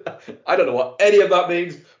 I don't know what any of that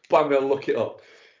means, but I'm going to look it up.